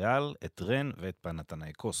את ויאריאל, את רן ואת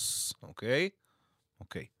פנתנייקוס, אוקיי?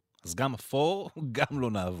 אוקיי. אז גם אפור, גם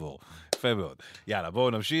לא נעבור. יפה מאוד. יאללה, בואו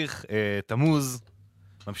נמשיך. תמוז,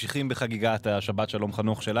 ממשיכים בחגיגת השבת שלום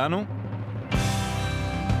חנוך שלנו.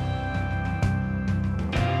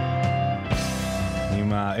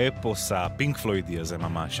 עם האפוס הפינק פלוידי הזה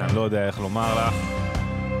ממש, אני לא יודע איך לומר לך.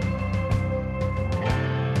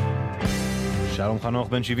 שלום חנוך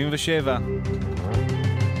בן 77.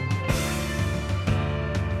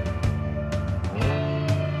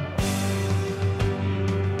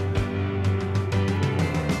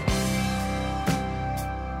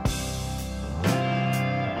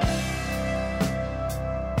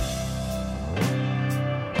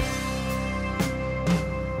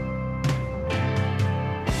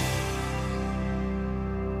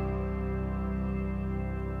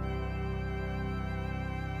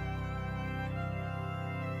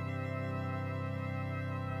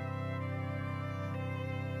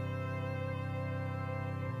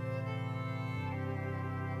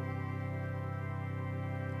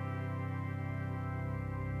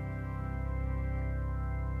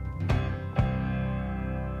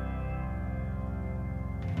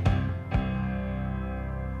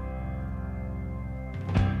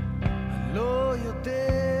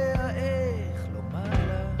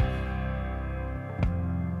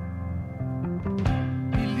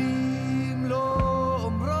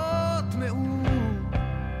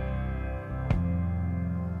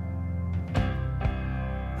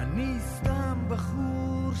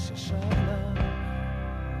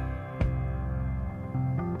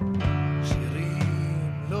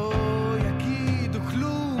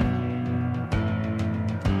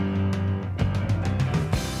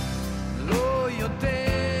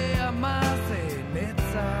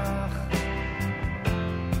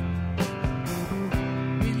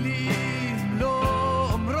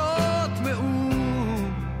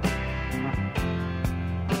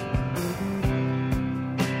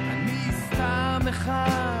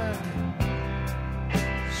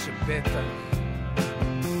 בטח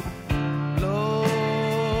לא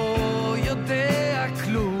יודע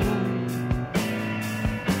כלום.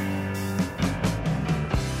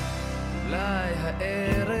 אולי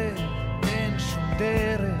הערב אין שום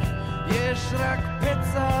דרך, יש רק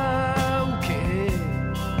פצע וכאב.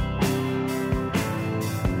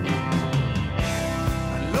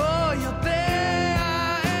 אני לא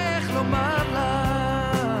יודע איך לומר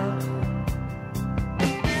לך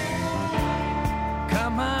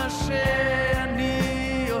כמה שאני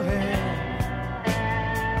אוהב.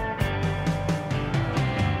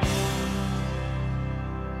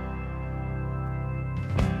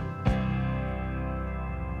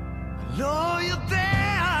 אני לא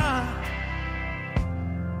יודע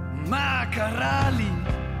מה קרה לי,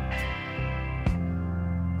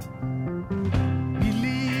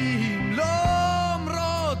 מילים לא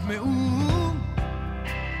אומרות מאום,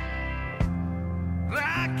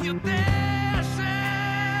 רק יודע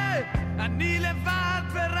שאני לבד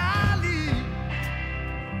ורע לי,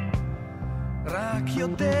 רק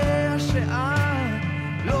יודע שאת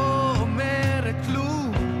לא אומרת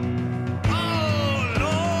כלום,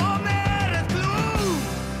 לא אומרת כלום.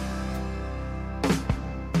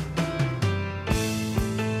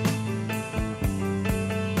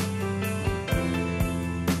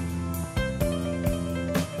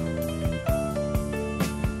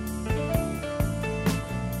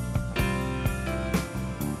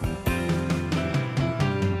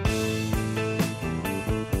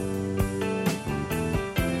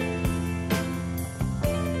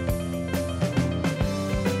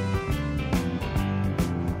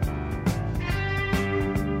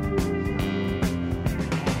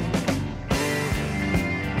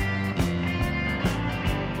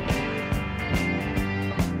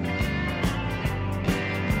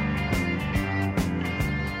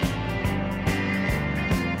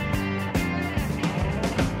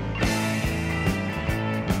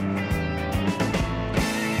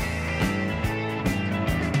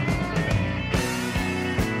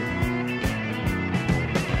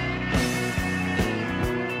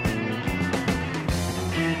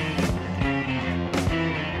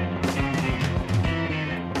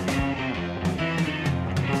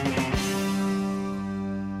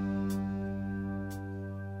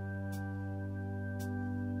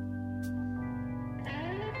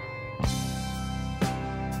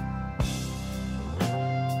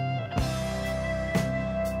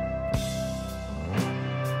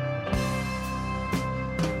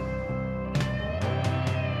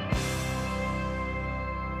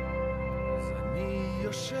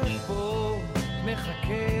 יושב פה,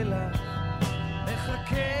 מחכה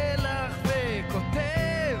לך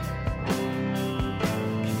וכותב,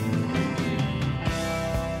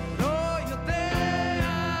 לא יודע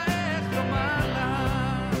איך לומר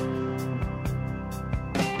לך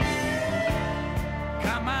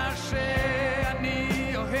כמה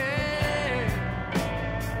שאני אוהב.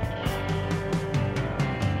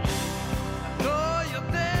 לא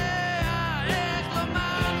יודע איך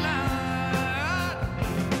לומר לך,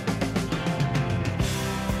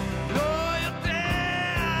 לא יודע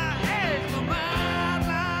איך לומר לך,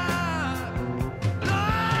 לא,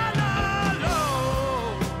 לא, לא,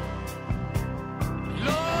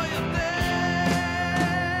 לא יודע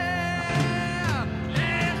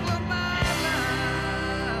איך לומר לך.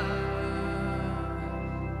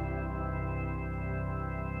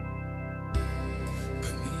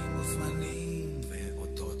 פנים וזמנים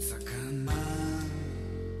ואותות סכנה,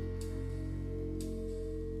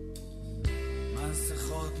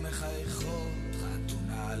 מסכות מחייכות,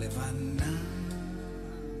 חתונה לבנה,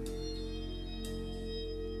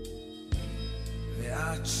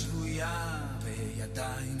 ואת שבויה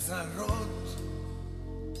בידיים זרות,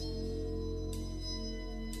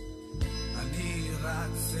 אני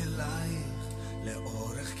רץ אלייך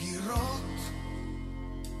לאורך קירות,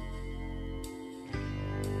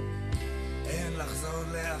 אין לחזור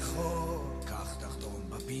לאחור, כך תחתום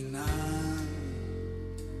בפינה,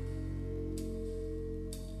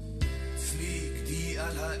 צבי גדי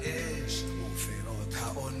על האש ופירות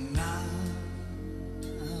העונה,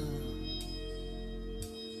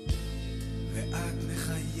 ואת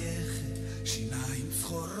מחייכת שיניים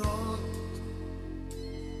זכורות,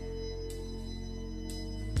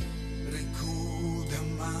 ריקוד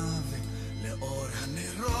המוות לאור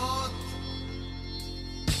הנרות,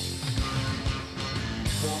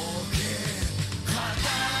 בוקר חדש,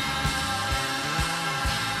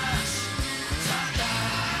 חדש,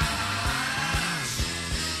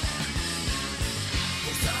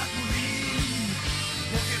 פוסעת מולי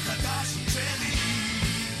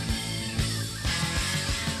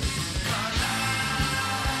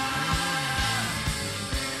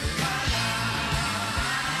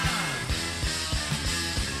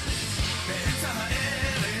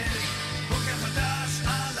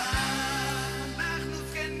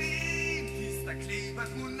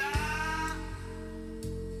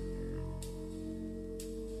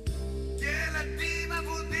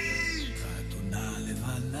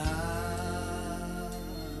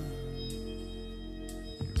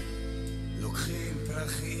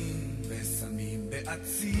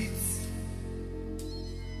עציץ.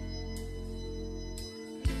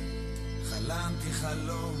 חלמתי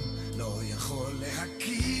חלום לא יכול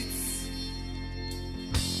להקיץ.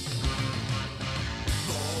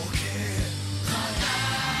 בוקר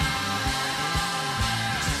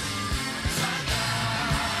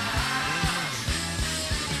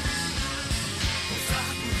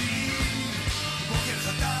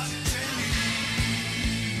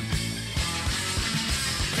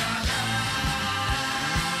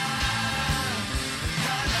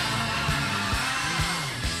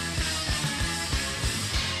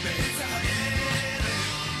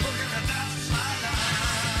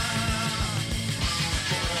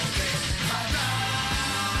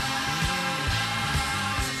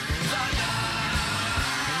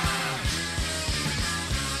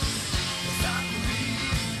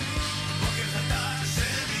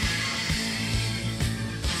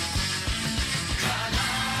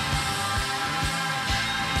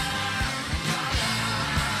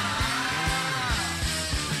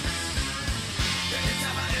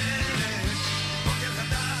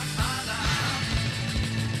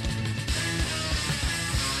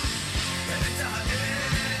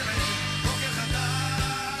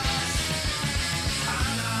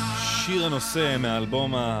שיר הנושא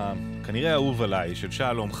מהאלבום כנראה אהוב עליי של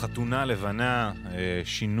שלום, חתונה לבנה,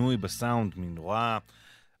 שינוי בסאונד מנורא,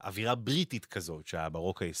 אווירה בריטית כזאת שהיה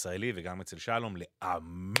ברוק הישראלי וגם אצל שלום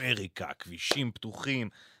לאמריקה, כבישים פתוחים,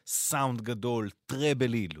 סאונד גדול,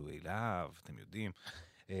 טרבלי, לואי להב, אתם יודעים.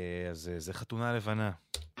 אז זה חתונה לבנה.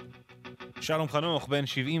 שלום חנוך, בן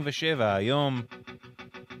 77 היום.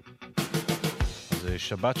 זה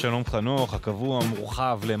שבת שלום חנוך, הקבוע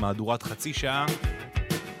מורחב למהדורת חצי שעה.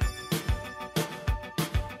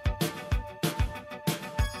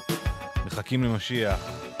 מחכים למשיח.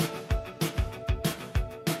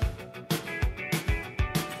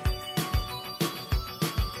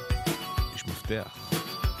 יש מפתח.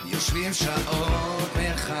 יושבים שעות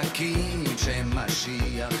מחכים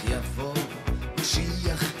שמשיח יבוא.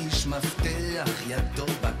 משיח איש מפתח, ידו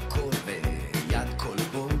בכל ויד כל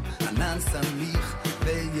בו. ענן סמיך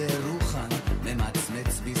בירוחם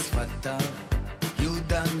ממצמץ בשפתיו.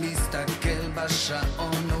 יהודה מסתכל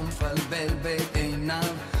בשעון ומפלבל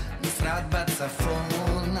בעיניו. משרד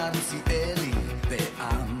בצפון ארציאלי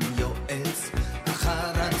בעם יועץ.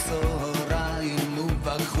 אחר הצהריים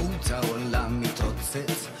ובחוץ העולם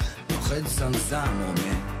מתרוצץ. נוחד זמזם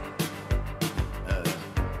אומר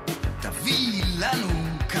תביא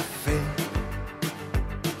לנו קפה.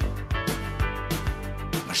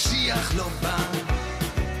 משיח לא בא.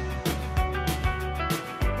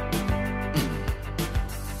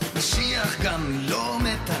 משיח גם לא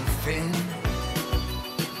מטלפן.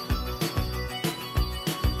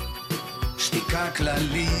 שתיקה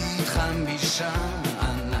כללית, 5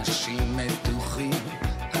 אנשים מתוחים.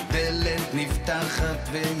 הדלת נפתחת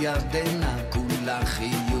וירדנה כולה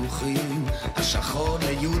חיוכים. השחור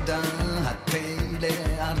ליהודה, התה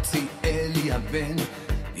לארציאלי הבן.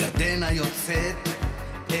 ירדנה יוצאת,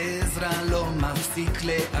 עזרא לא מפסיק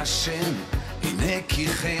לעשן. הנה כי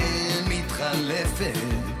כן מתחלפת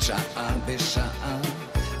שעה בשעה.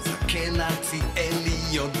 זקן ארציאלי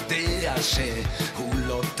יודע שהוא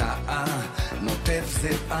לא טעה. נוטף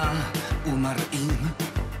זרעה ומראים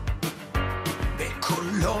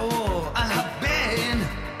בקולו על הבן.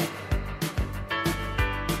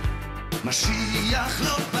 משיח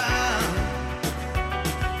לא בא.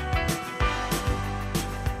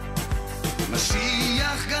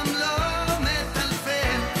 משיח גם לא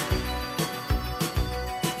מטלפן.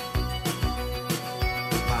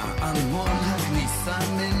 פעמון הכניסה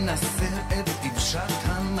מנסר את דבשת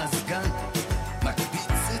המסגן.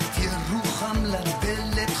 מקביץ את ירוחם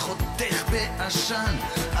לדלת, חותך בעשן.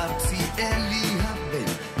 ארציאלי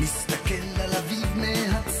הבן מסתכל על אביו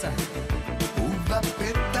מהצד,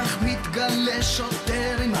 ובפתח מתגלה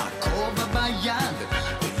שוטר עם הכובע ביד.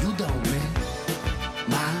 ויהודה אומר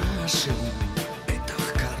משהו בטח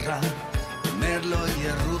קרה. אומר לו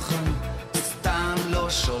ירוחם סתם לא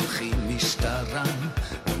שולחים משטרה.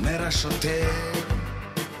 אומר השוטר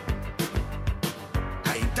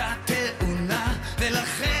הייתה תאונה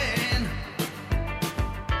ולכן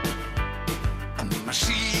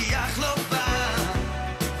המשיח לא בא.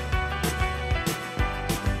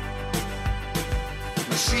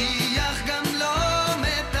 משיח גם לא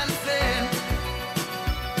מטלפן.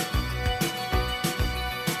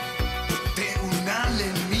 תאונה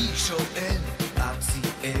למי שואל?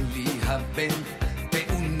 ארציאלי הבן.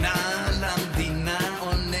 תאונה למדינה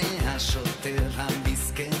עונה השוטר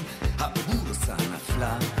המסכן. הבורסה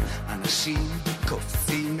נפלה, אנשים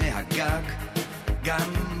קופצים מהגג. גם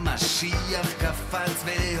משיח קפץ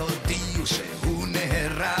והודיעו שהוא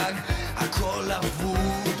נהרג, הכל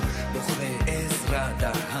אבוד, בוכה עזרא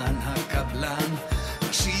דהן הקבלן,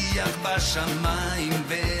 משיח בשמיים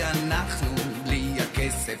ואנחנו בלי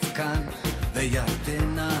הכסף כאן,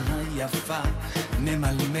 וירדנה היפה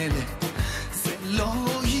ממלמלת, זה לא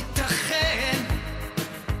ייתכן,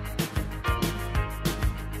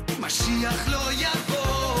 משיח לא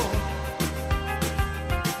יבוא,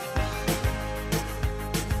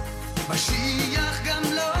 משיח גם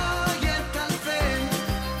לא יטלפן,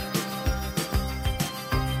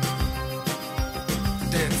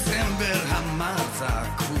 דצמבר המר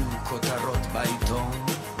זעקו כותרות בעיתון,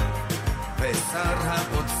 ושר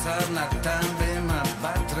האוצר נתן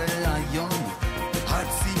במבט ראיון,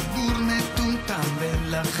 הציבור מטומטם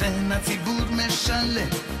ולכן הציבור משלם,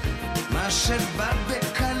 מה שבא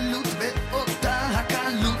בקלות באותה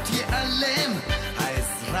הקלות ייעלם,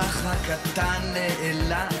 האזרח הקטן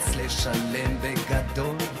נאלץ לשלם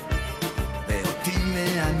בגדול, ואותי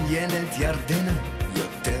מעניינת ירדנה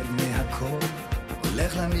יותר מהכל,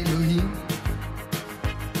 הולך למילואים,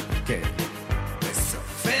 כן,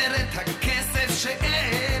 וסופר את הכסף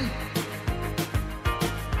שאין,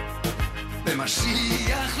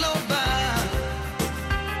 ומשיח לא בא,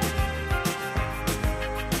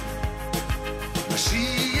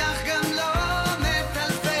 משיח גם לא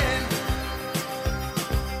מטלפן,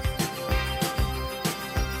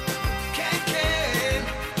 כן כן,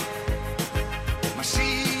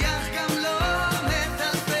 משיח גם לא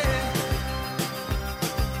מטלפן,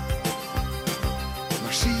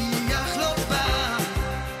 משיח לא בא,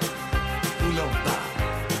 הוא לא בא,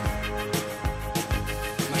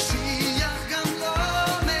 משיח גם לא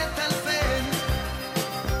מטלפן,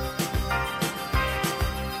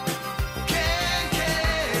 כן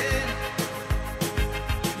כן,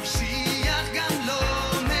 משיח גם לא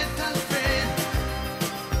מטלפן,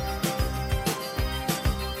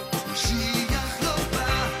 משיח לא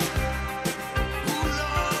בא, הוא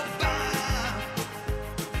לא בא,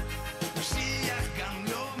 משיח גם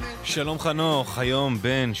לא מטלפן. שלום חנוך, היום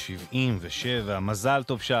בן 77, מזל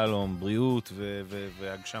טוב שלום, בריאות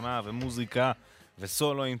והגשמה ומוזיקה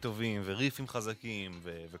וסולואים טובים וריפים חזקים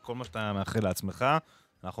וכל מה שאתה מאחל לעצמך,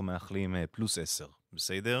 אנחנו מאחלים פלוס 10,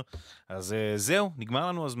 בסדר? אז זהו, נגמר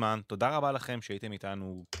לנו הזמן, תודה רבה לכם שהייתם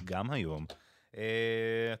איתנו גם היום.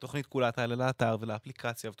 התוכנית כולה תעלה לאתר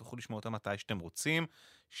ולאפליקציה ותוכלו לשמוע אותה מתי שאתם רוצים.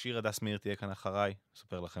 שיר הדס מאיר תהיה כאן אחריי,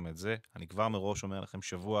 אספר לכם את זה. אני כבר מראש אומר לכם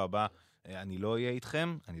שבוע הבא אני לא אהיה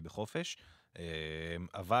איתכם, אני בחופש,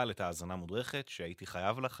 אבל את ההאזנה מודרכת שהייתי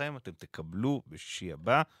חייב לכם, אתם תקבלו בשישי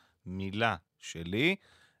הבא, מילה שלי,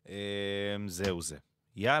 זהו זה.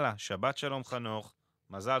 יאללה, שבת שלום חנוך,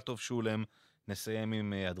 מזל טוב שולם, נסיים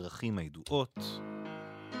עם הדרכים הידועות.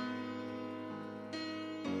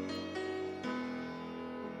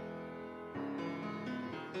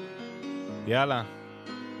 יאללה,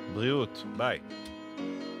 בריאות, ביי.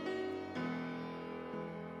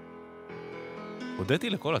 הודיתי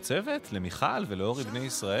לכל הצוות, למיכל ולאורי בני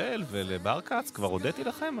ישראל ולברקץ, כבר הודיתי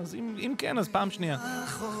לכם, אז אם כן, אז פעם שנייה.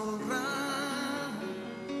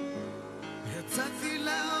 יצאתי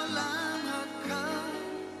לעולם הקר,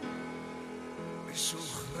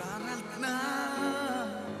 משוחרר על תנאי,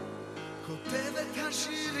 כותב את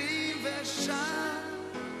השירים ושר,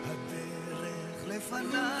 הדרך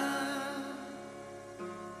לפניי.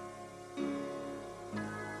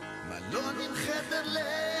 מלון עם חדר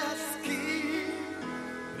להסכים,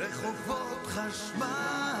 רחובות חשמל,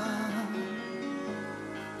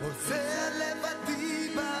 פוסע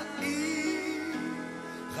לבדי בעיר,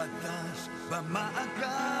 חדש במעגל,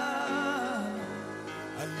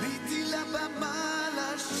 עליתי לבמה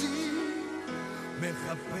לשיר,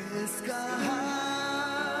 מחפש קהל.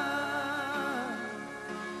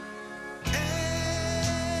 אין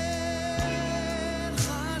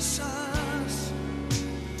חשש,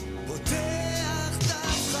 פותח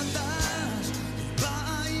דף חדש,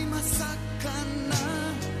 בא עם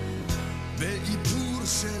הסכנה, בעיבור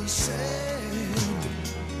של שד,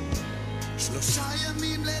 3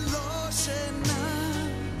 ימים ללא שינה,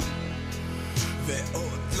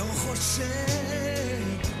 ועוד לא חושב,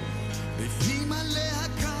 בפנים עליה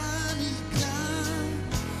כאן נגלה,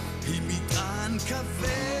 היא מטען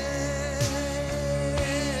כבד.